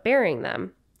ended up burying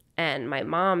them, and my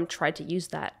mom tried to use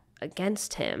that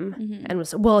against him and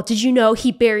was, well, did you know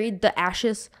he buried the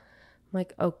ashes? I'm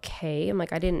like, okay. I'm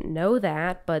like, I didn't know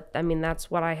that, but I mean,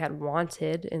 that's what I had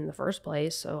wanted in the first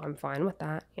place. So I'm fine with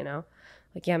that,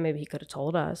 like, yeah, maybe he could have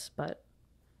told us, but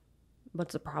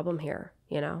what's the problem here?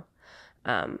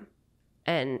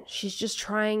 And she's just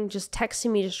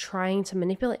texting me, just trying to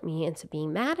manipulate me into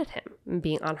being mad at him and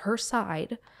being on her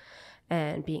side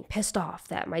and being pissed off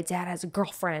that my dad has a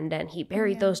girlfriend and he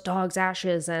buried those dogs'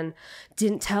 ashes and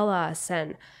didn't tell us.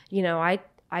 And,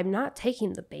 I'm not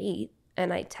taking the bait.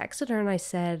 And I texted her and I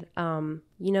said,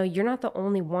 you're not the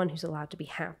only one who's allowed to be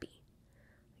happy.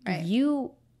 Right.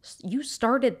 You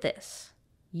started this.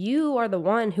 You are the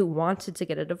one who wanted to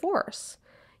get a divorce.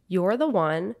 You're the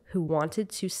one who wanted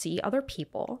to see other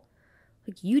people.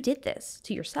 Like, you did this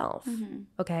to yourself.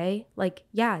 Okay? Like,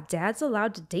 yeah, dad's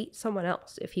allowed to date someone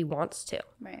else if he wants to.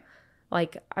 Right.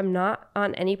 Like, I'm not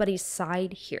on anybody's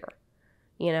side here,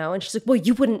 you know? And she's like, well,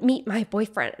 you wouldn't meet my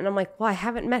boyfriend. And I'm like, well, I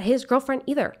haven't met his girlfriend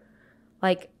either.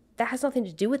 Like, that has nothing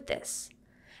to do with this.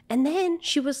 And then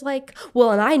she was like,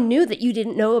 well, and I knew that you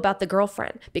didn't know about the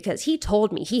girlfriend because he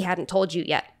told me he hadn't told you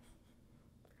yet.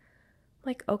 I'm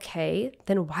like, okay,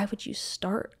 then why would you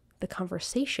start the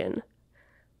conversation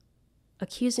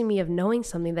accusing me of knowing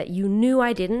something that you knew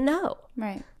I didn't know?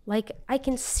 Right. Like, I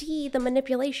can see the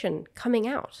manipulation coming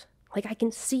out. Like, I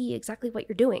can see exactly what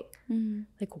you're doing.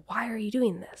 Like, why are you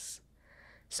doing this?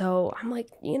 So I'm like,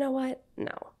 you know what?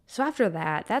 No. So after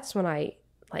that, that's when I,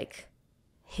 like,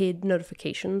 hid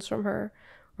notifications from her.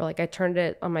 Or, like, I turned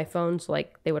it on my phone so,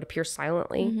 like, they would appear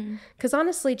silently. Because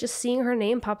honestly, just seeing her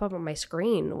name pop up on my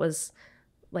screen was,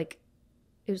 like,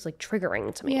 it was, like,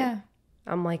 triggering to me. Yeah.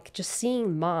 I'm like, just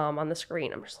seeing mom on the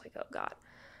screen, I'm just like, oh God,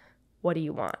 what do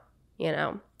you want? You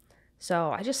know?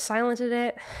 So I just silenced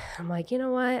it. I'm like, you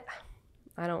know what?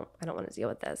 I don't want to deal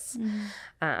with this.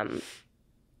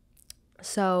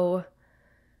 So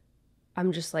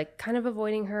I'm just like kind of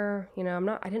avoiding her. You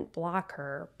know, I didn't block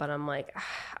her, but I'm like,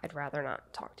 I'd rather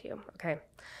not talk to you. Okay.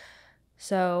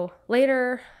 So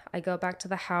later I go back to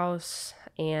the house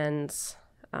and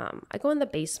I go in the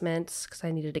basement because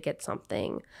I needed to get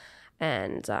something.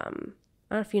 And I don't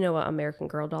know if you know what American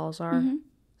Girl dolls are.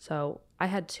 So I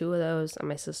had 2 of those and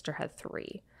my sister had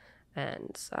 3.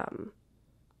 And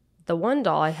the one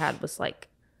doll I had was like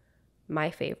my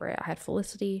favorite. I had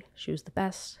Felicity. She was the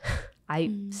best.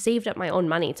 I saved up my own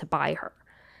money to buy her.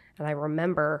 And I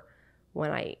remember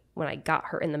when I got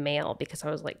her in the mail because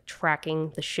I was like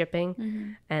tracking the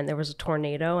shipping and there was a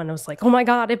tornado and I was like, oh my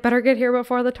God, it better get here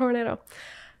before the tornado.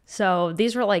 So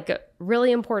these were like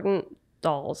really important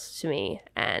dolls to me,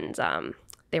 and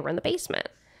they were in the basement.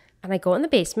 And I go in the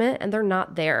basement and they're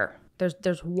not there.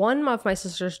 There's one of my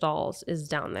sister's dolls is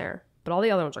down there, but all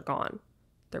the other ones are gone.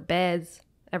 Their beds,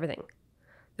 everything.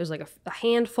 There's like a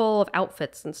handful of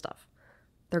outfits and stuff.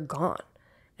 They're gone.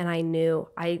 And I knew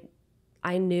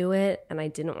it, and I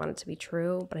didn't want it to be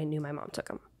true, but I knew my mom took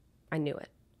them. I knew it.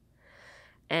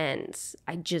 And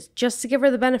I just to give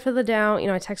her the benefit of the doubt, you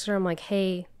know, I texted her, I'm like,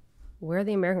 hey, where are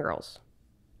the American Girls?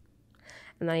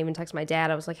 And then I even texted my dad.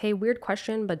 I was like, hey, weird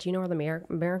question, but do you know where the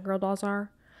American Girl dolls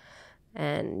are?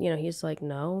 And, you know, he's like,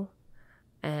 no.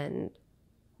 And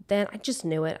then I just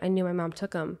knew it. I knew my mom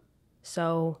took them.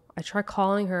 So I try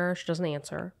calling her. She doesn't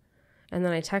answer. And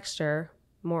then I text her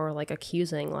more like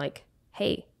accusing, like,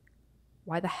 hey,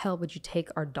 why the hell would you take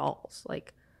our dolls?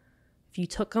 Like, if you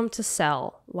took them to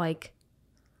sell, like,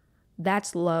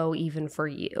 that's low even for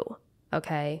you.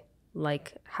 Okay?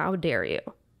 Like, how dare you?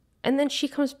 And then she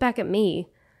comes back at me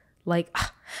like,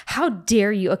 how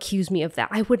dare you accuse me of that?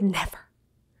 I would never.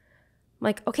 I'm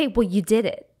like, okay, well, you did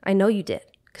it. I know you did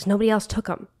because nobody else took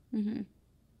them.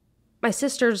 My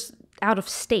sister's out of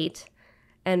state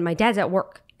and my dad's at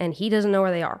work and he doesn't know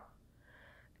where they are.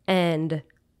 And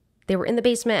they were in the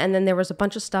basement, and then there was a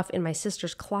bunch of stuff in my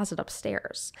sister's closet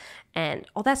upstairs. And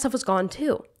all that stuff was gone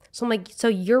too. So I'm like, so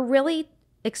you're really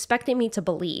expecting me to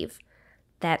believe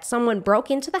that someone broke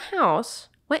into the house,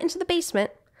 went into the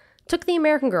basement, took the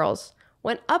American Girls,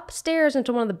 went upstairs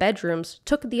into one of the bedrooms,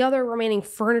 took the other remaining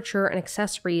furniture and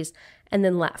accessories, and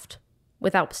then left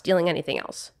without stealing anything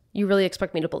else? You really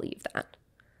expect me to believe that?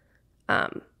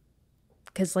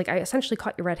 Because, like, I essentially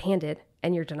caught you red-handed,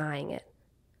 and you're denying it.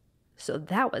 So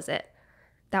that was it.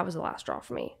 That was the last straw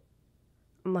for me.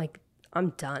 I'm like,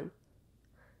 I'm done.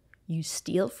 You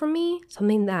steal from me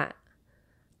something that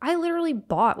I literally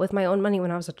bought with my own money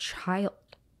when I was a child.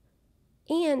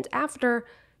 And after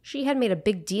she had made a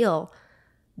big deal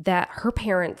that her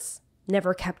parents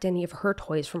never kept any of her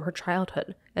toys from her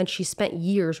childhood, and she spent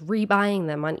years rebuying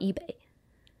them on eBay.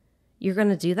 You're going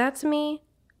to do that to me?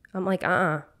 I'm like,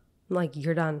 I'm like,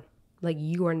 you're done. Like,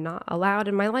 you are not allowed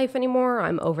in my life anymore.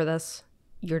 I'm over this.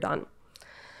 You're done.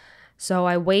 So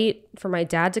I wait for my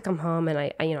dad to come home, and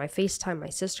I FaceTime my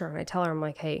sister, and I tell her, I'm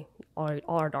like, hey, all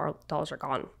our dolls are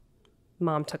gone.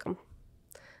 Mom took them.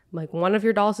 I'm like, one of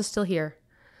your dolls is still here,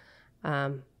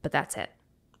 but that's it.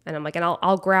 And I'm like, and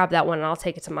I'll grab that one and I'll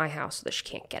take it to my house so that she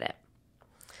can't get it.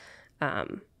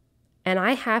 And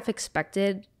I half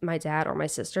expected my dad or my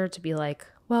sister to be like,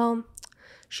 well,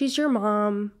 she's your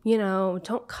mom, you know,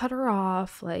 don't cut her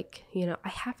off. Like, you know, I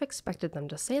half expected them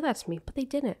to say that to me, but they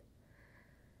didn't.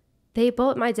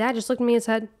 My dad just looked at me and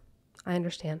said, I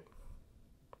understand.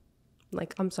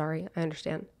 Like, I'm sorry, I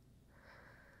understand.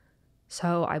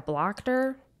 So I blocked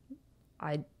her.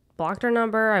 I blocked her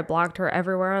number. I blocked her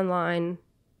everywhere online.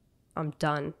 I'm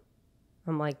done.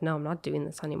 I'm like, no, I'm not doing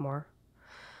this anymore.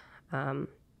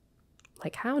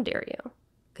 Like, how dare you?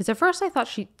 Because at first I thought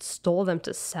she stole them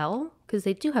to sell, because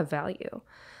they do have value.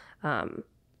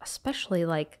 Especially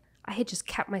like I had just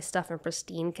kept my stuff in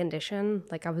pristine condition.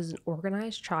 Like I was an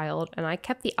organized child, and I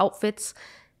kept the outfits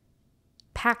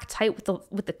packed tight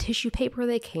with the tissue paper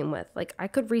they came with. Like I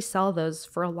could resell those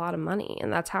for a lot of money,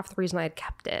 and that's half the reason I had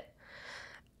kept it.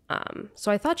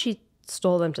 So I thought she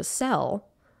stole them to sell,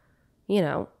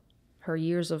 her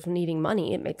years of needing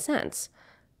money. It made sense.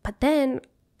 But then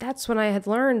that's when I had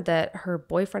learned that her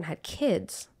boyfriend had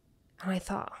kids. And I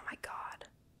thought, oh my God,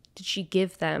 did she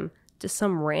give them to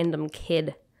some random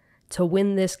kid to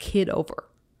win this kid over?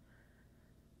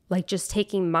 Like just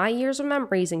taking my years of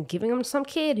memories and giving them to some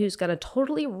kid who's going to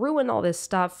totally ruin all this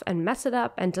stuff and mess it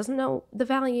up and doesn't know the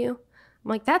value. I'm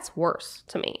like, that's worse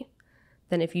to me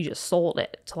than if you just sold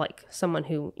it to like someone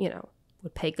who,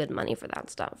 would pay good money for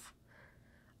that stuff.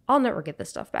 I'll never get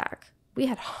this stuff back. We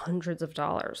had hundreds of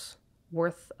dollars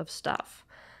worth of stuff.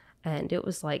 And it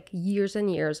was like years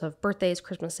and years of birthdays,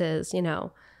 Christmases,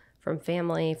 from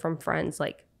family, from friends.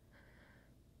 Like,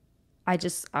 I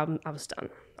was done.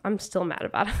 I'm still mad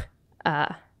about it.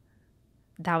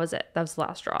 That was it. That was the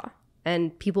last straw.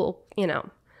 And people,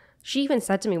 she even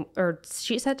said to me, or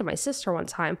she said to my sister one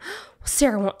time, well,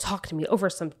 Sarah won't talk to me over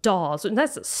some dolls. And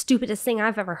that's the stupidest thing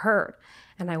I've ever heard.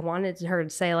 And I wanted her to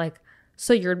say like,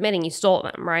 so you're admitting you stole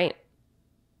them, right?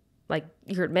 Like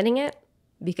you're admitting it?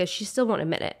 Because she still won't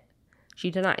admit it. She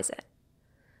denies it.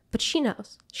 But she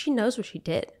knows. She knows what she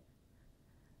did.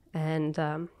 And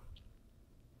I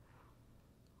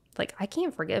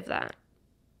can't forgive that.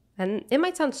 And it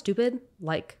might sound stupid,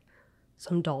 like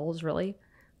some dolls really.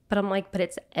 But I'm like, but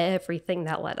it's everything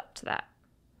that led up to that.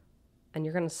 And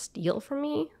you're going to steal from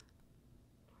me?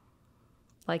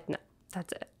 Like, no,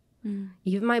 that's it.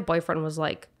 Even my boyfriend was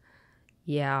like,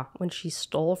 yeah, when she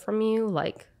stole from you,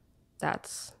 like,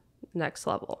 that's next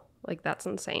level. Like, that's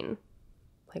insane.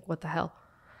 Like, what the hell?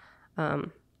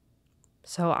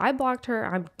 So I blocked her.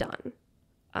 I'm done.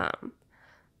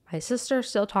 My sister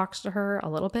still talks to her a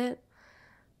little bit,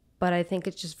 but I think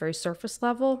it's just very surface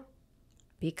level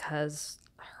because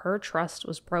her trust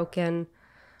was broken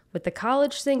with the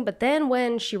college thing. But then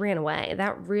when she ran away,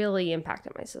 that really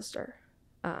impacted my sister.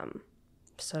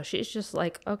 So she's just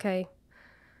like, okay,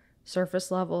 surface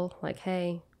level, like,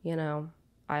 hey,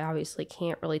 I obviously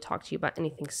can't really talk to you about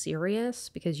anything serious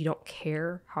because you don't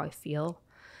care how I feel.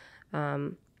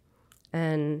 And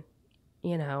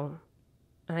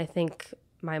I think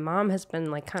my mom has been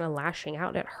like kind of lashing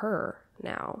out at her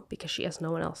now because she has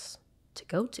no one else to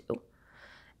go to.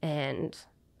 And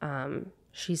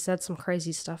she said some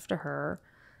crazy stuff to her.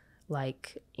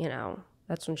 Like,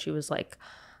 that's when she was like,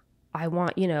 I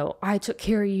want, I took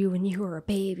care of you when you were a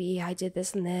baby. I did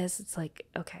this and this. It's like,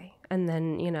 okay. And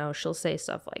then, she'll say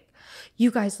stuff like, you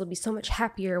guys will be so much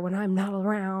happier when I'm not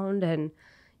around. And,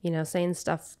 saying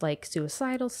stuff like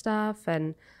suicidal stuff.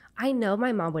 And I know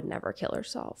my mom would never kill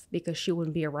herself because she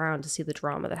wouldn't be around to see the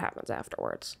drama that happens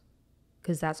afterwards.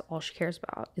 Because that's all she cares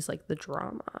about is like the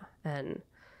drama and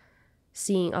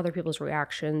seeing other people's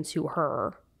reaction to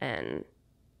her. And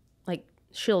like,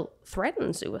 she'll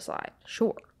threaten suicide,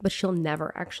 sure, but she'll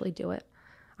never actually do it.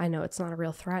 I know it's not a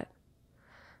real threat.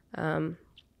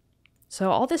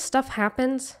 So all this stuff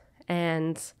happens,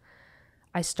 and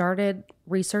I started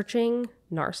researching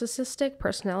narcissistic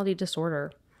personality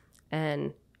disorder,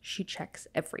 and she checks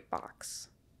every box.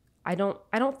 I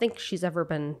don't think she's ever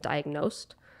been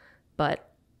diagnosed,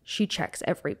 but she checks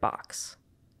every box.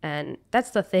 And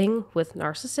that's the thing with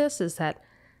narcissists, is that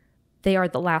they are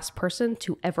the last person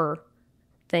to ever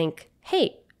think,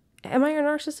 hey, am I a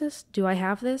narcissist? Do I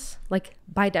have this? Like,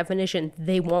 by definition,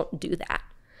 they won't do that.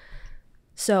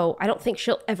 So I don't think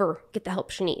she'll ever get the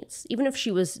help she needs. Even if she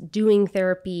was doing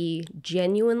therapy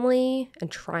genuinely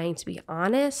and trying to be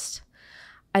honest,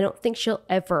 I don't think she'll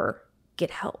ever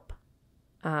get help.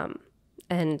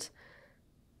 And,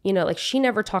 like, she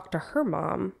never talked to her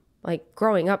mom. Like,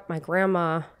 growing up, my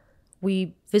grandma,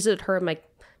 we visited her like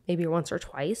maybe once or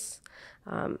twice.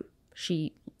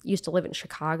 She used to live in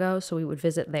Chicago, so we would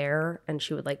visit there, and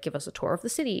she would like give us a tour of the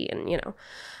city. And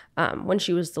when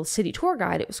she was the city tour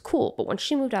guide, it was cool. But when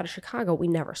she moved out of Chicago, we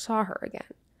never saw her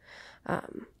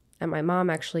again. And my mom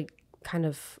actually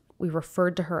we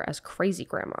referred to her as crazy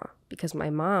grandma because my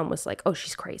mom was like, oh,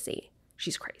 she's crazy.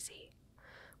 She's crazy.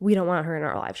 We don't want her in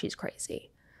our life. She's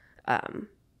crazy.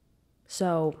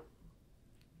 So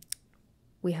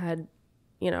we had,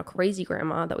 crazy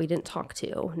grandma that we didn't talk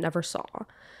to, never saw.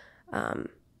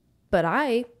 But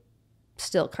I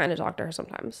still kind of talk to her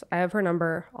sometimes. I have her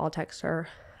number. I'll text her.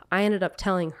 I ended up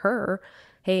telling her,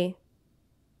 hey,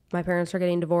 my parents are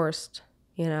getting divorced,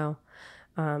 you know.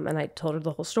 And I told her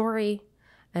the whole story.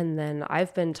 And then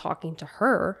I've been talking to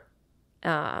her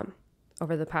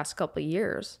over the past couple of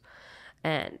years.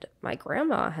 And my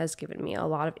grandma has given me a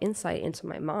lot of insight into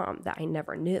my mom that I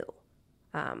never knew.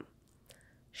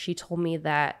 She told me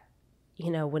that, you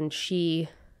know, when she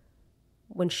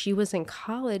was in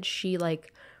college, she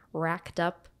like racked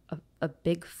up a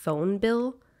big phone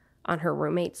bill on her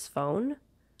roommate's phone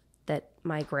that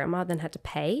my grandma then had to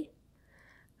pay.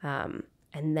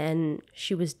 And then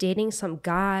she was dating some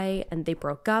guy and they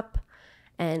broke up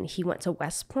and he went to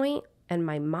West Point, and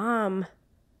my mom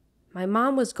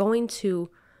was going to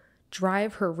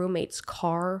drive her roommate's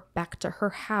car back to her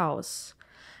house,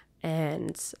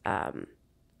 and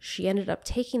she ended up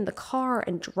taking the car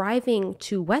and driving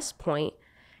to West Point,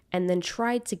 and then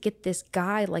tried to get this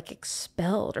guy like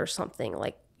expelled or something,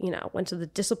 like, you know, went to the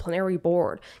disciplinary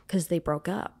board because they broke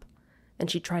up, and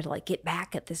she tried to like get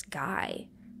back at this guy.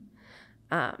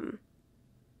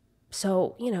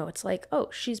 So, you know, it's like, oh,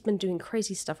 she's been doing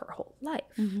crazy stuff her whole life.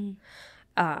 Mm-hmm.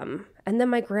 And then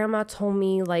my grandma told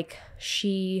me like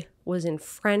she was in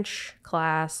French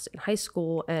class in high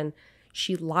school and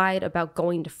she lied about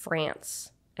going to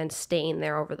France and staying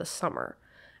there over the summer.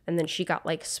 And then she got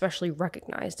like specially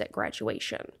recognized at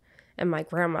graduation. And my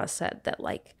grandma said that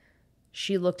like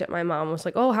she looked at my mom and was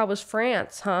like, oh, how was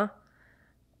France, huh?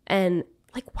 And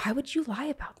like, why would you lie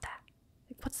about that?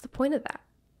 Like, what's the point of that?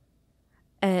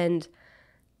 And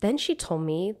then she told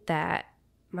me that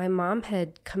my mom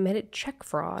had committed check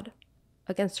fraud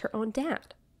against her own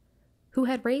dad, who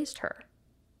had raised her.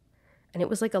 And it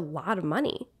was like a lot of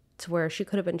money to where she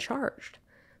could have been charged.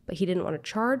 But he didn't want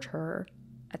to charge her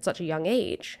at such a young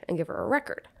age and give her a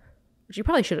record, which he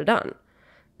probably should have done,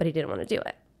 but he didn't want to do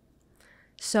it.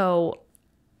 So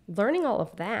learning all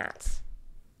of that,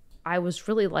 I was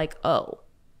really like, oh.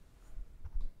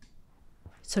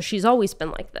 So she's always been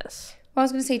like this. Well, I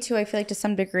was going to say, too, I feel like to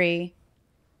some degree,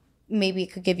 maybe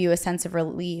it could give you a sense of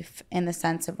relief in the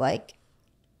sense of like,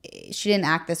 she didn't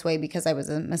act this way because I was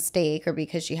a mistake or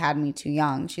because she had me too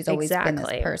young. She's always been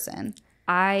this person.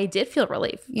 I did feel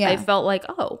relief. Yeah. I felt like,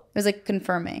 oh. It was like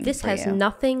confirming. This has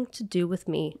nothing to do with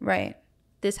me. Right.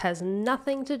 This has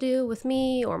nothing to do with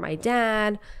me or my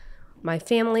dad, my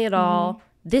family at all.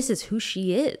 This is who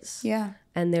she is. Yeah.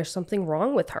 And there's something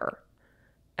wrong with her.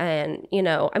 And, you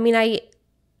know, I mean, I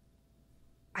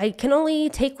can only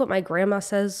take what my grandma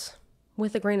says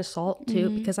with a grain of salt, too,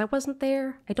 because I wasn't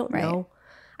there. I don't know.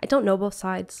 I don't know both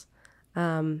sides.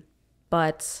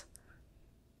 But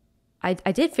I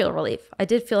did feel relief. I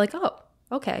did feel like, oh,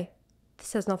 okay,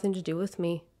 this has nothing to do with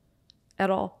me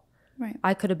at all. Right.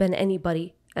 I could have been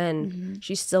anybody, and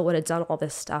she still would have done all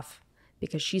this stuff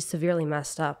because she's severely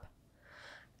messed up.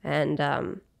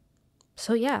 And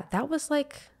so, yeah, that was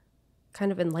like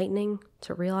kind of enlightening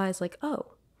to realize like,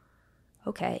 oh,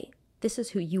 okay, this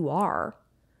is who you are.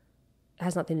 It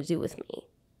has nothing to do with me.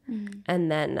 And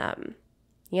then,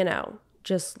 you know,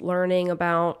 just learning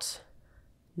about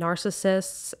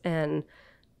narcissists and,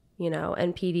 you know,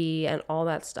 NPD and all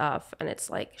that stuff. And it's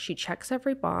like, she checks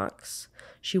every box.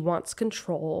 She wants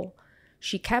control.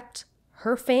 She kept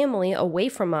her family away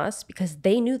from us because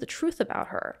they knew the truth about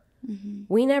her.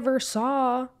 We never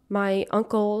saw my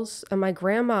uncles and my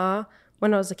grandma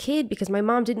when I was a kid because my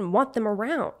mom didn't want them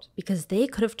around because they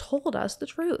could have told us the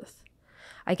truth.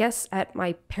 I guess at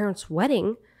my parents'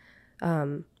 wedding,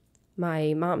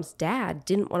 my mom's dad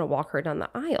didn't want to walk her down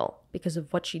the aisle because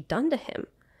of what she'd done to him.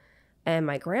 And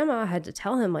my grandma had to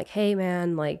tell him like, hey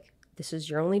man, like this is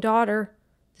your only daughter.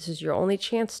 This is your only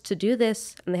chance to do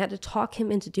this. And they had to talk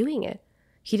him into doing it.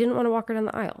 He didn't want to walk her down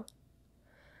the aisle.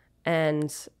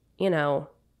 And, you know,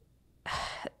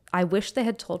 I wish they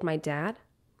had told my dad.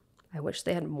 I wish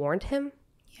they had warned him.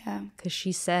 Yeah. Because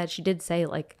she did say,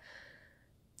 like,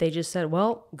 they just said,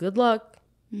 well, good luck.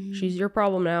 She's your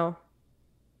problem now.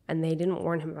 And they didn't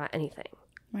warn him about anything.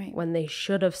 Right. When they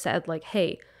should have said, like,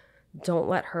 hey, don't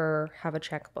let her have a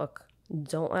checkbook.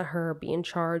 Don't let her be in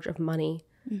charge of money.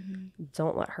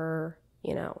 Don't let her,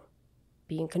 you know,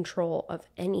 be in control of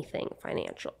anything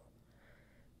financial.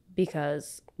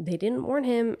 Because they didn't warn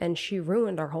him and she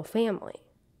ruined our whole family.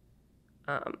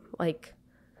 I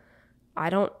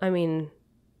mean,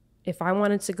 if I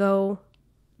wanted to go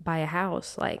buy a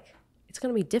house, like, it's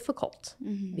going to be difficult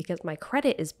because my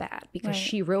credit is bad because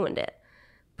she ruined it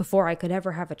before I could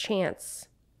ever have a chance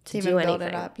to do anything. Build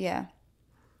it up, yeah.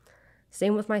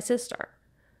 Same with my sister.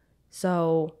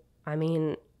 So, I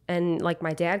mean, and like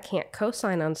my dad can't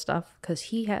co-sign on stuff because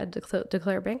he had to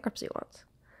declare bankruptcy once.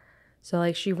 So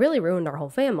like she really ruined our whole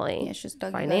family yeah, she's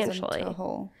dug financially, into a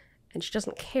hole. and she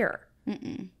doesn't care.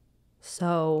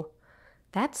 So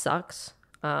That sucks.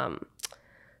 So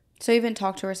you haven't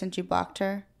talked to her since you blocked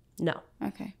her? No.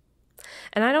 Okay.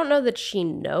 And I don't know that she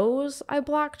knows I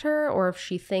blocked her or if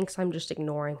she thinks I'm just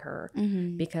ignoring her,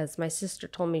 because my sister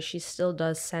told me she still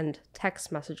does send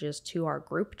text messages to our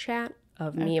group chat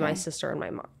of me and my sister and my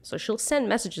mom. So she'll send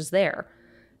messages there,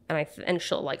 and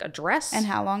she'll like address. And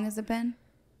how long has it been?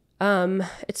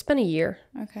 It's been a year.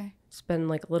 Okay. It's been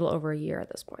like a little over a year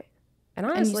at this point. And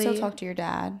honestly, and you still talk to your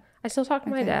dad? I still talk to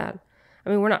my dad. I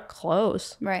mean, we're not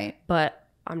close. Right. But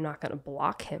I'm not going to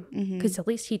block him because at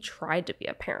least he tried to be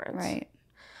a parent. Right.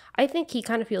 I think he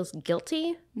kind of feels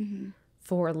guilty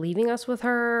for leaving us with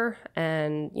her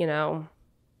and, you know,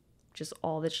 just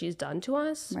all that she's done to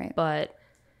us. Right. But,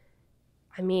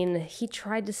 I mean, he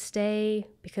tried to stay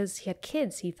because he had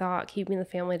kids. He thought keeping the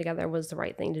family together was the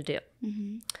right thing to do.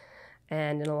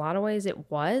 And in a lot of ways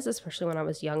it was, especially when I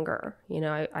was younger. You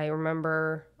know, I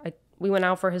remember we went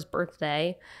out for his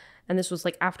birthday. And this was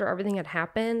like after everything had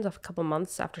happened, a couple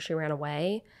months after she ran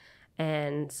away.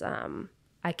 And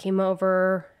I came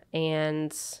over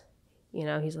and, you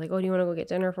know, he's like, oh, do you want to go get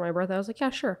dinner for my birthday? I was like, yeah,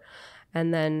 sure.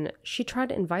 And then she tried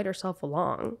to invite herself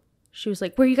along. She was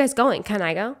like, where are you guys going? Can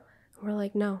I go? And we're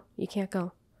like, no, you can't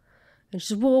go. And she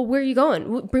said, well, where are you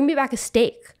going? Bring me back a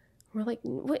steak. We're like,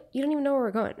 what? You don't even know where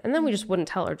we're going. And then we just wouldn't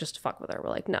tell her just to fuck with her. We're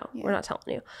like, no, we're not telling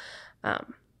you.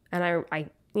 And I,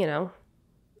 you know,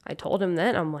 I told him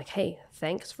then, I'm like, hey,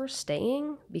 thanks for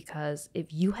staying, because if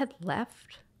you had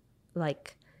left,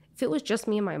 like, if it was just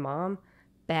me and my mom,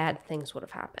 bad things would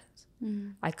have happened.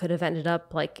 I could have ended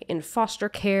up, like, in foster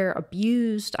care,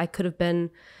 abused. I could have been,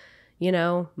 you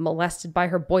know, molested by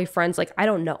her boyfriends. Like, I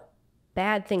don't know.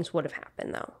 Bad things would have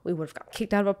happened, though. We would have got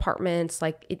kicked out of apartments.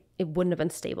 Like, it wouldn't have been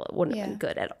stable. It wouldn't have been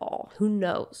good at all. Who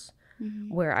knows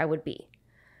where I would be.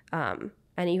 And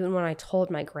even when I told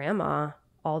my grandma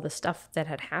all the stuff that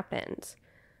had happened,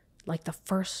 like, the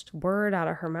first word out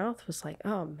of her mouth was like,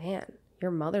 oh, man,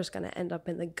 your mother's going to end up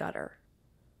in the gutter.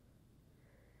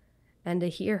 And to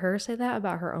hear her say that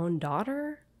about her own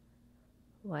daughter,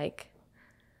 like,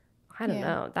 I don't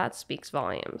know. That speaks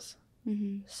volumes.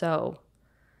 So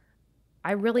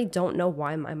I really don't know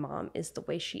why my mom is the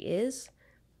way she is,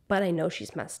 but I know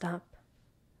she's messed up.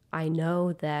 I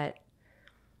know that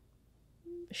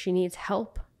she needs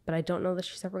help, but I don't know that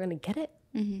she's ever going to get it.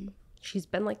 She's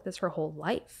been like this her whole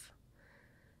life.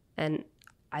 And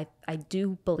I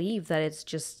do believe that it's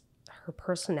just her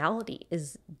personality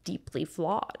is deeply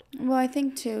flawed. Well, I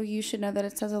think, too, you should know that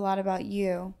it says a lot about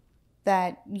you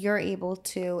that you're able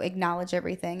to acknowledge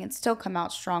everything and still come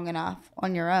out strong enough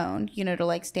on your own, you know, to,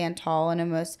 like, stand tall and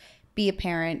almost be a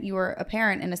parent. You were a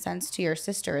parent, in a sense, to your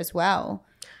sister as well,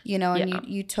 you know, and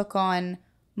you took on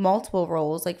multiple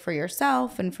roles, like, for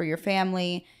yourself and for your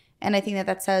family. And I think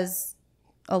that says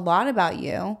a lot about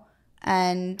you.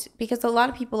 And because a lot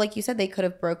of people, like you said, they could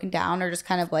have broken down or just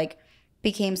kind of, like,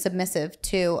 became submissive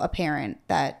to a parent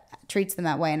that treats them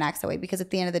that way and acts that way. Because at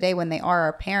the end of the day, when they are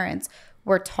our parents,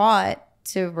 we're taught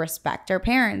to respect our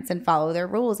parents and follow their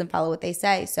rules and follow what they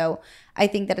say. So I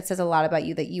think that it says a lot about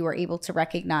you that you were able to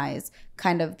recognize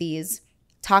kind of these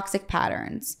toxic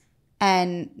patterns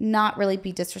and not really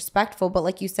be disrespectful, but,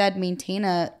 like you said, maintain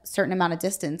a certain amount of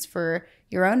distance for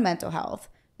your own mental health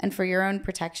and for your own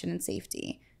protection and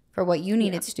safety for what you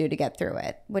needed to do to get through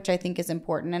it, which I think is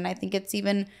important. And I think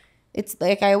it's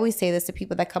like, I always say this to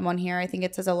people that come on here, I think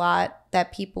it says a lot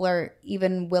that people are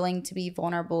even willing to be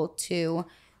vulnerable to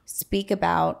speak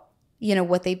about, you know,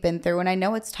 what they've been through. And I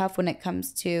know it's tough when it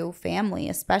comes to family,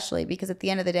 especially because at the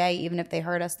end of the day, even if they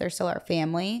hurt us, they're still our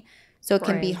family. So it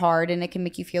can be hard and it can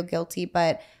make you feel guilty.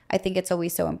 But I think it's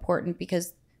always so important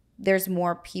because there's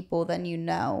more people than you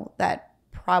know that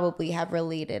probably have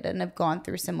related and have gone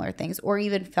through similar things or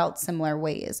even felt similar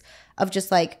ways of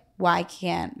just like, why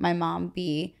can't my mom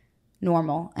be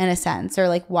normal in a sense, or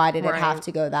like, why did it have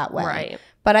to go that way?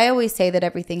 But I always say that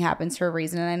everything happens for a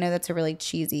reason, and I know that's a really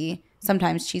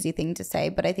sometimes cheesy thing to say,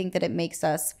 but I think that it makes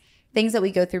us, things that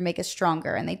we go through make us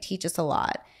stronger, and they teach us a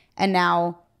lot. And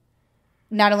now,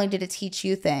 not only did it teach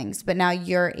you things, but now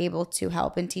you're able to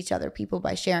help and teach other people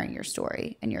by sharing your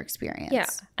story and your experience. Yeah,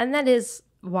 and that is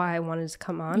why I wanted to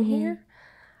come on here.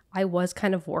 I was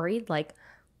kind of worried, like,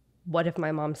 what if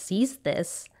my mom sees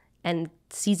this and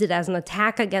sees it as an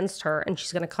attack against her and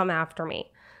she's going to come after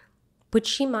me, which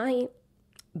she might,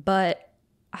 but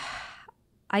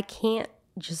I can't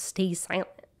just stay silent.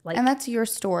 Like, and that's your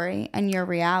story and your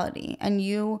reality, and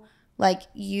you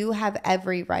have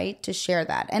every right to share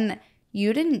that. And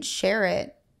you didn't share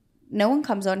it. No one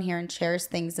comes on here and shares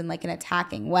things in like an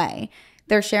attacking way.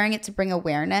 They're sharing it to bring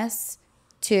awareness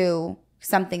to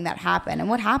something that happened, and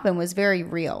what happened was very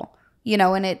real, you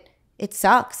know, and it it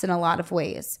sucks in a lot of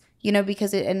ways, you know,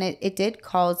 because it did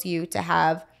cause you to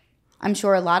have, I'm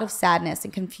sure, a lot of sadness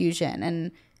and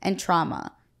confusion and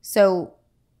trauma. So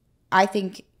I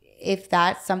think if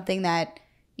that's something that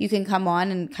you can come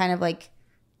on and kind of like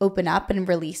open up and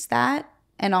release that,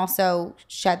 and also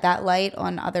shed that light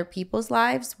on other people's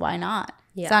lives, why not?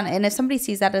 Yeah. And if somebody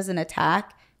sees that as an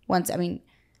attack,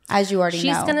 as you already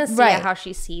know. She's going to see it how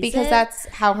she sees it. Because that's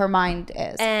how her mind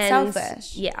is. And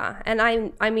selfish. Yeah. And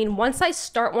I mean, once I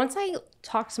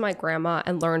talked to my grandma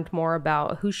and learned more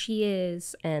about who she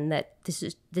is and that this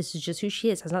is just who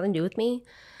she is, has nothing to do with me,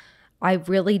 I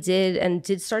really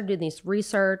did start doing this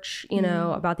research, you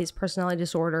know, about these personality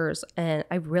disorders. And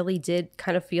I really did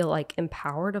kind of feel like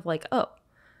empowered of like, oh,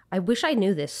 I wish I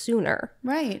knew this sooner.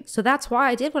 Right. So that's why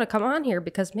I did want to come on here,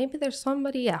 because maybe there's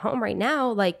somebody at home right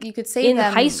now, like you could say in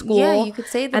them, high school. Yeah, you could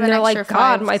say them and they're like, 5,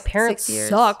 God, my parents 6 years.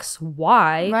 sucks.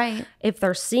 Why? Right. If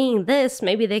they're seeing this,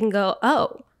 maybe they can go,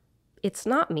 oh, it's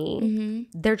not me.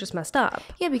 They're just messed up.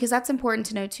 Yeah, because that's important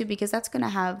to know too, because that's going to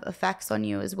have effects on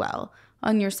you as well,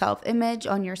 on your self-image,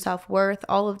 on your self-worth,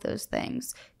 all of those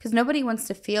things. Because nobody wants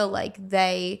to feel like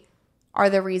they are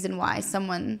the reason why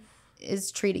someone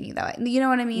is treating you that way. You know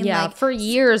what I mean? Yeah, like, for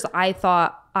years I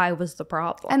thought I was the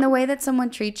problem. And the way that someone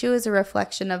treats you is a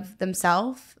reflection of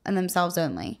themselves and themselves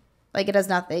only. Like it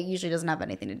usually doesn't have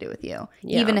anything to do with you,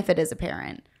 even if it is a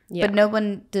parent. Yeah. But no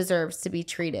one deserves to be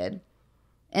treated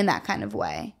in that kind of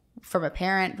way from a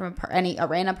parent, from a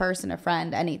random person, a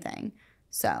friend, anything.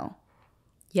 So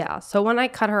yeah. So when I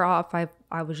cut her off,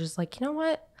 I was just like, you know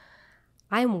what?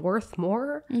 I'm worth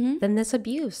more than this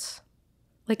abuse.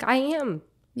 Like I am.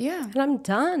 Yeah. And I'm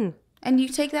done. And you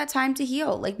take that time to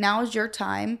heal. Like now is your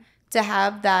time to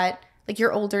have that, like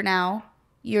you're older now.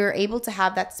 You're able to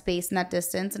have that space and that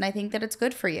distance. And I think that it's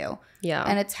good for you. Yeah.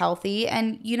 And it's healthy.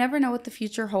 And you never know what the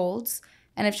future holds.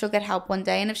 And if she'll get help one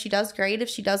day. And if she does, great. If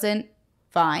she doesn't,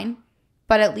 fine.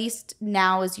 But at least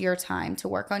now is your time to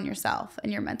work on yourself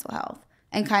and your mental health.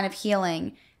 And kind of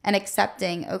healing and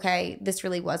accepting, okay, this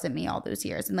really wasn't me all those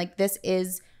years. And like this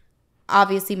is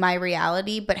obviously my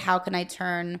reality, but how can I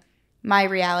turn my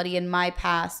reality and my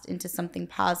past into something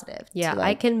positive? Yeah,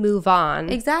 I can move on.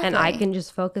 Exactly. And I can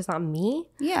just focus on me.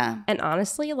 Yeah. And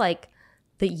honestly, like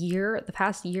the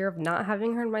past year of not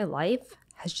having her in my life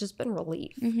has just been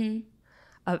relief.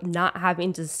 Of not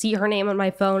having to see her name on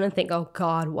my phone and think, oh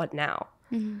God, what now?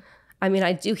 I mean,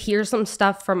 I do hear some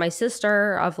stuff from my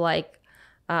sister of like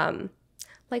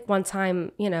one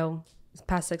time, you know, this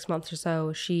past 6 months or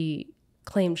so, she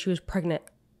claimed she was pregnant.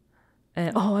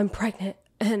 And, oh, I'm pregnant.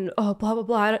 And, oh, blah, blah,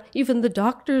 blah. Even the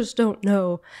doctors don't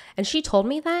know. And she told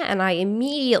me that. And I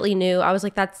immediately knew. I was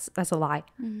like, that's a lie.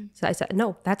 So I said,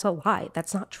 no, that's a lie.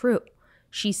 That's not true.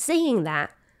 She's saying that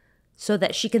so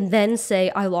that she can then say,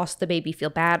 I lost the baby,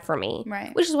 feel bad for me.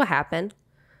 Right. Which is what happened,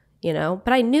 you know.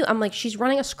 But I knew, I'm like, she's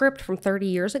running a script from 30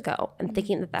 years ago and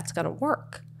thinking that that's going to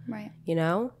work. Right. You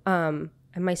know?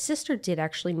 And my sister did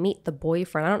actually meet the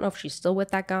boyfriend. I don't know if she's still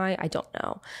with that guy. I don't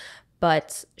know.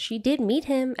 But she did meet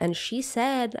him, and she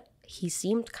said he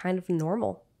seemed kind of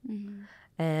normal.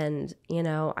 And, you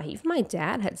know, even my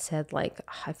dad had said, like,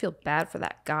 I feel bad for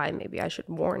that guy. Maybe I should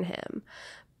warn him.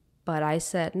 But I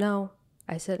said, no.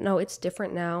 It's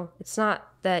different now. It's not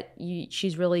that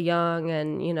she's really young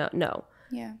and, you know, no.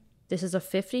 Yeah. This is a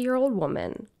 50-year-old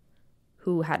woman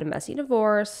who had a messy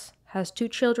divorce, has 2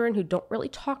 children who don't really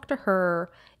talk to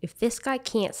her. If this guy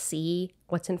can't see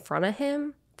what's in front of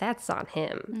him, that's on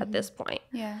him at this point.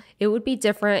 Yeah. It would be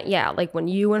different. Yeah. Like when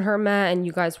you and her met and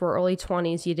you guys were early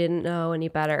 20s, you didn't know any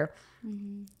better.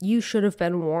 You should have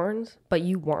been warned, but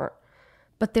you weren't.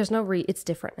 But there's no it's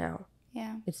different now.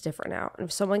 Yeah. It's different now. And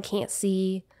if someone can't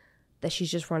see that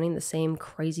she's just running the same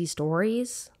crazy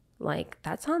stories, like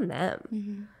that's on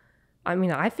them. I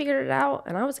mean, I figured it out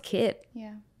and I was a kid.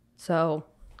 Yeah. So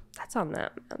that's on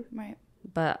them, man. Right.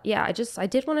 But yeah, I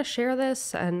did want to share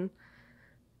this, and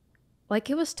like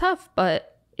it was tough,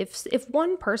 but if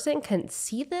one person can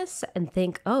see this and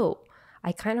think, oh,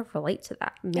 I kind of relate to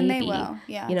that. Maybe, and they will.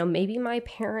 Yeah. You know, maybe my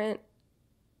parent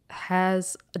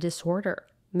has a disorder.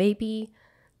 Maybe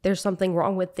there's something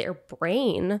wrong with their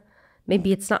brain.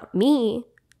 Maybe it's not me.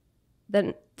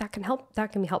 Then that can help.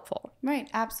 That can be helpful. Right.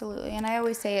 Absolutely. And I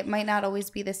always say it might not always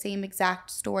be the same exact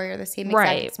story or the same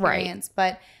exact experience,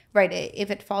 but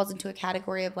if it falls into a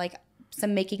category of like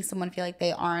making someone feel like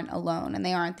they aren't alone and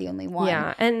they aren't the only one.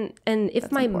 Yeah. And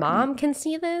if my mom can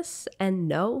see this and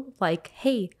know, like,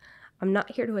 hey, I'm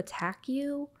not here to attack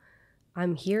you.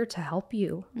 I'm here to help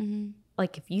you.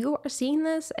 Like if you are seeing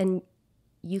this and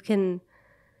you can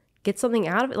get something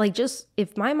out of it, like just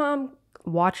if my mom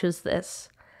watches this,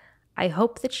 I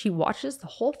hope that she watches the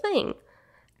whole thing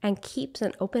and keeps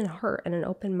an open heart and an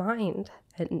open mind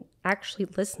and actually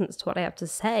listens to what I have to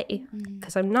say,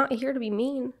 because I'm not here to be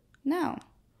mean. No,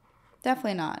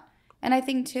 definitely not. And I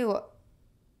think too,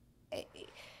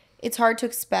 it's hard to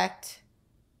expect.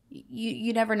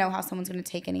 You never know how someone's going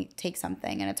to take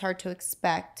something, and it's hard to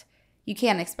expect. You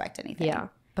can't expect anything. Yeah,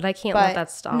 but I can't let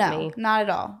that stop me. No, not at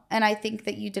all. And I think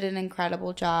that you did an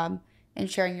incredible job in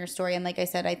sharing your story. And like I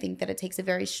said, I think that it takes a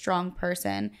very strong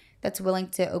person that's willing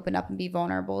to open up and be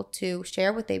vulnerable to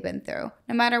share what they've been through,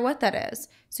 no matter what that is.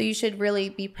 So you should really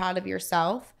be proud of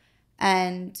yourself,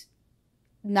 and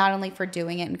not only for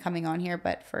doing it and coming on here,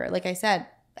 but for, like I said,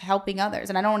 helping others.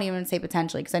 And I don't even say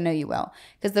potentially, because I know you will,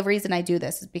 because the reason I do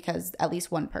this is because at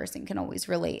least one person can always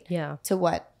relate to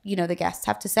what, the guests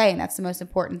have to say. And that's the most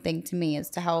important thing to me, is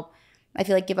to help, I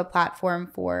feel like, give a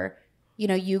platform for,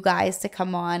 you guys to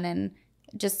come on and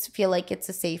just feel like it's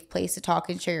a safe place to talk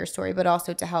and share your story, but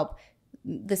also to help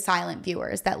the silent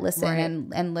viewers that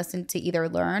listen and listen to either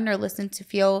learn or listen to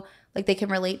feel like they can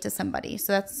relate to somebody.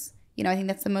 So that's, I think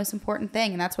that's the most important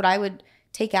thing. And that's what I would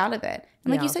take out of it.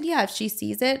 And like you said, if she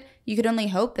sees it, you could only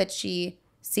hope that she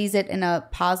sees it in a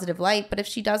positive light. But if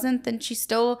she doesn't, then she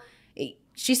still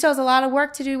has a lot of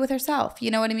work to do with herself.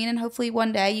 You know what I mean? And hopefully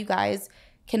one day you guys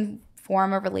can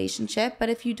form a relationship. But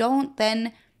if you don't,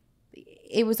 then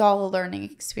it was all a learning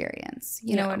experience.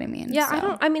 You know what I mean?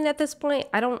 Yeah, so. At this point,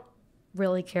 I don't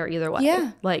really care either way.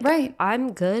 Yeah, right.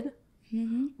 I'm good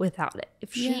without it.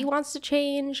 If she wants to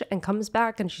change and comes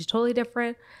back and she's totally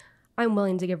different, I'm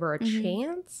willing to give her a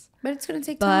chance. But it's going to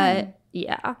take time. But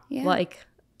yeah,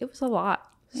 it was a lot.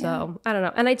 So I don't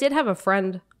know. And I did have a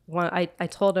friend, I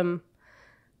told him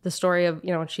the story of,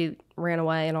 when she ran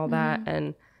away and all that.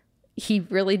 And he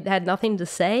really had nothing to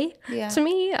say to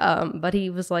me. But he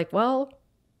was like, well,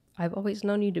 I've always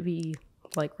known you to be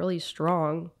really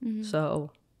strong.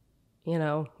 So,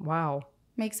 wow.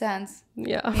 Makes sense.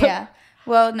 Yeah. Yeah.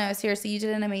 Well, no, seriously, you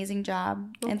did an amazing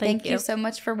job. Well, and thank you so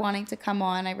much for wanting to come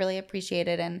on. I really appreciate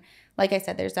it. And like I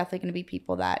said, there's definitely going to be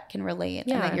people that can relate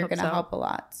and that you're going to help a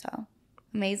lot. So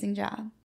amazing job.